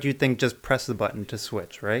 But you'd think just press the button to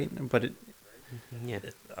switch, right? But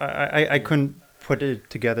I couldn't put it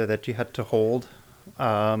together that you had to hold.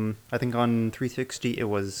 I think on 360 it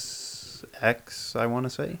was X, I want to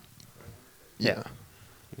say. Yeah.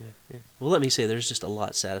 Well, let me say, there's just a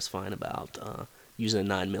lot satisfying about using a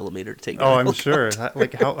 9mm to take. Oh, I'm sure. How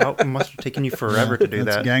it must have taken you forever to do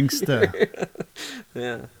that. Gangsta.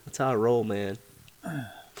 Yeah, that's how I roll, man.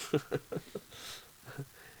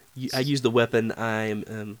 I use the weapon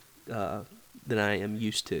that I am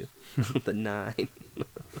used to, the 9.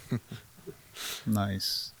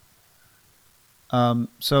 Nice.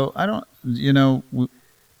 So I don't,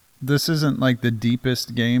 this isn't like the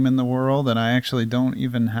deepest game in the world, and I actually don't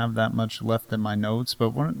even have that much left in my notes. But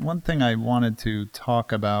one thing I wanted to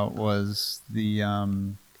talk about was the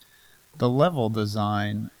level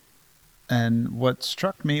design. And what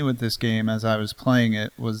struck me with this game as I was playing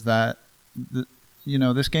it was that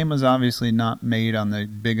this game was obviously not made on the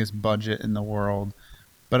biggest budget in the world,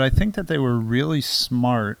 But I think that they were really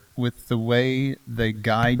smart with the way they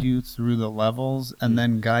guide you through the levels and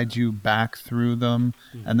then guide you back through them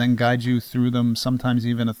and then guide you through them sometimes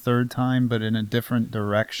even a third time, but in a different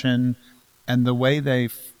direction. And the way they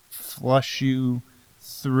flush you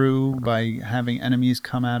through by having enemies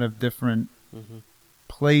come out of different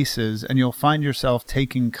places, and you'll find yourself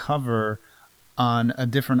taking cover on a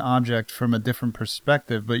different object from a different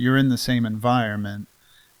perspective, but you're in the same environment.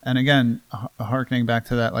 And again, harkening back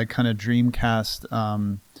to that, like kind of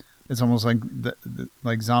Dreamcast, it's almost like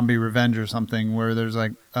like Zombie Revenge or something, where there's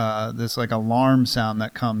like this like alarm sound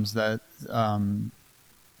that comes that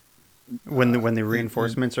when the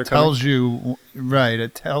reinforcements are tells coming. you right.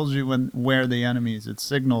 It tells you where the enemy is. It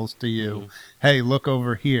signals to you, hey, look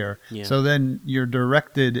over here. Yeah. So then you're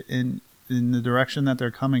directed in the direction that they're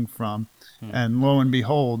coming from. And lo and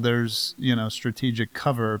behold, there's, strategic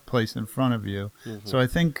cover placed in front of you. So I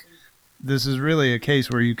think this is really a case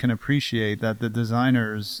where you can appreciate that the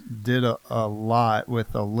designers did a lot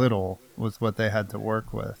with a little with what they had to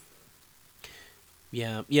work with.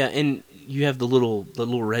 Yeah, and you have the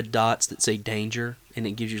little red dots that say danger, and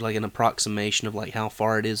it gives you like an approximation of like how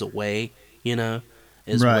far it is away,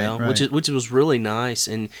 as well, right. which was really nice.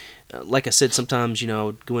 And like I said, sometimes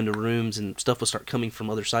go into rooms and stuff will start coming from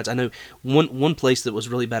other sides. I know one place that was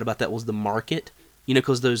really bad about that was the market,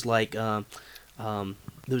 because those like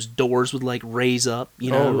those doors would like raise up,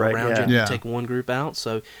 around you to take one group out.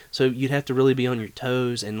 So you'd have to really be on your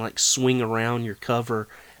toes and like swing around your cover,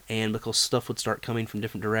 and because stuff would start coming from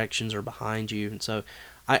different directions or behind you, and so.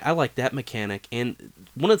 I like that mechanic, and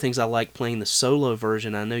one of the things I like playing the solo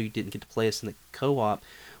version, I know you didn't get to play this in the co-op,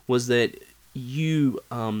 was that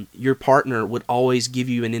your partner would always give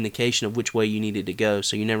you an indication of which way you needed to go,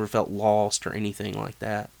 so you never felt lost or anything like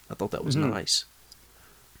that. I thought that was nice.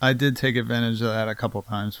 I did take advantage of that a couple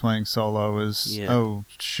times playing solo. Oh,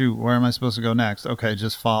 shoot, where am I supposed to go next? Okay,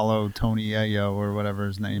 just follow Tony Yayo or whatever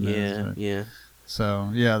his name is. Yeah.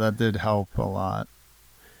 So, yeah, that did help a lot.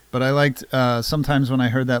 But I liked sometimes when I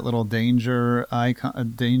heard that little danger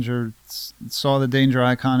icon, saw the danger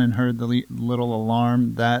icon and heard the little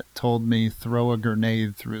alarm, that told me throw a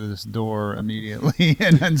grenade through this door immediately,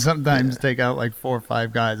 and then sometimes take out like 4 or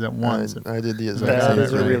 5 guys at once. I did the exact same. That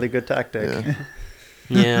is a really good tactic.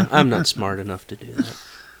 Yeah, I'm not smart enough to do that.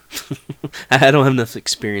 I don't have enough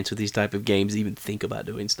experience with these type of games to even think about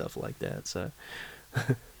doing stuff like that. So.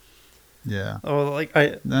 Yeah. Oh,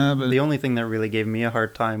 the only thing that really gave me a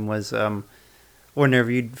hard time was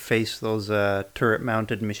whenever you'd face those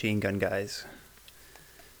turret-mounted machine gun guys.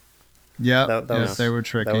 Yeah, they were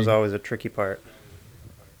tricky. That was always a tricky part.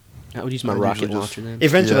 I would use my rocket launcher then.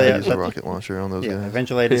 Eventually, I use the rocket launcher on those guys.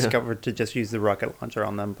 Eventually, I discovered to just use the rocket launcher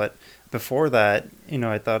on them. But before that,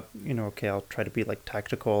 I thought, okay, I'll try to be like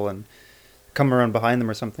tactical and come around behind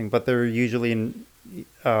them or something. But they're usually in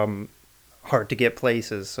hard to get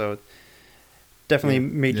places, so. Definitely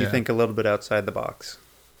made you think a little bit outside the box.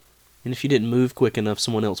 And if you didn't move quick enough,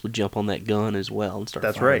 someone else would jump on that gun as well and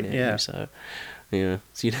start firing at you. So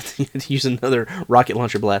you'd have to use another rocket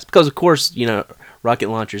launcher blast. Because, of course, rocket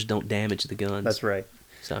launchers don't damage the guns. That's right.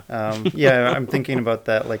 So I'm thinking about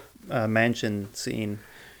that like mansion scene.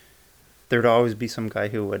 There'd always be some guy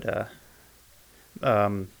who would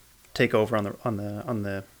take over on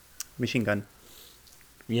the machine gun.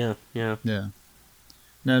 Yeah.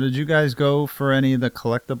 Now, did you guys go for any of the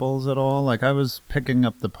collectibles at all? Like, I was picking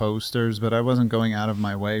up the posters, but I wasn't going out of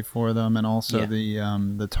my way for them. And also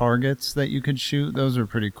the targets that you could shoot, those are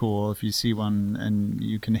pretty cool. If you see one and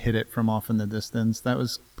you can hit it from off in the distance, that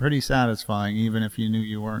was pretty satisfying, even if you knew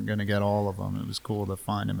you weren't going to get all of them. It was cool to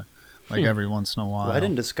find them, like, every once in a while. Well, I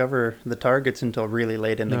didn't discover the targets until really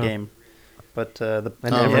late in the game. But I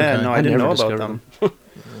didn't know about them.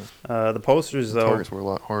 The posters, though, targets were a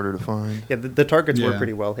lot harder to find. Yeah, the targets were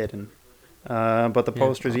pretty well hidden. But the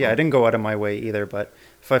posters, I didn't go out of my way either. But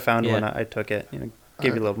if I found one, I took it.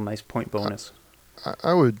 Gave you a little nice point bonus.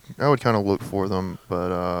 I would kind of look for them,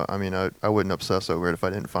 but I wouldn't obsess over it if I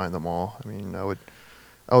didn't find them all. I mean, I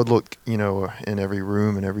would look, in every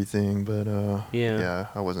room and everything, but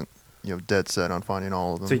I wasn't. Dead set on finding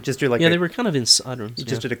all of them. So you just do like they were kind of inside rooms. You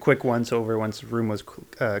just did a quick once over once the room was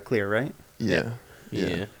clear, right? Yeah.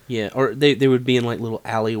 Or they would be in like little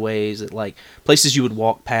alleyways at like places you would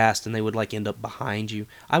walk past, and they would like end up behind you.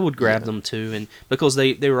 I would grab them too, and because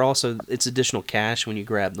they were also, it's additional cash when you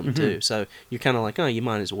grab them too. So you're kind of like, oh, you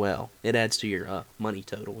might as well. It adds to your money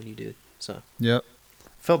total when you do. So. Yep.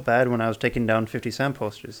 Felt bad when I was taking down 50 Cent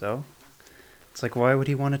posters though. It's like, why would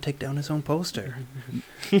he want to take down his own poster?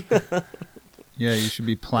 Yeah, you should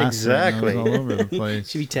be plastering those all over the place.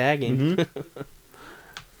 Should be tagging.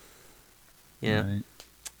 Right.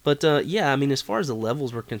 But yeah, I mean, as far as the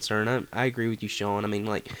levels were concerned, I agree with you, Sean. I mean,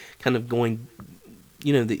 like, kind of going,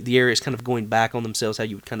 the areas kind of going back on themselves, how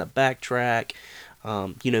you would kind of backtrack.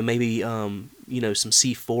 Maybe some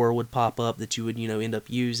C4 would pop up that you would end up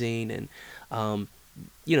using, and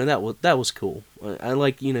that was cool. I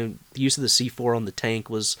like the use of the C4 on the tank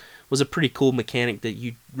was a pretty cool mechanic that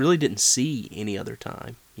you really didn't see any other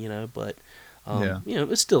time. But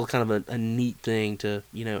it's still kind of a neat thing to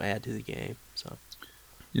add to the game. So.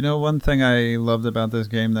 One thing I loved about this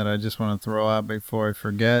game that I just want to throw out before I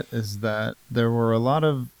forget is that there were a lot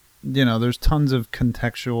of, there's tons of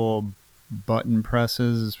contextual button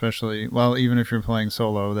presses, especially, well, even if you're playing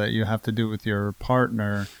solo, that you have to do with your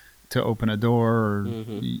partner to open a door, or,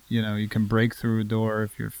 you can break through a door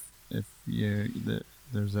if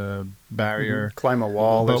there's a barrier. Climb a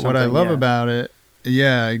wall but or something. What I love about it,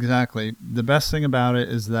 yeah, exactly. The best thing about it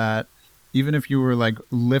is that even if you were like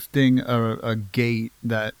lifting a gate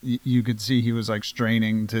that you could see he was like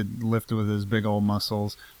straining to lift with his big old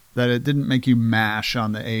muscles, that it didn't make you mash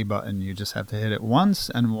on the A button. You just have to hit it once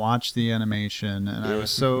and watch the animation. And I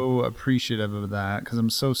was so appreciative of that, because I'm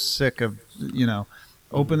so sick of,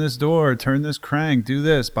 open this door, turn this crank, do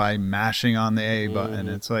this by mashing on the A button.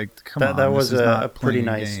 It's like, come on. That was a pretty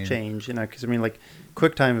nice change, because I mean, like,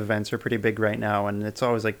 QuickTime events are pretty big right now, and it's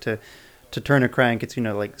always like to turn a crank, it's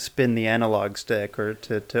like spin the analog stick, or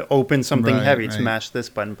to open something heavy, to mash this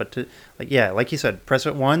button. But to like you said, press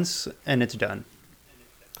it once and it's done.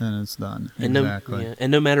 And it's done. And exactly.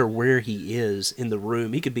 And no matter where he is in the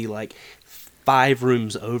room, he could be like 5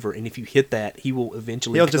 rooms over, and if you hit that, he will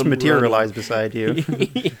eventually. He'll just materialize beside you.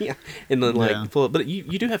 Yeah, and then pull it. But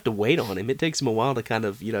you do have to wait on him. It takes him a while to kind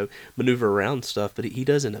of maneuver around stuff, but he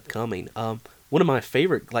does end up coming. One of my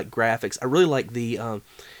favorite graphics, I really like the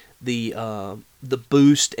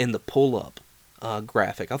boost and the pull up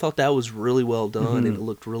graphic. I thought that was really well done, and it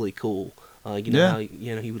looked really cool. How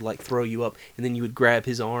he would throw you up, and then you would grab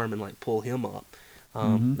his arm and pull him up.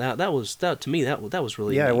 That was to me that was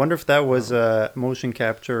really neat. I wonder if that was motion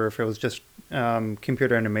capture, or if it was just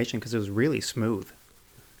computer animation, because it was really smooth.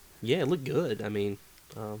 Yeah, it looked good. I mean,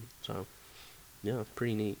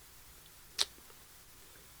 pretty neat.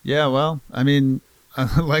 Yeah, well, I mean,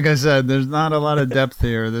 like I said, there's not a lot of depth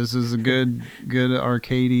here. This is a good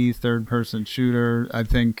arcadey third-person shooter. I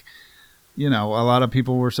think, a lot of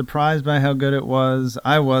people were surprised by how good it was.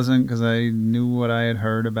 I wasn't, because I knew what I had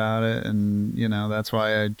heard about it, and, that's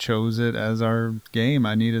why I chose it as our game.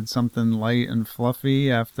 I needed something light and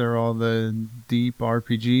fluffy after all the deep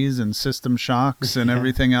RPGs and System Shocks and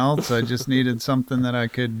everything else. I just needed something that I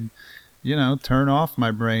could, turn off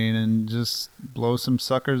my brain and just blow some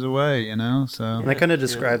suckers away, So and that kind of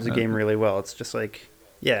describes the game really well. It's just like,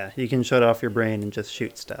 you can shut off your brain and just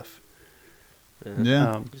shoot stuff.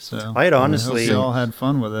 Yeah. So I had honestly, we all had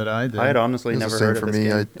fun with it. I did. I had honestly never heard of this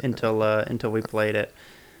game until we played it.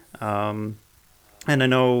 And I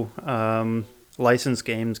know licensed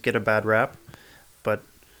games get a bad rap, but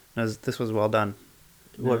this was well done.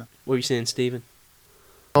 What were you saying, Steven?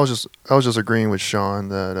 I was just agreeing with Sean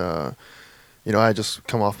that I had just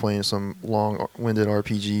come off playing some long-winded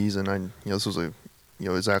RPGs, and this was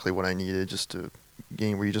exactly what I needed, just a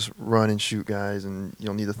game where you just run and shoot guys, and you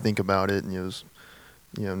don't need to think about it, and it was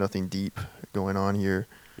nothing deep going on here.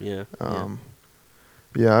 It's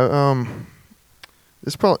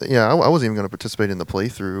probably I wasn't even going to participate in the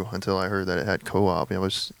playthrough until I heard that it had co-op. I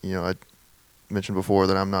mentioned before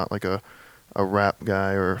that I'm not like a rap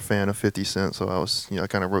guy or a fan of 50 Cent, so I was I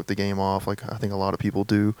kind of wrote the game off like I think a lot of people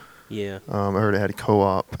do. I heard it had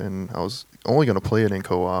co-op, and I was only going to play it in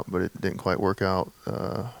co-op, but it didn't quite work out.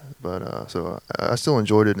 So I still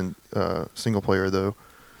enjoyed it in single player though.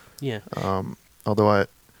 Although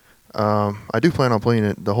I do plan on playing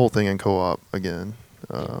it the whole thing in co-op again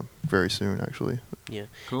very soon, actually. Yeah,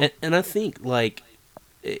 cool. And I think I've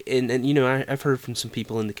heard from some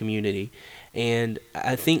people in the community, and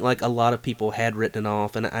I think a lot of people had written it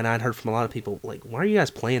off, and I'd heard from a lot of people why are you guys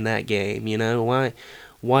playing that game?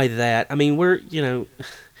 Why that? I mean, we're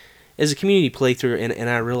as a community playthrough, and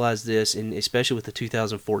I realized this, and especially with the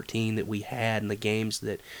 2014 that we had and the games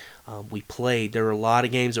that we played, there were a lot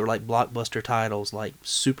of games that were like blockbuster titles, like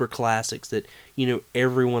super classics that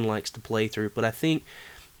everyone likes to play through. But I think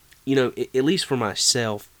at least for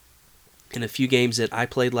myself, in a few games that I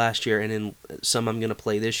played last year, and in some I'm going to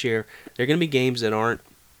play this year, they're going to be games that aren't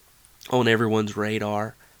on everyone's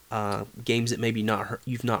radar, games that maybe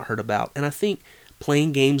you've not heard about. And I think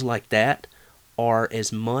playing games like that are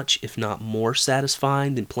as much, if not more,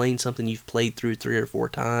 satisfying than playing something you've played through 3 or 4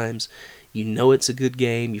 times. You know it's a good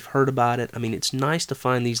game. You've heard about it. I mean, it's nice to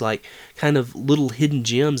find these like kind of little hidden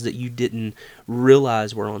gems that you didn't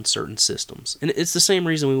realize were on certain systems. And it's the same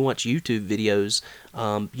reason we watch YouTube videos,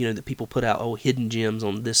 that people put out, hidden gems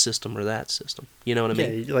on this system or that system. You know what I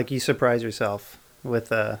mean? Yeah, like you surprise yourself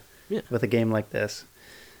with a game like this.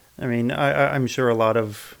 I mean, I'm sure a lot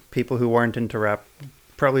of people who weren't into rap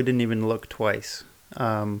probably didn't even look twice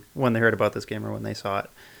when they heard about this game or when they saw it.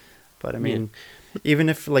 But I mean, even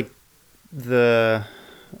if like the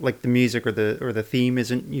music or the theme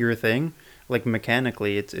isn't your thing, like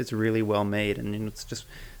mechanically it's really well made, and it's just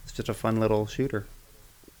a fun little shooter.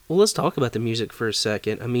 Well, let's talk about the music for a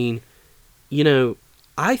second. I mean,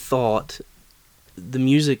 I thought the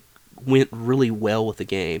music went really well with the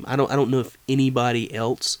game. I don't know if anybody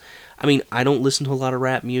else. I mean, I don't listen to a lot of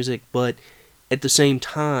rap music, but at the same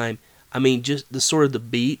time, I mean, just the sort of the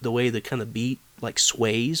beat, the way the kind of beat like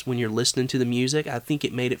sways when you're listening to the music, I think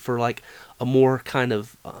it made it for like a more kind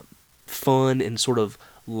of fun and sort of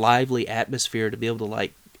lively atmosphere to be able to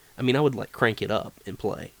like, I mean, I would like crank it up and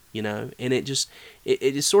play, and it just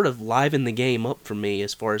sort of livened the game up for me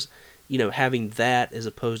as far as, having that as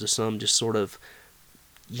opposed to some just sort of,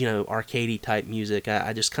 arcadey type music.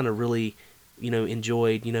 I just kind of really,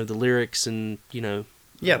 enjoyed, the lyrics and,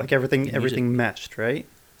 yeah, like everything meshed, right?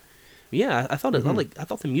 Yeah, I thought I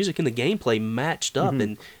thought the music and the gameplay matched up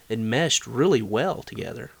and meshed really well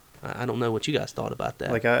together. I don't know what you guys thought about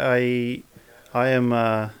that. Like I am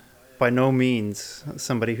by no means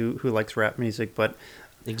somebody who likes rap music, but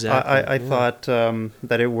exactly, I thought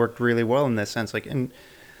that it worked really well in this sense. Like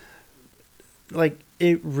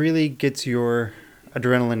it really gets your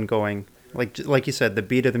adrenaline going. Like you said, the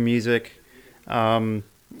beat of the music, and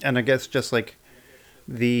I guess just like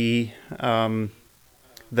the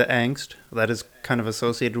angst that is kind of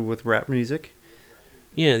associated with rap music.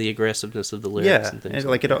 Yeah, the aggressiveness of the lyrics and things.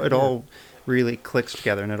 It all really clicks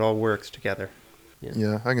together and it all works together.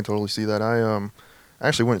 Yeah, I can totally see that. I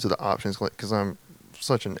actually went to the options because I'm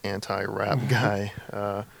such an anti-rap guy.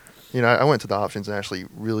 I went to the options and actually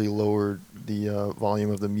really lowered the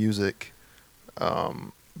volume of the music,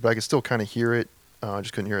 but I could still kind of hear it. I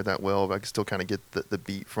just couldn't hear it that well, but I could still kind of get the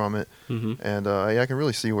beat from it. Mm-hmm. And I can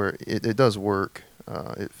really see where it does work.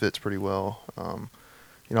 It fits pretty well.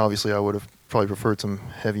 Obviously I would have probably preferred some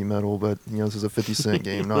heavy metal, but this is a 50 Cent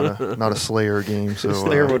game, not a Slayer game. So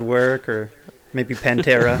Slayer would work, or maybe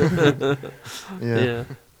Pantera.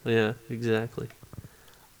 Yeah, exactly.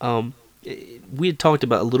 We had talked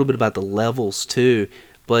about a little bit about the levels too,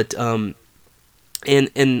 but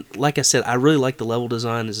and like I said, I really like the level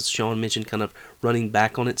design, as Sean mentioned, kind of running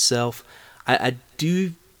back on itself. I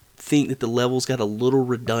do think that the levels got a little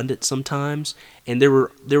redundant sometimes, and there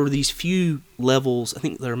were these few levels. I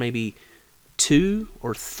think there were maybe 2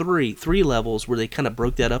 or 3 levels where they kind of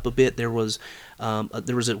broke that up a bit. There was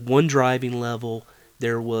one driving level.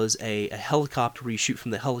 There was a helicopter where you shoot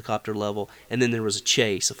from the helicopter level, and then there was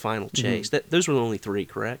a final chase. Mm-hmm. Those were the only 3,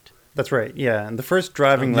 correct? That's right, yeah. And the first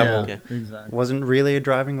driving level wasn't really a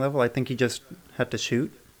driving level. I think you just had to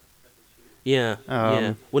shoot. Yeah,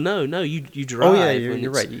 yeah. Well, no, you drive. Oh, yeah, you're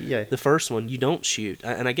right. Yeah. The first one, you don't shoot.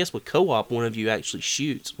 And I guess with co-op, one of you actually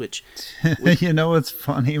shoots, which... You know what's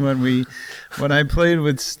funny? When I played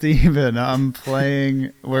with Steven,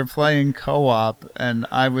 we're playing co-op, and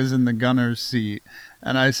I was in the gunner's seat,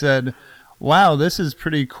 and I said, wow, this is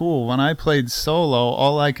pretty cool. When I played solo,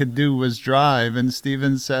 all I could do was drive, and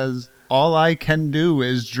Steven says, all I can do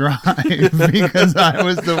is drive, because I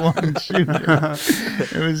was the one shooting.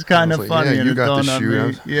 It was kind of funny, and it dawned on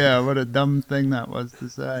me, what a dumb thing that was to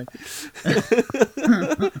say.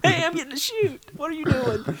 Hey, I'm getting to shoot. What are you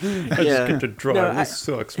doing? I just get to drive. This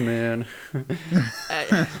sucks, man.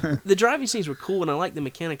 The driving scenes were cool, and I like the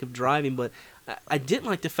mechanic of driving, but I didn't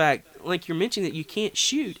like the fact, like you're mentioning, that you can't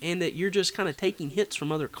shoot and that you're just kind of taking hits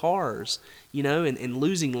from other cars, and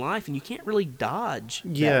losing life, and you can't really dodge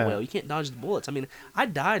that well. You can't dodge the bullets. I mean, I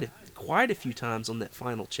died quite a few times on that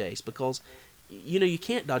final chase because, you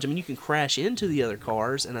can't dodge. I mean, you can crash into the other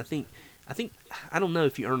cars, and I think I don't know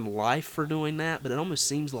if you earn life for doing that, but it almost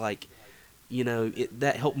seems like,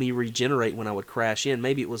 that helped me regenerate when I would crash in.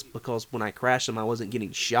 Maybe it was because when I crashed them, I wasn't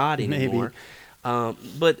getting shot anymore.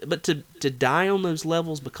 But to die on those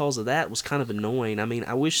levels because of that was kind of annoying. I mean,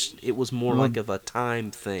 I wish it was more like of a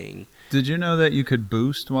time thing. Did you know that you could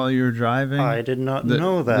boost while you were driving? I did not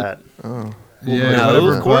know that. Yeah, no,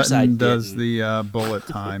 whatever of course I button does didn't. the bullet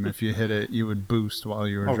time. If you hit it, you would boost while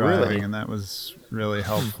you were Oh, driving, really? and that was really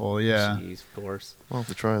helpful. Yeah. Jeez, of course. I'll have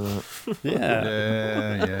to try that.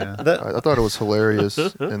 Yeah. Yeah. I thought it was hilarious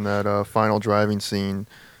in that final driving scene.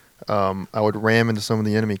 I would ram into some of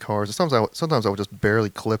the enemy cars. And sometimes I would just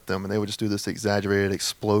barely clip them, and they would just do this exaggerated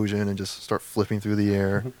explosion and just start flipping through the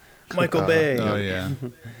air. Michael Bay. Oh yeah.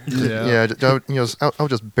 Yeah, I would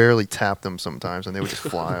just barely tap them sometimes, and they would just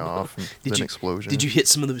fly off. And then explosion. Did you hit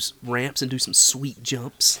some of those ramps and do some sweet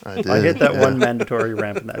jumps? I did. I hit that yeah. one mandatory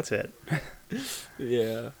ramp, and that's it.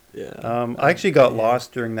 Yeah. I actually got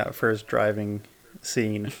lost during that first driving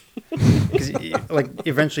scene. Because, like,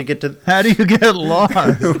 eventually get to... How do you get lost?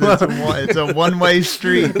 It's a one-way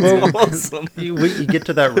street. Awesome. You get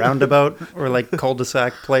to that roundabout or, like,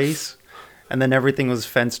 cul-de-sac place, and then everything was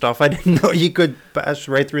fenced off. I didn't know you could bash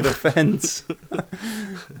right through the fence.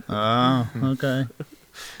 Oh, okay.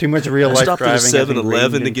 Too much real-life Stopped driving. at a has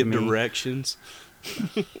 7-Eleven to ingrained get into me. directions.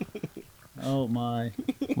 Oh my!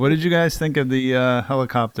 What did you guys think of the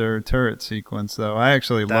helicopter turret sequence, though? I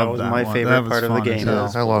actually That loved was that my one. favorite That was part of the fun as game. hell. Yeah, I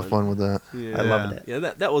had a lot of fun with that. Yeah. I loved it. Yeah,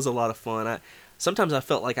 that was a lot of fun. Sometimes I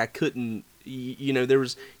felt like I couldn't.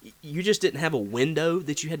 You just didn't have a window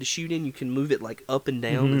that you had to shoot in. You can move it like up and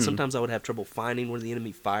down, and sometimes I would have trouble finding where the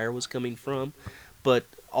enemy fire was coming from. But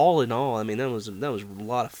all in all, I mean, that was a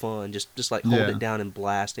lot of fun. Just like holding Yeah. it down and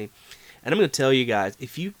blasting. And I'm going to tell you guys,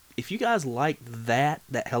 if you guys like that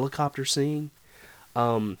helicopter scene,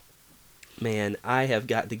 man, I have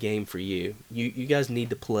got the game for you. You guys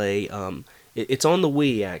need to play. It's on the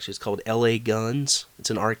Wii, actually. It's called L.A. Guns.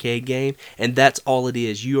 It's an arcade game, and that's all it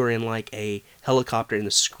is. You are in like a helicopter, and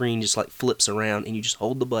the screen just like flips around, and you just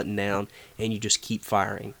hold the button down, and you just keep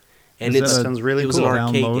firing. And Is that sounds really it was cool. an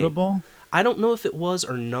arcade game. Downloadable? I don't know if it was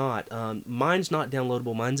or not. Mine's not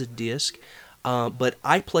downloadable. Mine's a disc. But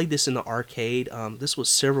I played this in the arcade. This was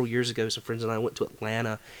several years ago. Some friends and I went to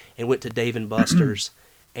Atlanta and went to Dave & Buster's.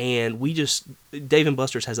 And Dave &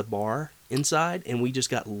 Buster's has a bar inside, and we just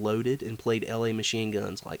got loaded and played LA Machine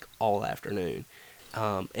Guns like all afternoon.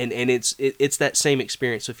 And it's that same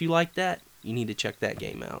experience. So if you like that, you need to check that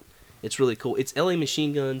game out. It's really cool. It's LA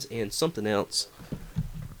Machine Guns and something else.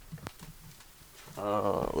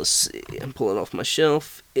 Let's see. I'm pulling it off my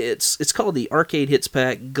shelf. It's called the Arcade Hits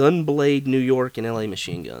Pack, Gunblade, New York, and LA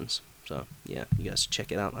Machine Guns. So, yeah, you guys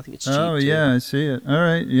check it out. I think it's cheap, Oh too. yeah, I see it. All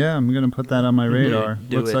right, yeah, I'm gonna put that on my radar.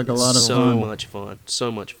 Do Looks it. like a lot of so fun. much fun.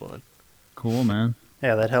 So much fun. Cool, man.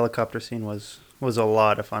 Yeah, that helicopter scene was a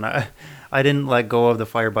lot of fun. I didn't let go of the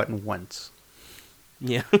fire button once.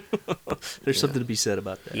 Yeah. There's something to be said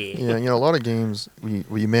about that. Yeah, a lot of games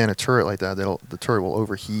where you man a turret like that, the turret will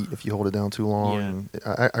overheat if you hold it down too long.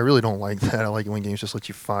 Yeah. I really don't like that. I like it when games just let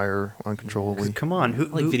you fire uncontrollably. Come on, I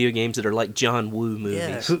like video games that are like John Woo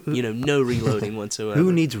movies. No reloading whatsoever.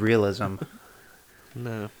 who needs realism?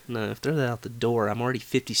 No. If they're out the door, I'm already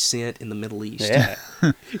 50 Cent in the Middle East. Yeah.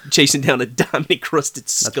 Chasing down a diamond-encrusted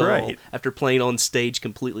skull right. after playing on stage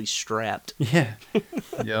completely strapped. Yeah.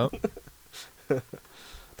 Yep.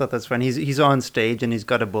 Thought that's fun. He's on stage and he's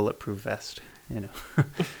got a bulletproof vest.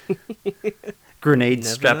 Grenades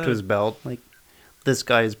Never strapped know. to his belt. Like, this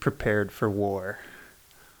guy is prepared for war.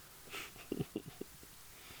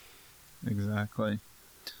 Exactly.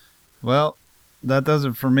 Well, that does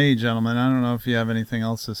it for me, gentlemen. I don't know if you have anything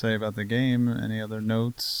else to say about the game. Any other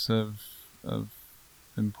notes of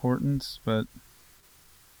importance? But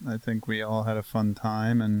I think we all had a fun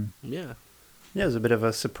time, and Yeah. Yeah, it was a bit of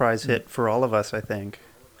a surprise hit for all of us, I think.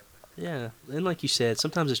 Yeah. And like you said,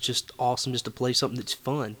 sometimes it's just awesome just to play something that's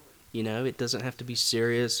fun. It doesn't have to be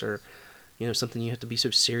serious or, something you have to be so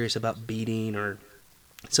serious about beating or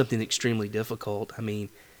something extremely difficult. I mean,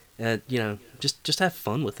 just have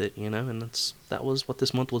fun with it, and that was what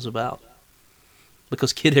this month was about.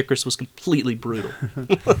 Because Kid Icarus was completely brutal.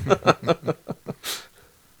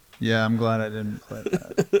 yeah, I'm glad I didn't play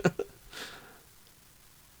that.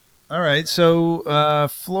 All right, so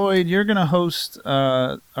Floyd, you're going to host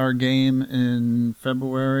our game in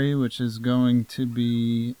February, which is going to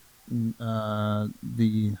be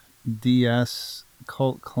the DS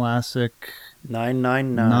Cult Classic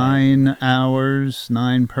 999. 9 hours,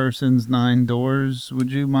 9 persons, 9 doors.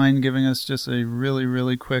 Would you mind giving us just a really,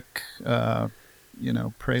 really quick,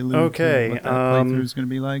 prelude Okay, to what that playthrough is going to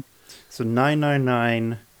be like? So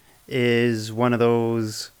 999 is one of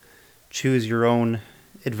those choose your own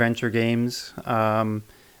adventure games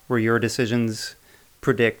where your decisions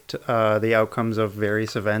predict the outcomes of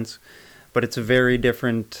various events, but it's a very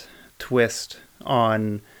different twist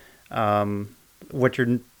on what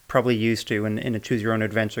you're probably used to in a choose your own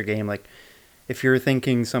adventure game. Like, if you're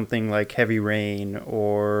thinking something like Heavy Rain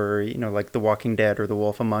or, like The Walking Dead or The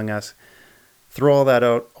Wolf Among Us, throw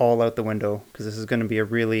all out the window, because this is going to be a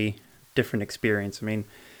really different experience. I mean,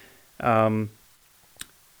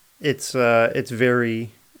 it's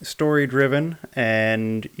very story driven,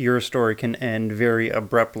 and your story can end very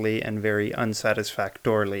abruptly and very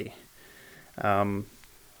unsatisfactorily.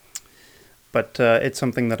 But it's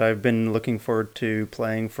something that I've been looking forward to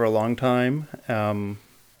playing for a long time,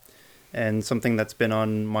 and something that's been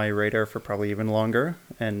on my radar for probably even longer.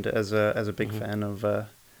 And as a big fan of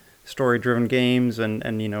story-driven games, and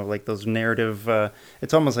like those narrative,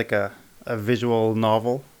 it's almost like a visual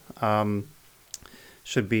novel.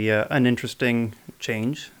 Should be an interesting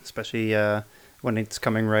change, especially when it's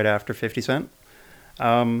coming right after 50 Cent.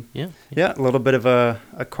 A little bit of a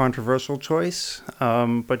controversial choice,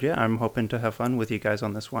 but yeah, I'm hoping to have fun with you guys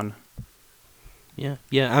on this one. Yeah,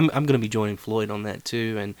 I'm going to be joining Floyd on that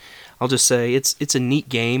too, and I'll just say it's a neat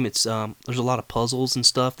game. It's there's a lot of puzzles and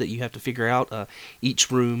stuff that you have to figure out.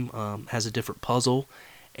 Each room has a different puzzle,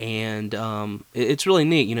 and it's really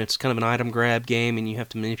neat. It's kind of an item grab game, and you have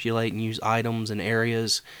to manipulate and use items and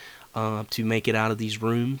areas to make it out of these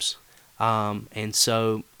rooms. And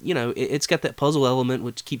so, it's got that puzzle element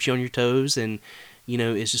which keeps you on your toes, and,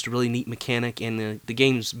 it's just a really neat mechanic, and the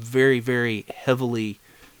game's very, very heavily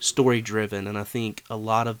story-driven, and I think a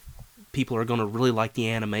lot of people are going to really like the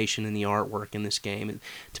animation and the artwork in this game. And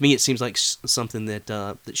to me, it seems like something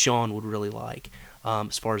that Sean would really like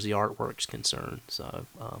as far as the artwork's concerned. So,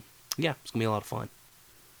 it's going to be a lot of fun.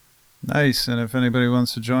 Nice. And if anybody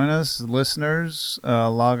wants to join us, listeners,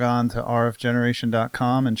 log on to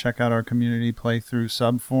rfgeneration.com and check out our community playthrough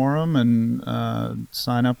sub-forum and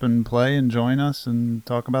sign up and play and join us and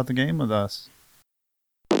talk about the game with us.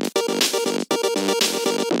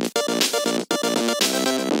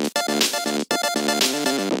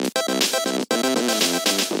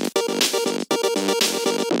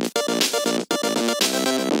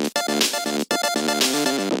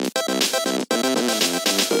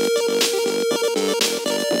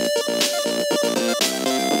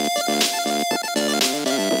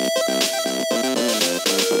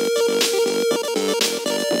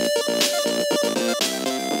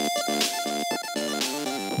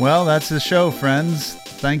 Well, that's the show, friends.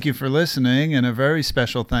 Thank you for listening, and a very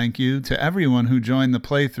special thank you to everyone who joined the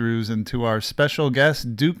playthroughs and to our special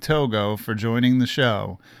guest, Duke Togo, for joining the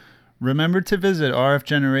show. Remember to visit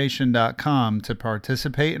rfgeneration.com to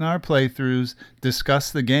participate in our playthroughs,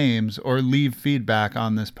 discuss the games, or leave feedback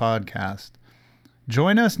on this podcast.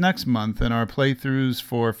 Join us next month in our playthroughs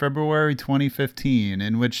for February 2015,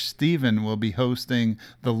 in which Steven will be hosting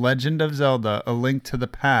The Legend of Zelda: A Link to the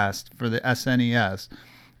Past for the SNES,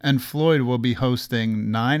 and Floyd will be hosting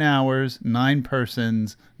 9 Hours, 9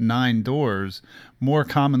 Persons, 9 Doors, more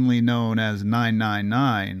commonly known as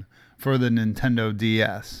 999, for the Nintendo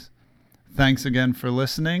DS. Thanks again for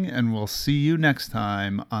listening, and we'll see you next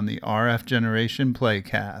time on the RF Generation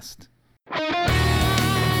Playcast.